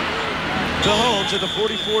complete to Holmes at the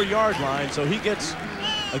 44-yard line, so he gets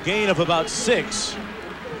a gain of about 6.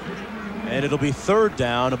 And it'll be 3rd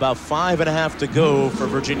down, about 5.5 to go for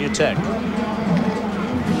Virginia Tech.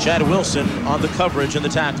 Chad Wilson on the coverage and the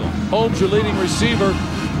tackle. Holmes, your leading receiver.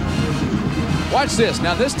 Watch this.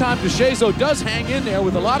 Now this time DeShazo does hang in there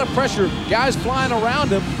with a lot of pressure, guys flying around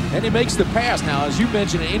him, and he makes the pass. Now, as you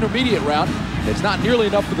mentioned, an intermediate route. It's not nearly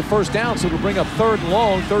enough for the first down, so it'll bring up 3rd and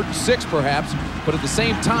long, 3rd and 6 perhaps. But at the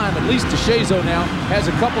same time, at least DeShazo now has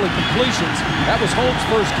a couple of completions. That was Holmes'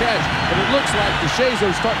 first catch, but it looks like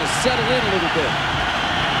DeShazo's starting to settle in a little bit.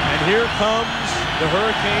 And here comes the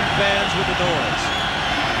Hurricane fans with the noise.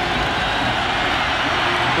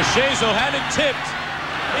 DeShazo had it tipped,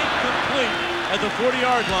 incomplete at the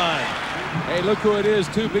 40-yard line. Hey, look who it is,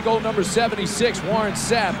 too. Big old number 76, Warren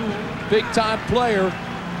Sapp. Big-time player.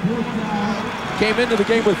 Came into the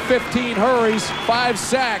game with 15 hurries, 5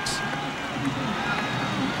 sacks.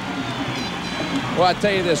 Well, I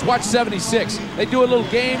tell you this, watch 76. They do a little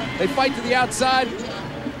game. They fight to the outside.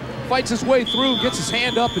 Fights his way through, gets his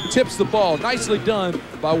hand up, and tips the ball. Nicely done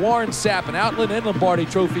by Warren Sapp, an Outland and Lombardi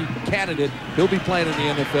Trophy candidate. He'll be playing in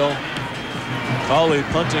the NFL. Colley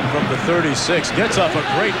punting from the 36. Gets off a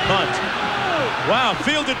great punt. Wow,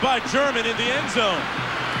 fielded by German in the end zone.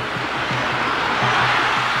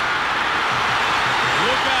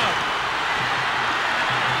 Look out.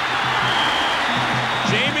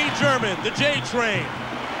 Jamie German, the J train,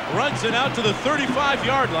 runs it out to the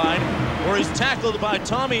 35-yard line where he's tackled by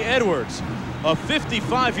Tommy Edwards. A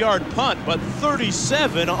 55-yard punt, but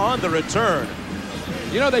 37 on the return.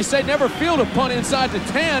 You know, they say never field a punt inside the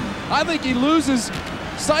 10. I think he loses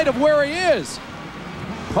sight of where he is.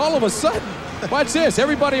 All of a sudden, watch this.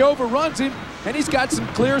 Everybody overruns him, and he's got some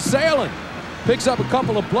clear sailing. Picks up a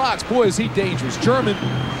couple of blocks. Boy, is he dangerous. German,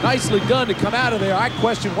 nicely done to come out of there. I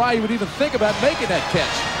question why he would even think about making that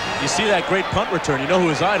catch. You see that great punt return. You know who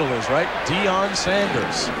his idol is, right? Deion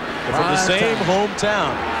Sanders. They're from the same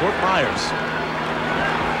hometown, Fort Myers.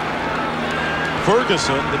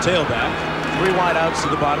 Ferguson, the tailback. 3 wideouts to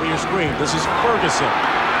the bottom of your screen. This is Ferguson.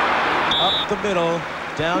 Up the middle,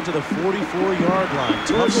 down to the 44-yard line.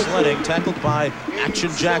 Tough sledding, tackled by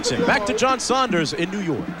Action Jackson. Back to John Saunders in New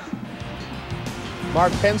York.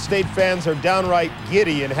 Mark, Penn State fans are downright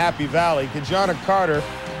giddy in Happy Valley. Ki-Jana Carter,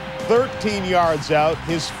 13 yards out,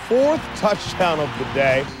 his 4th touchdown of the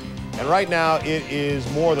day. And right now, it is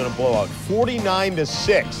more than a blowout.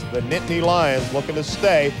 49-6. The Nittany Lions looking to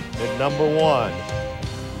stay at number 1.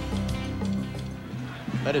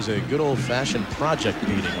 That is a good old-fashioned project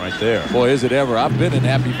meeting right there. Boy, is it ever. I've been in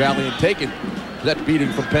Happy Valley and taken that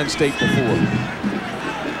beating from Penn State before.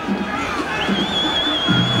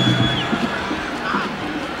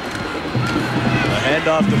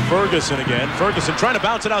 Handoff to Ferguson again. Ferguson trying to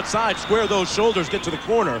bounce it outside, square those shoulders, get to the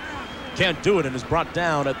corner. Can't do it, and is brought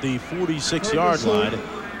down at the 46-yard line.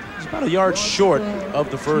 It's about a yard short of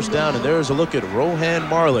the first down, and there's a look at Rohan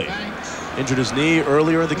Marley. Injured his knee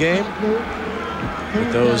earlier in the game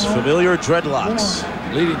with those familiar dreadlocks.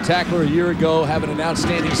 Leading tackler a year ago, having an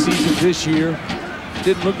outstanding season this year.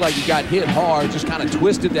 Didn't look like he got hit hard, just kind of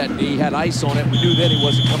twisted that knee, had ice on it. We knew then he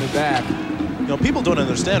wasn't coming back. You know, people don't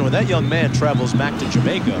understand when that young man travels back to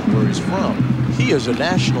Jamaica, where he's from, he is a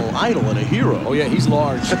national idol and a hero. Oh, yeah, he's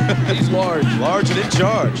large. He's large. Large and in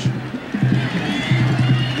charge.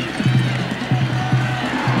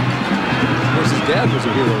 Of course, his dad was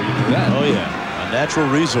a hero, you know that. Oh, yeah, a natural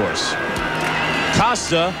resource.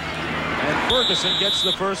 Costa and Ferguson gets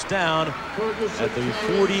the first down at the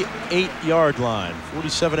 48-yard line.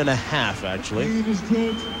 47 and a half, actually.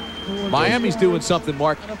 Miami's doing something,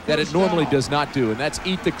 Mark, that it normally does not do, and that's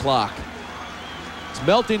eat the clock. It's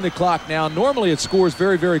melting the clock now. Normally it scores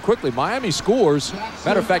very, very quickly. Miami scores.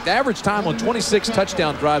 Matter of fact, average time on 26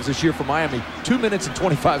 touchdown drives this year for Miami, 2 minutes and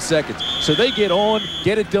 25 seconds. So they get on,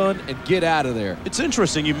 get it done, and get out of there. It's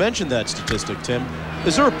interesting you mentioned that statistic, Tim.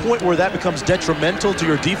 Is there a point where that becomes detrimental to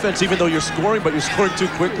your defense, even though you're scoring, but you're scoring too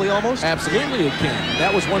quickly almost? Absolutely it can. And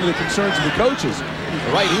that was one of the concerns of the coaches.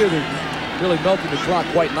 But right here, they're really melting the clock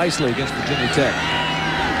quite nicely against Virginia Tech.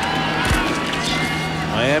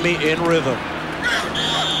 Miami in rhythm.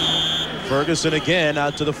 Ferguson again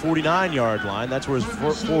out to the 49-yard line. That's where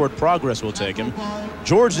his forward progress will take him.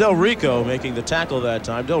 George Del Rico making the tackle that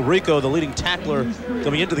time. Del Rico, the leading tackler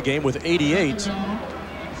coming into the game with 88.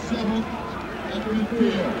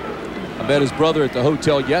 I met his brother at the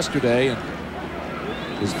hotel yesterday, and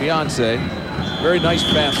his fiance. Very nice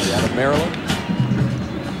family out of Maryland.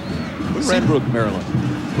 Seabrook, Maryland.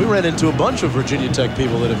 We ran into a bunch of Virginia Tech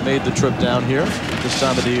people that have made the trip down here this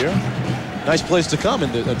time of the year. Nice place to come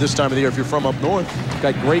at this time of the year if you're from up north.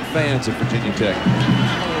 Got great fans at Virginia Tech.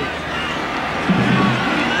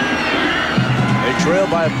 They trail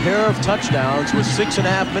by a pair of touchdowns with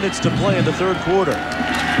 6.5 minutes to play in the third quarter.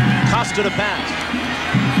 Costa to pass.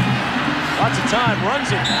 Lots of time, runs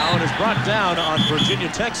it now, and is brought down on Virginia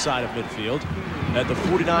Tech's side of midfield at the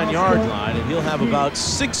 49-yard line, and he'll have about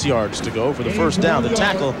 6 yards to go for the first down. The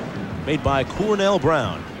tackle made by Cornell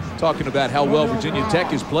Brown. Talking about how well Virginia Tech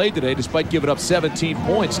has played today despite giving up 17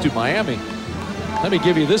 points to Miami. Let me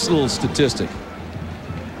give you this little statistic.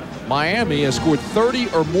 Miami has scored 30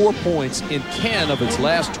 or more points in 10 of its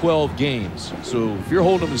last 12 games. So if you're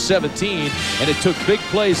holding them to 17 and it took big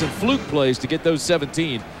plays and fluke plays to get those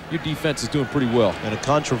 17, your defense is doing pretty well. And a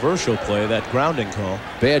controversial play, that grounding call.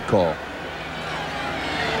 Bad call.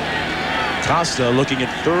 Costa looking at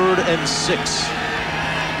 3rd and 6.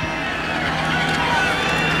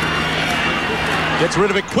 Gets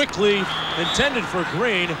rid of it quickly, intended for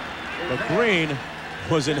Green, but Green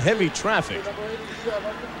was in heavy traffic.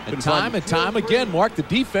 And time and time again, Mark, the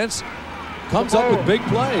defense comes up with big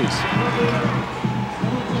plays.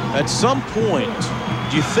 At some point,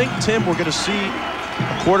 do you think, Tim, we're going to see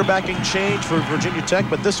a quarterbacking change for Virginia Tech,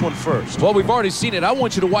 but this one first? Well, we've already seen it. I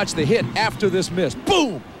want you to watch the hit after this miss.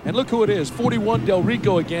 Boom! And look who it is, 41 Del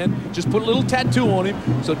Rico again. Just put a little tattoo on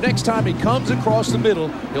him, so next time he comes across the middle,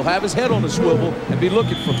 he'll have his head on a swivel and be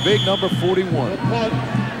looking for big number 41.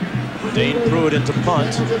 Dane Pruitt into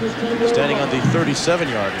punt, standing on the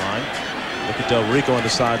 37-yard line. Look at Del Rico on the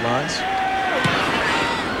sidelines.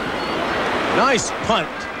 Nice punt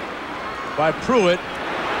by Pruitt.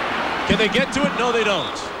 Can they get to it? No, they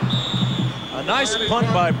don't. A nice punt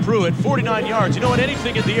by Pruitt, 49 yards. You know what?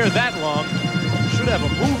 Anything in the air that long should have a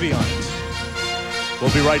movie on it.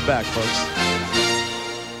 We'll be right back, folks.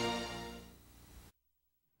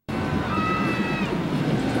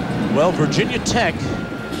 Well, Virginia Tech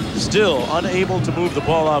still unable to move the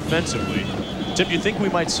ball offensively. Tim, do you think we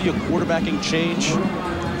might see a quarterbacking change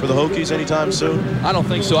for the Hokies anytime soon? I don't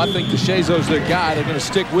think so. I think DeShazo's their guy. They're going to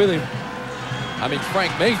stick with him. I mean,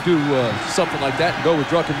 Frank may do something like that and go with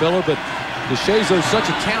Druckenmiller, but DeShazo's such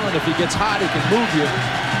a talent. If he gets hot, he can move you.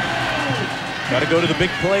 Got to go to the big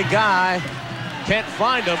play guy. Can't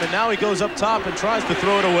find him, and now he goes up top and tries to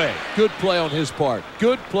throw it away. Good play on his part.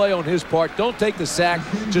 Good play on his part. Don't take the sack.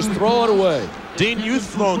 Just throw it away. Dean, you've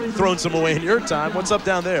thrown some away in your time. What's up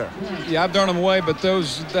down there? Yeah, I've thrown them away, but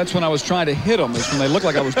that's when I was trying to hit them. That's when they looked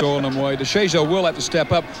like I was throwing them away. DeShazo will have to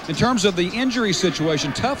step up. In terms of the injury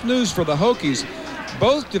situation, tough news for the Hokies.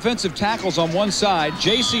 Both defensive tackles on one side.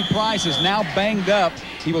 J.C. Price is now banged up.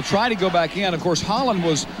 He will try to go back in. Of course, Holland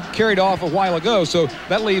was carried off a while ago. So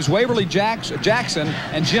that leaves Waverly Jackson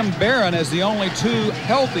and Jim Barron as the only 2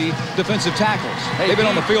 healthy defensive tackles. Hey, they've been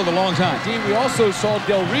on the field a long time. Dean, we also saw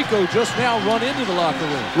Del Rico just now run into the locker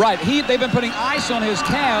room. Right. They've been putting ice on his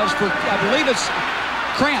calves for, I believe it's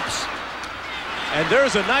cramps. And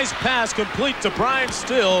there's a nice pass complete to Brian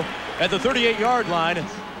Still at the 38-yard line.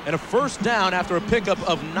 And a first down after a pickup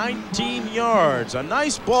of 19 yards. A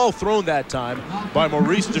nice ball thrown that time by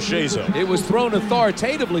Maurice DeShazo. It was thrown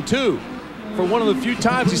authoritatively, too. For one of the few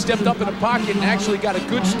times he stepped up in the pocket and actually got a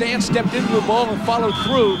good stance, stepped into the ball and followed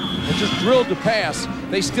through and just drilled the pass.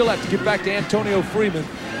 They still have to get back to Antonio Freeman.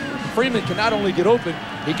 Freeman can not only get open,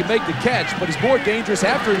 he can make the catch, but he's more dangerous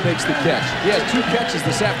after he makes the catch. He has 2 catches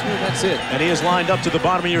this afternoon, that's it. And he is lined up to the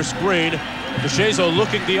bottom of your screen. DeShazo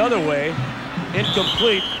looking the other way.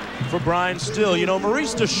 Incomplete for Brian Still. You know,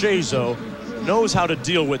 Maurice DeShazo knows how to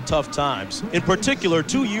deal with tough times. In particular,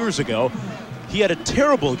 2 years ago, he had a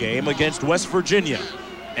terrible game against West Virginia.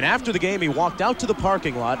 And after the game, he walked out to the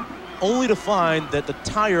parking lot only to find that the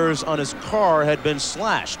tires on his car had been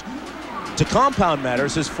slashed. To compound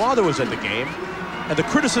matters, his father was at the game, and the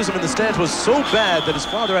criticism in the stands was so bad that his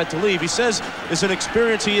father had to leave. He says it's an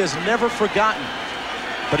experience he has never forgotten,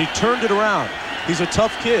 but he turned it around. He's a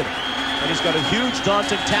tough kid. And he's got a huge,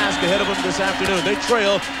 daunting task ahead of him this afternoon. They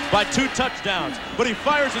trail by 2 touchdowns, but he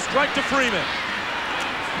fires a strike to Freeman.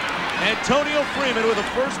 Antonio Freeman with a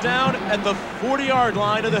first down at the 40-yard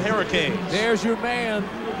line of the Hurricanes. There's your man,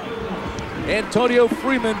 Antonio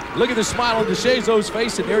Freeman. Look at the smile on DeShazo's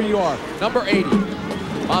face, and there you are, number 80.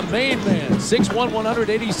 A main man, 6'1",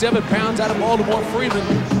 187 pounds out of Baltimore. Freeman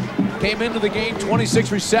came into the game,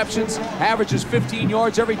 26 receptions, averages 15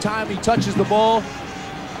 yards every time he touches the ball.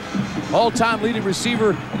 All-time leading receiver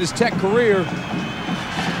in his Tech career.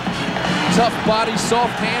 Tough body,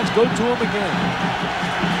 soft hands, go to him again.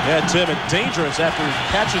 Yeah, Tim, and dangerous after he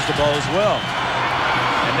catches the ball as well.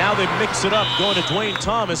 And now they mix it up, going to Dwayne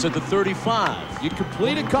Thomas at the 35. You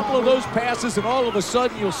complete a couple of those passes, and all of a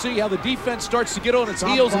sudden you'll see how the defense starts to get on its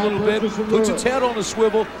heels a little bit, puts its head on a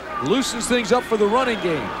swivel, loosens things up for the running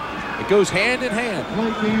game. It goes hand in hand.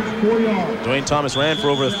 Dwayne Thomas ran for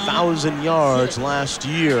over 1,000 yards last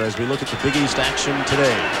year as we look at the Big East action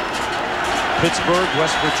today. Pittsburgh,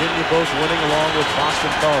 West Virginia both winning along with Boston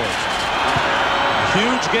College. A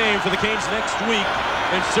huge game for the Canes next week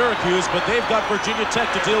in Syracuse, but they've got Virginia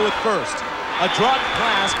Tech to deal with first. A dropped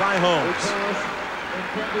pass by Holmes.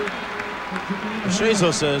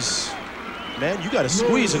 DeShazo says, man, you got to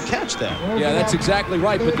squeeze and catch that. Yeah, that's exactly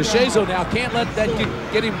right. But DeShazo now can't let that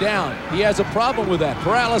get him down. He has a problem with that.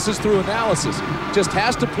 Paralysis through analysis. Just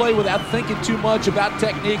has to play without thinking too much about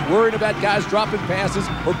technique, worrying about guys dropping passes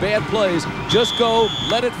or bad plays. Just go,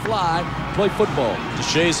 let it fly, play football.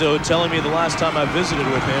 DeShazo telling me the last time I visited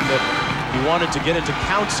with him that he wanted to get into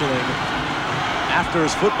counseling after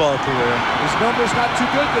his football career. His number's not too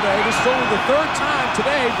good today. This is only the 3rd time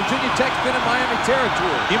today Virginia Tech's been in Miami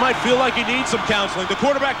territory. He might feel like he needs some counseling. The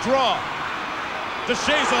quarterback draw.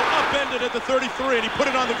 DeShazo upended at the 33, and he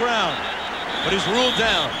put it on the ground. But he's ruled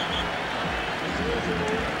down.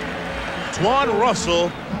 Twan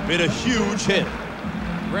Russell made a huge hit.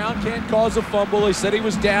 Brown can't cause a fumble. He said he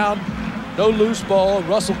was down. No loose ball.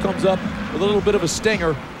 Russell comes up with a little bit of a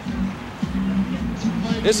stinger.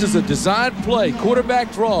 This is a design play,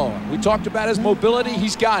 quarterback draw. We talked about his mobility.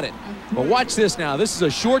 He's got it. But watch this now. This is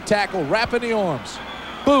a short tackle, wrapping the arms.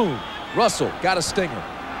 Boom. Russell got a stinger.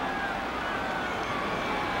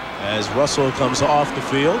 As Russell comes off the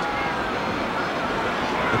field,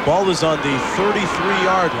 the ball is on the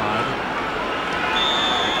 33-yard line,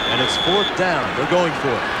 and it's 4th down. They're going for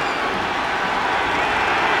it.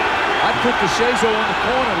 I'd put DeShazo on the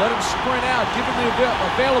corner, let him sprint out, give him the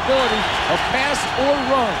availability of pass or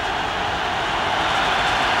run.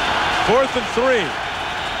 4th and 3.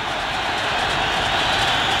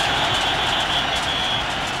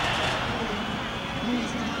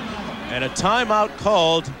 And a timeout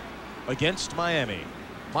called against Miami.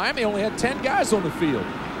 Miami only had 10 guys on the field.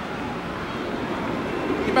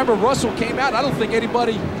 You remember Russell came out. I don't think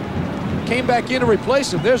anybody came back in to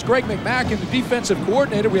replace him. There's Greg McMackin, the defensive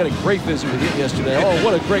coordinator. We had a great visit with him yesterday. Oh,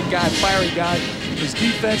 what a great guy, fiery guy. His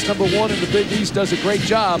defense, #1 in the Big East, does a great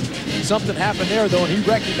job. Something happened there, though, and he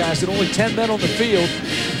recognized that only 10 men on the field.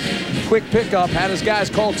 Quick pickup, had his guys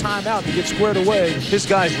call timeout to get squared away. His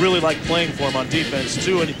guys really like playing for him on defense,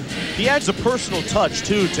 too, and He adds a personal touch,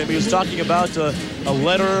 too, Tim. He was talking about a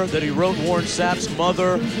letter that he wrote Warren Sapp's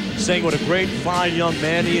mother, saying what a great, fine young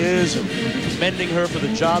man he is, and commending her for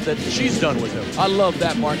the job that she's done with him. I love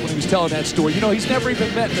that, Mark, when he was telling that story. You know, he's never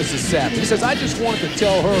even met Mrs. Sapp. He says, I just wanted to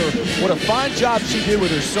tell her what a fine job she did with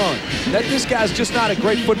her son. That this guy's just not a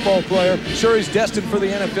great football player. Sure, he's destined for the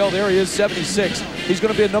NFL. There he is, 76. He's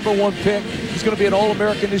going to be a #1 pick. He's going to be an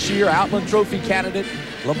All-American this year, Outland Trophy candidate,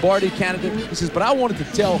 Lombardi candidate. He says, but I wanted to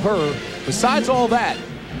tell her, besides all that,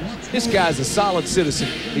 this guy's a solid citizen.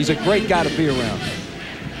 He's a great guy to be around.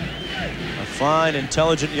 A fine,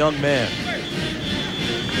 intelligent young man.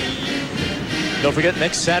 Don't forget,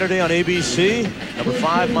 next Saturday on ABC,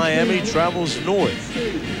 #5 Miami travels north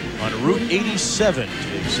on Route 87, to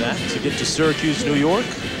be exact, to get to Syracuse, New York.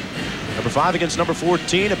 #5 against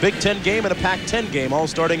 #14, a Big Ten game and a Pac-10 game, all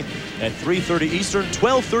starting at 3:30 Eastern,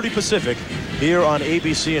 12:30 Pacific, here on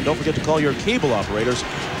ABC. And don't forget to call your cable operators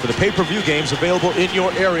for the pay-per-view games available in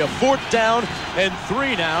your area. 4th down and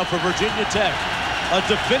 3 now for Virginia Tech. A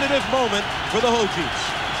definitive moment for the Hokies.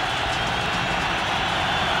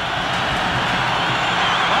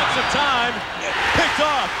 Lots of time. Picked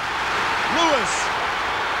off. Lewis.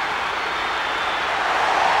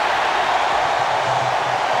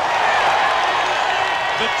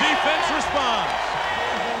 The defense responds.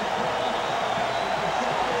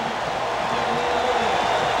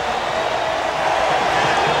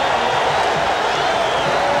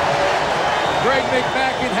 Greg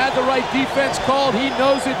McMackin had the right defense called. He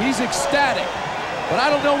knows it. He's ecstatic. But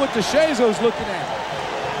I don't know what DeShazo's looking at.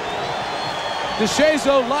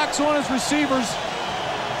 DeShazo locks on his receivers.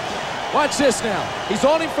 Watch this now. He's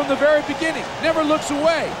on him from the very beginning. Never looks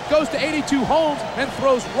away. Goes to 82 Holmes and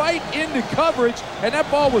throws right into coverage. And that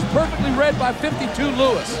ball was perfectly read by 52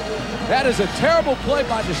 Lewis. That is a terrible play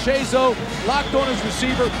by DeShazo. Locked on his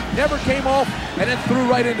receiver. Never came off and then threw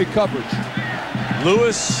right into coverage.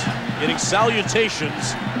 Lewis getting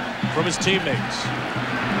salutations from his teammates.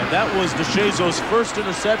 And that was DeShazo's first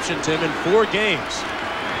interception, Tim, in 4 games.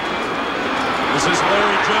 This is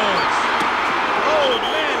Larry Jones. Oh,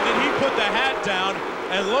 man, did he put the hat down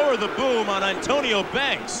and lower the boom on Antonio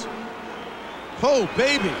Banks. Oh,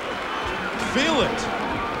 baby. Feel it.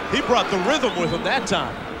 He brought the rhythm with him that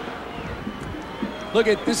time. Look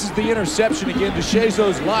at, this is the interception again.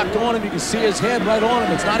 DeShazo's locked on him. You can see his head right on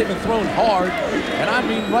him. It's not even thrown hard. And I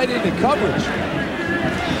mean right into coverage.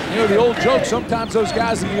 You know, the old joke, sometimes those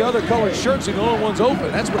guys in the other colored shirts are the only ones open.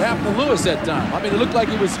 That's what happened to Lewis that time. I mean, it looked like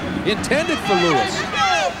it was intended for Lewis.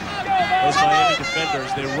 Those Miami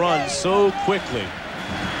defenders, they run so quickly.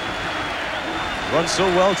 Run so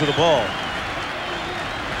well to the ball.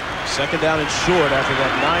 2nd down and short after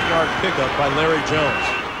that 9-yard pickup by Larry Jones.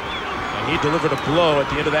 And he delivered a blow at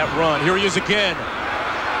the end of that run. Here he is again.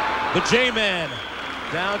 The J-Man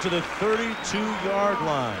down to the 32-yard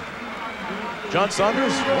line. John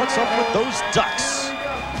Saunders, what's up with those Ducks?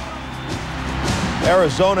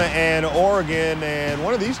 Arizona and Oregon, and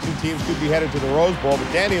one of these two teams could be headed to the Rose Bowl.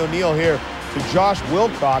 But Danny O'Neil here to Josh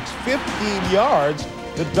Wilcox, 15 yards.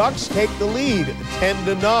 The Ducks take the lead,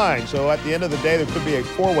 10-9. So at the end of the day, there could be a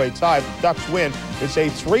 4-way tie. If the Ducks win, it's a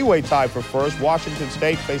 3-way tie for first. Washington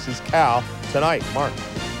State faces Cal tonight. Mark.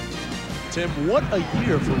 Tim, what a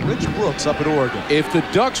year for Rich Brooks up at Oregon. If the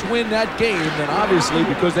Ducks win that game, then obviously,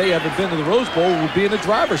 because they haven't been to the Rose Bowl, will be in the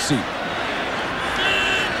driver's seat.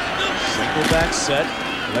 Single back set.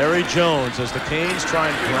 Larry Jones as the Canes try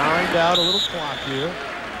and grind out a little clock here.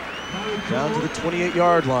 Down to the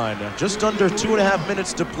 28-yard line. Now, just under 2.5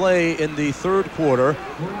 minutes to play in the 3rd quarter.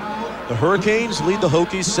 The Hurricanes lead the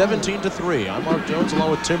Hokies 17-3. I'm Mark Jones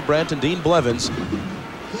along with Tim Brandt and Dean Blevins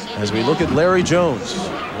as we look at Larry Jones,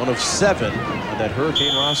 one of 7 on that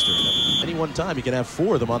Hurricane roster. At any one time, he can have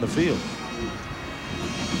 4 of them on the field.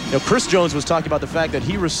 You know, Chris Jones was talking about the fact that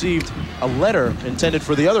he received a letter intended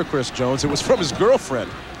for the other Chris Jones. It was from his girlfriend.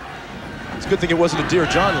 It's a good thing it wasn't a Dear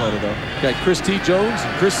John letter, though. Got Chris T. Jones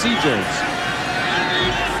and Chris C. Jones.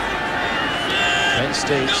 Penn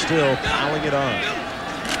State still piling it on.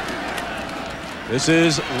 This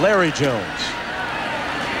is Larry Jones.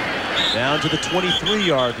 Down to the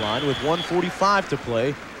 23-yard line with 1:45 to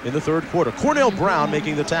play in the 3rd quarter. Cornell Brown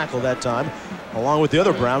making the tackle that time, along with the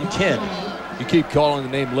other Brown, Ken. You keep calling the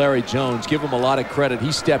name Larry Jones. Give him a lot of credit.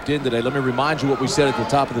 He stepped in today. Let me remind you what we said at the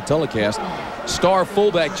top of the telecast. Star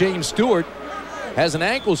fullback James Stewart has an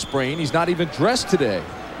ankle sprain. He's not even dressed today.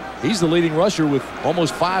 He's the leading rusher with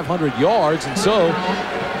almost 500 yards. And so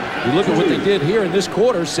you look at what they did here in this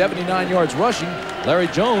quarter, 79 yards rushing. Larry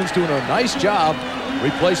Jones doing a nice job.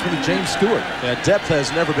 Replacement of James Stewart. Yeah, depth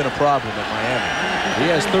has never been a problem at Miami. He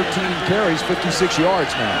has 13 carries, 56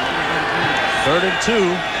 yards now. 3rd and 2.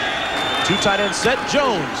 Two tight end set.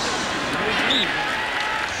 Jones.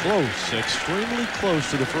 Close, extremely close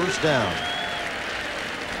to the first down.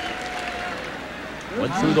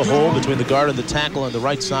 Went through the hole between the guard and the tackle on the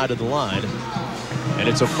right side of the line. And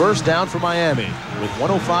it's a first down for Miami with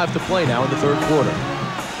 1:05 to play now in the third quarter.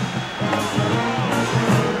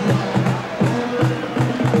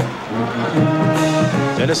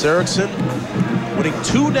 Dennis Erickson winning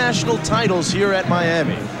 2 national titles here at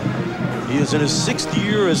Miami. He is in his 6th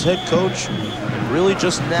year as head coach and really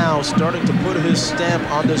just now starting to put his stamp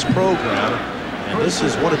on this program. And this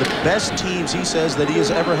is one of the best teams he says that he has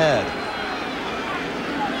ever had.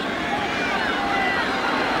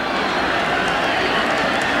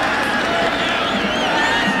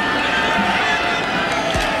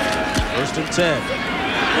 First and 10.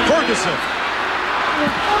 Ferguson.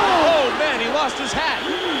 Oh, man, he lost his hat.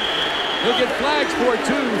 He'll get flags for it,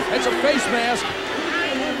 too. That's a face mask.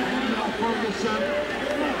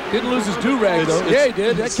 Didn't lose his do-rag, though. Yeah, he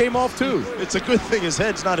did. That came off, too. It's a good thing his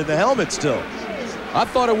head's not in the helmet still. I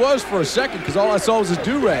thought it was for a second because all I saw was his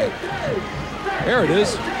do-rag. There it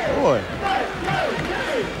is. Boy.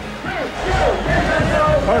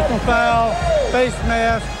 Personal foul, face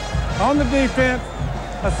mask on the defense,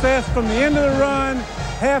 assessed from the end of the run,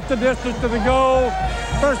 half the distance to the goal,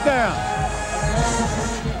 first down.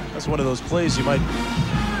 That's one of those plays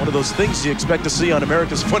one of those things you expect to see on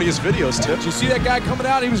America's Funniest Videos, Tip. Did you see that guy coming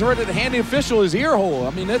out? He was ready to hand the official his ear hole. I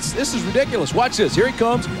mean, this is ridiculous. Watch this. Here he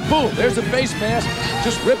comes. Boom. There's the face mask.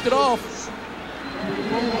 Just ripped it off.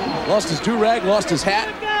 Lost his do-rag, lost his hat.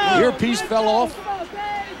 Earpiece fell off.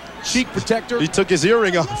 Cheek protector. He took his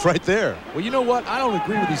earring off right there. Well, you know what? I don't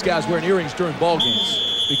agree with these guys wearing earrings during ball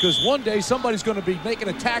games. Because one day somebody's going to be making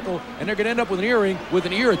a tackle and they're going to end up with an earring with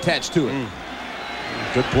an ear attached to it.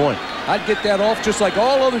 Good point. I'd get that off just like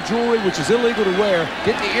all other jewelry, which is illegal to wear.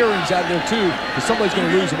 Get the earrings out of there, too, because somebody's going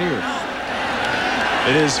to lose an ear.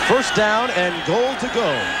 It is first down and goal to go.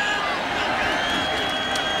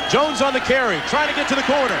 Jones on the carry, trying to get to the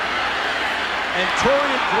corner. And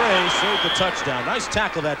Torian Gray saved the touchdown. Nice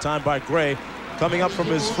tackle that time by Gray, coming up from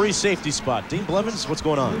his free safety spot. Dean Blevins, what's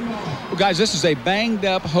going on? Well, guys, this is a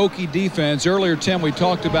banged-up Hokie defense. Earlier, Tim, we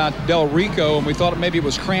talked about Del Rico, and we thought maybe it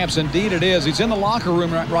was cramps. Indeed, it is. He's in the locker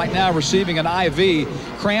room right now receiving an IV.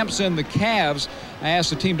 Cramps in the calves. I asked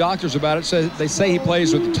the team doctors about it. So they say he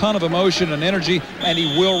plays with a ton of emotion and energy, and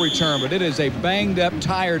he will return. But it is a banged-up,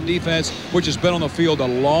 tired defense, which has been on the field a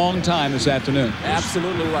long time this afternoon.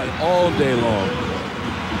 Absolutely right. All day long.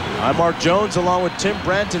 I'm Mark Jones along with Tim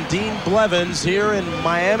Brent and Dean Blevins here in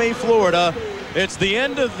Miami, Florida. It's the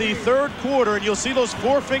end of the third quarter, and you'll see those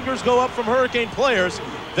 4 fingers go up from Hurricane players.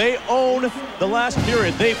 They own the last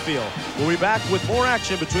period, they feel. We'll be back with more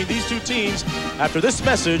action between these two teams after this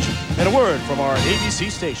message and a word from our ABC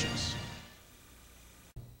stations.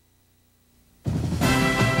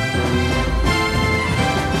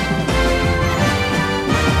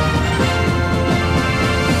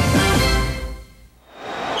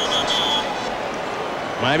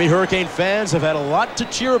 Miami Hurricane fans have had a lot to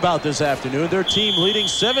cheer about this afternoon. Their team leading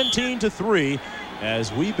 17-3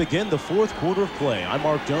 as we begin the fourth quarter of play. I'm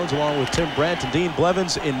Mark Jones along with Tim Brandt and Dean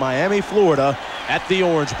Blevins in Miami, Florida at the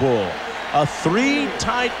Orange Bowl. A 3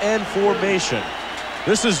 tight end formation.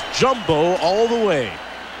 This is jumbo all the way.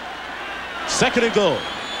 Second and goal.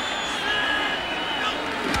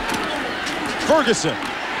 Ferguson.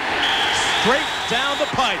 Straight down the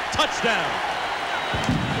pipe. Touchdown.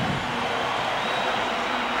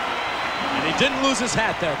 And he didn't lose his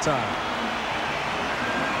hat that time.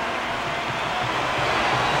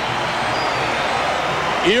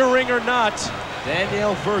 Earring or not,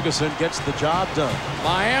 Danielle Ferguson gets the job done.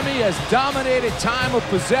 Miami has dominated time of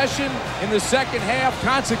possession in the second half.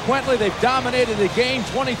 Consequently, they've dominated the game.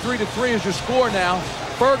 23-3 is your score now.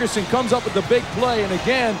 Ferguson comes up with the big play. And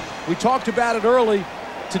again, we talked about it early.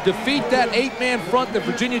 To defeat that 8-man front that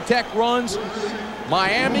Virginia Tech runs,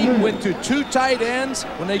 Miami went to 2 tight ends.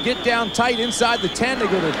 When they get down tight inside the 10, they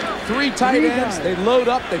go to 3 tight ends. They load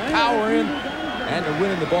up, they power in, and they're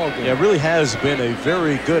winning the ball game. Yeah, it really has been a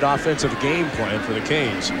very good offensive game plan for the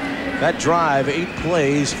Canes. That drive, 8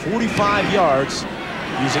 plays, 45 yards,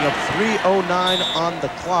 using up 3:09 on the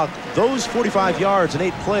clock. Those 45 yards and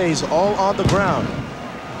 8 plays all on the ground.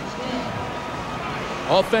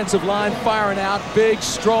 Offensive line firing out, big,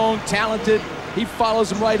 strong, talented. He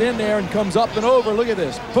follows him right in there and comes up and over. Look at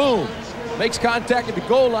this. Boom. Makes contact at the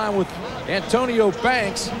goal line with Antonio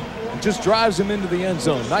Banks and just drives him into the end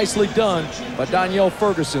zone. Nicely done by Danielle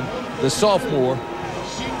Ferguson, the sophomore.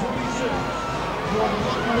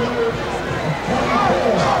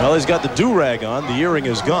 Well, he's got the do-rag on. The earring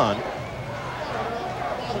is gone.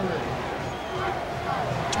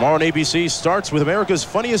 Tomorrow on ABC starts with America's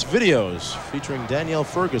Funniest Videos, featuring Danielle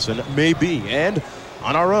Ferguson, Maybe, and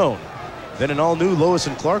On Our Own. Then an all-new Lois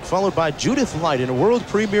and Clark, followed by Judith Light in a world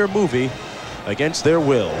premiere movie, Against Their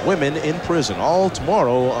Will, Women in Prison, all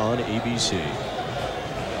tomorrow on ABC.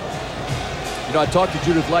 You know, I talked to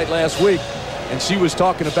Judith Light last week, and she was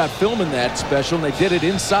talking about filming that special, and they did it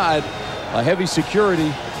inside a heavy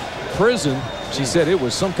security prison. She said it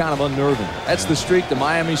was some kind of unnerving. That's the streak, the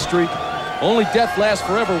Miami streak. Only death lasts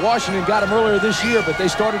forever. Washington got him earlier this year, but they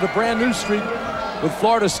started a brand new streak with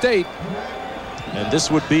Florida State. And this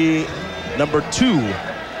would be number 2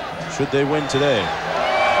 should they win today.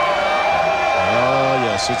 Oh,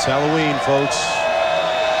 yes, it's Halloween, folks.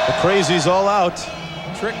 The crazy's all out.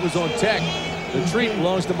 Trick was on Tech. The treat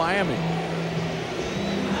belongs to Miami.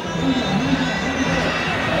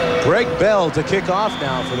 Greg Bell to kick off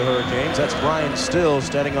now for the Hurricanes. That's Brian Still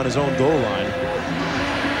standing on his own goal line.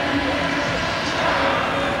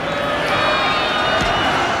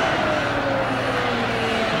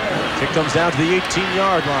 Kick comes down to the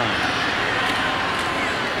 18-yard line.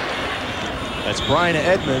 That's Brian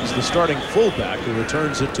Edmonds, the starting fullback, who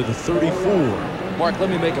returns it to the 34. Mark, let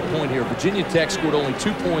me make a point here. Virginia Tech scored only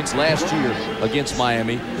 2 points last year against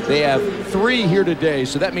Miami. They have 3 here today,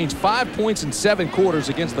 so that means 5 points in 7 quarters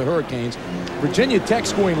against the Hurricanes. Virginia Tech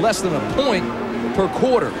scoring less than a point per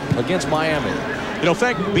quarter against Miami. You know,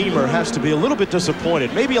 Frank Beamer has to be a little bit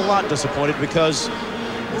disappointed, maybe a lot disappointed, because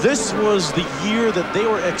this was the year that they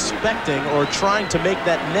were expecting or trying to make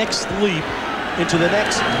that next leap into the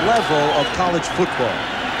next level of college football.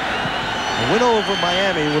 A win over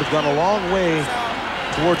Miami would have gone a long way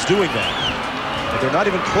towards doing that. But they're not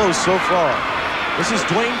even close so far. This is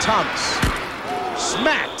Dwayne Thomas.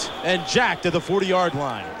 Smacked and jacked at the 40-yard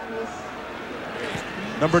line.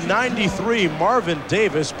 Number 93, Marvin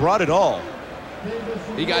Davis, brought it all.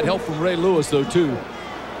 He got help from Ray Lewis, though, too.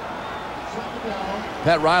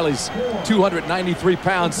 Pat Riley's 293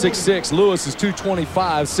 pounds, 6'6". Lewis is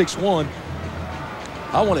 225, 6'1".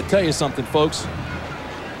 I want to tell you something, folks.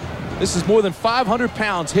 This is more than 500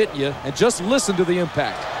 pounds hitting you, and just listen to the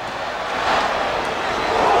impact.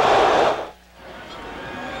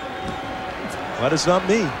 That is not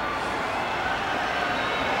me.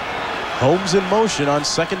 Holmes in motion on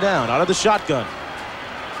second down, out of the shotgun.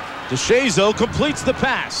 DeShazo completes the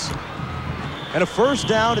pass. And a first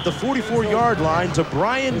down at the 44-yard line to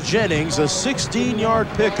Brian Jennings, a 16-yard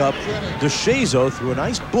pickup. DeShazo threw a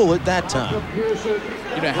nice bullet that time.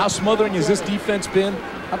 You know, how smothering has this defense been?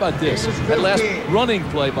 How about this? That last running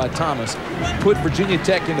play by Thomas put Virginia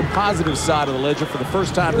Tech in the positive side of the ledger for the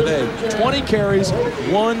first time today. 20 carries,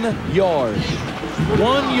 1 yard.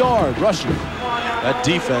 1 yard rushing. That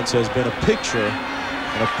defense has been a picture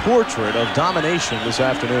and a portrait of domination this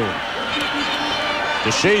afternoon.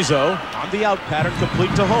 DeShazo on the out pattern,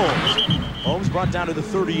 complete to Holmes. Holmes brought down to the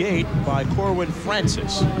 38 by Corwin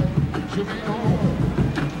Francis.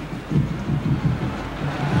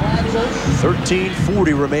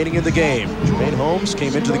 13:40 remaining in the game. Jermaine Holmes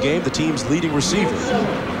came into the game, the team's leading receiver.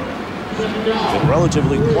 Been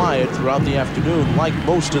relatively quiet throughout the afternoon, like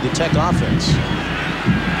most of the Tech offense.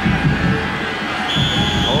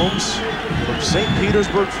 Holmes from St.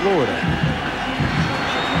 Petersburg, Florida.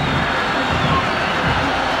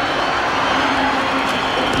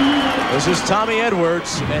 This is Tommy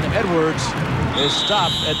Edwards, and Edwards is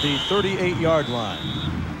stopped at the 38-yard line.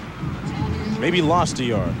 Maybe lost a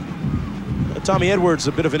yard. Tommy Edwards,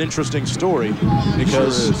 a bit of an interesting story,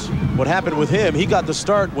 because what happened with him, he got the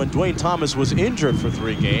start when Dwayne Thomas was injured for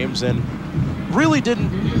 3 games and really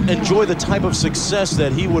didn't enjoy the type of success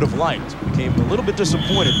that he would have liked. Became a little bit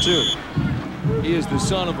disappointed, too. He is the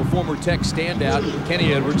son of a former Tech standout,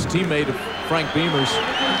 Kenny Edwards, teammate of Frank Beamer's.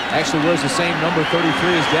 Actually wears the same number 33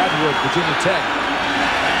 as Dad wore at Virginia Tech.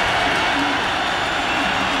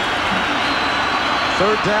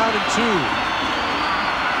 3rd down and 2.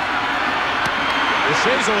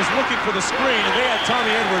 DeShazo is looking for the screen, and they had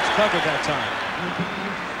Tommy Edwards covered that time.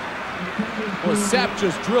 Well, Sapp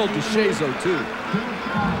just drilled DeShazo, too.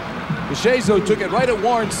 DeShazo took it right at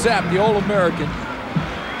Warren Sapp, the All-American.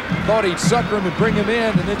 Thought he'd sucker him and bring him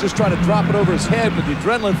in, and then just try to drop it over his head with the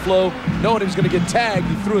adrenaline flow. Knowing he was going to get tagged,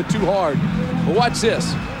 he threw it too hard. But watch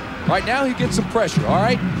this. Right now, he gets some pressure, all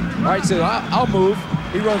right? All right, so I'll move.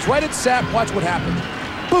 He runs right at Sapp. Watch what happens.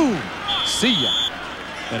 Boom! See ya.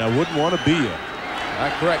 And I wouldn't want to be you.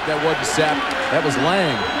 Correct, that wasn't Sapp. That was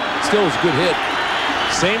Lang. Still was a good hit.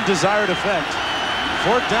 Same desired effect.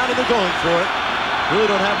 4th down and they're going for it. Really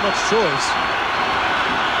don't have much choice.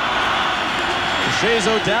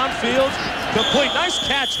 DeShazo downfield. Complete. Nice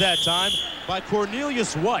catch that time by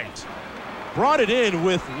Cornelius White. Brought it in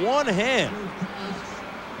with one hand.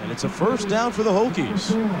 And it's a first down for the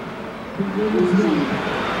Hokies.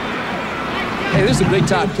 Hey, this is a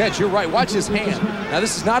big-time catch. You're right. Watch his hand. Now,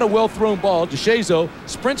 this is not a well-thrown ball. DeShazo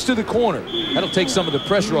sprints to the corner. That'll take some of the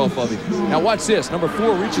pressure off of him. Now, watch this. Number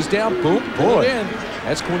 4 reaches down. Boom. Pull it in.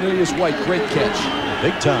 That's Cornelius White. Great catch.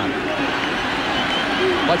 Big time.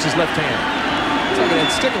 Watch his left hand. It's like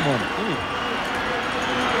that sticker moment.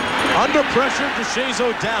 Under pressure,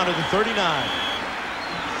 DeShazo down at the 39.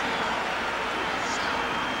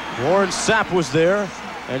 Warren Sapp was there,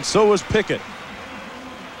 and so was Pickett.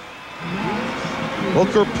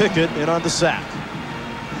 Booker Pickett in on the sack.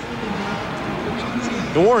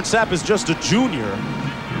 Warren Sapp is just a junior,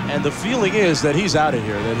 and the feeling is that he's out of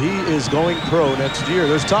here, that he is going pro next year.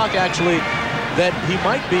 There's talk, actually, that he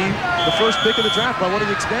might be the first pick of the draft by one of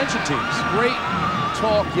the expansion teams. Great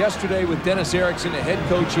talk yesterday with Dennis Erickson, the head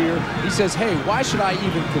coach here. He says, hey, why should I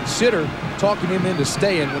even consider talking him into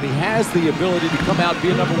staying when he has the ability to come out, be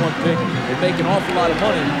a #1 pick, and make an awful lot of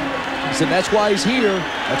money? He said that's why he's here.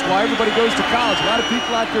 That's why everybody goes to college. A lot of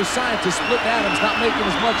people out there, scientists, Splitting Adams, not making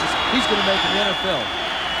as much as he's going to make in the NFL.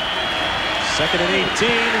 2nd and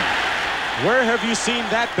 18. Where have you seen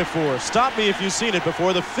that before? Stop me if you've seen it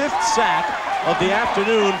before. The 5th sack of the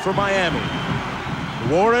afternoon for Miami.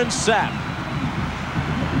 Warren Sapp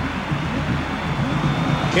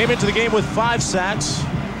came into the game with 5 sacks.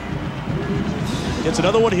 Gets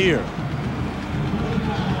another one here.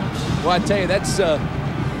 Well, I tell you, that's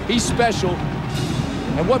he's special.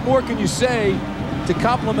 And what more can you say to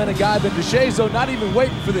compliment a guy than DeShazo, not even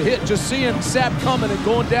waiting for the hit, just seeing Sapp coming and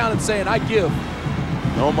going down and saying, I give.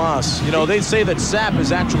 No mas. You know, they say that Sapp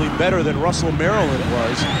is actually better than Russell Maryland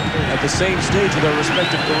was at the same stage of their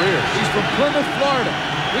respective careers. He's from Plymouth, Florida.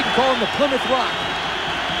 We can call him the Plymouth Rock.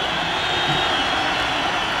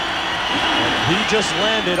 And he just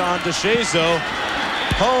landed on DeShazo.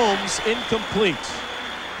 Holmes incomplete.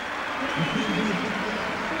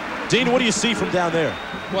 Dean, what do you see from down there?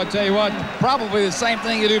 Well, I tell you what, probably the same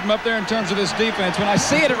thing you do from up there in terms of this defense. When I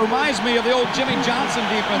see it, it reminds me of the old Jimmy Johnson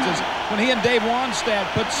defenses when he and Dave Wanstadt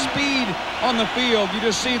put speed on the field. You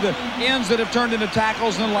just see the ends that have turned into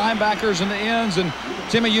tackles and the linebackers and the ends. And,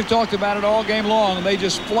 Timmy, you've talked about it all game long, and they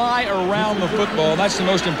just fly around the football. That's the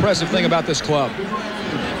most impressive thing about this club.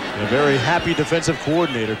 A very happy defensive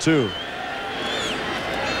coordinator, too.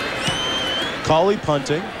 Cauley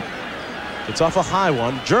punting. It's off a high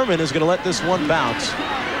one. German is going to let this one bounce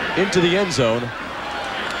into the end zone.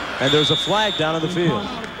 And there's a flag down on the field.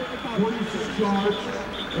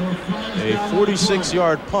 A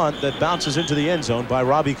 46-yard punt that bounces into the end zone by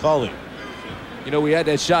Robbie Cauley. You know, we had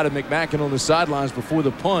that shot of McMacken on the sidelines before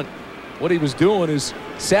the punt. What he was doing is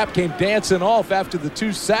Sapp came dancing off after the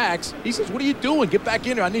 2 sacks. He says, what are you doing? Get back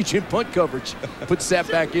in here. I need you in punt coverage. Put Sapp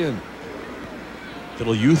back in.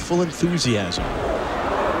 Little youthful enthusiasm.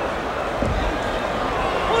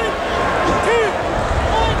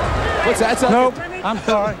 What's that? Nope, I'm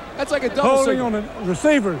sorry. That's like a double Holding signal. on the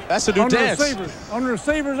receivers. That's a new dance. On the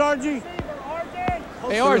receivers, RG. Hey,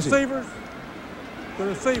 The RG. receivers. The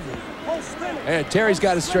receivers. Hey, Terry's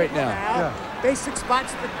got it straight now. Yeah. Basic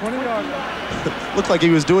spots. 20-yard. Looked like he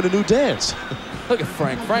was doing a new dance. Look at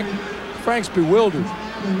Frank. Frank's bewildered.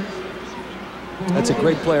 That's a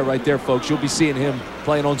great player right there, folks. You'll be seeing him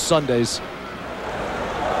playing on Sundays.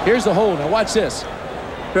 Here's the hold. Now watch this.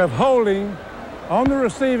 We have holding on the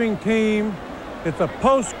receiving team. It's a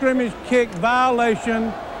post-scrimmage kick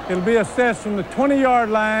violation. It'll be assessed from the 20-yard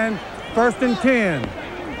line, 1st and 10.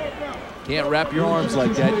 Can't wrap your arms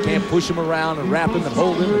like that. Can't push him around and wrap him and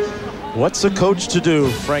hold him. What's a coach to do?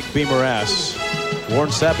 Frank Beamer asks. Warren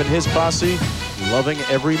Sapp and his posse loving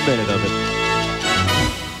every minute of it.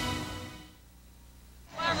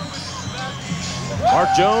 Mark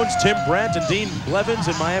Jones, Tim Brandt, and Dean Blevins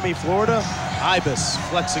in Miami, Florida. Ibis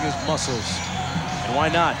flexing his muscles. And why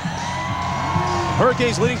not?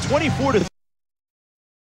 Hurricanes leading 24-3.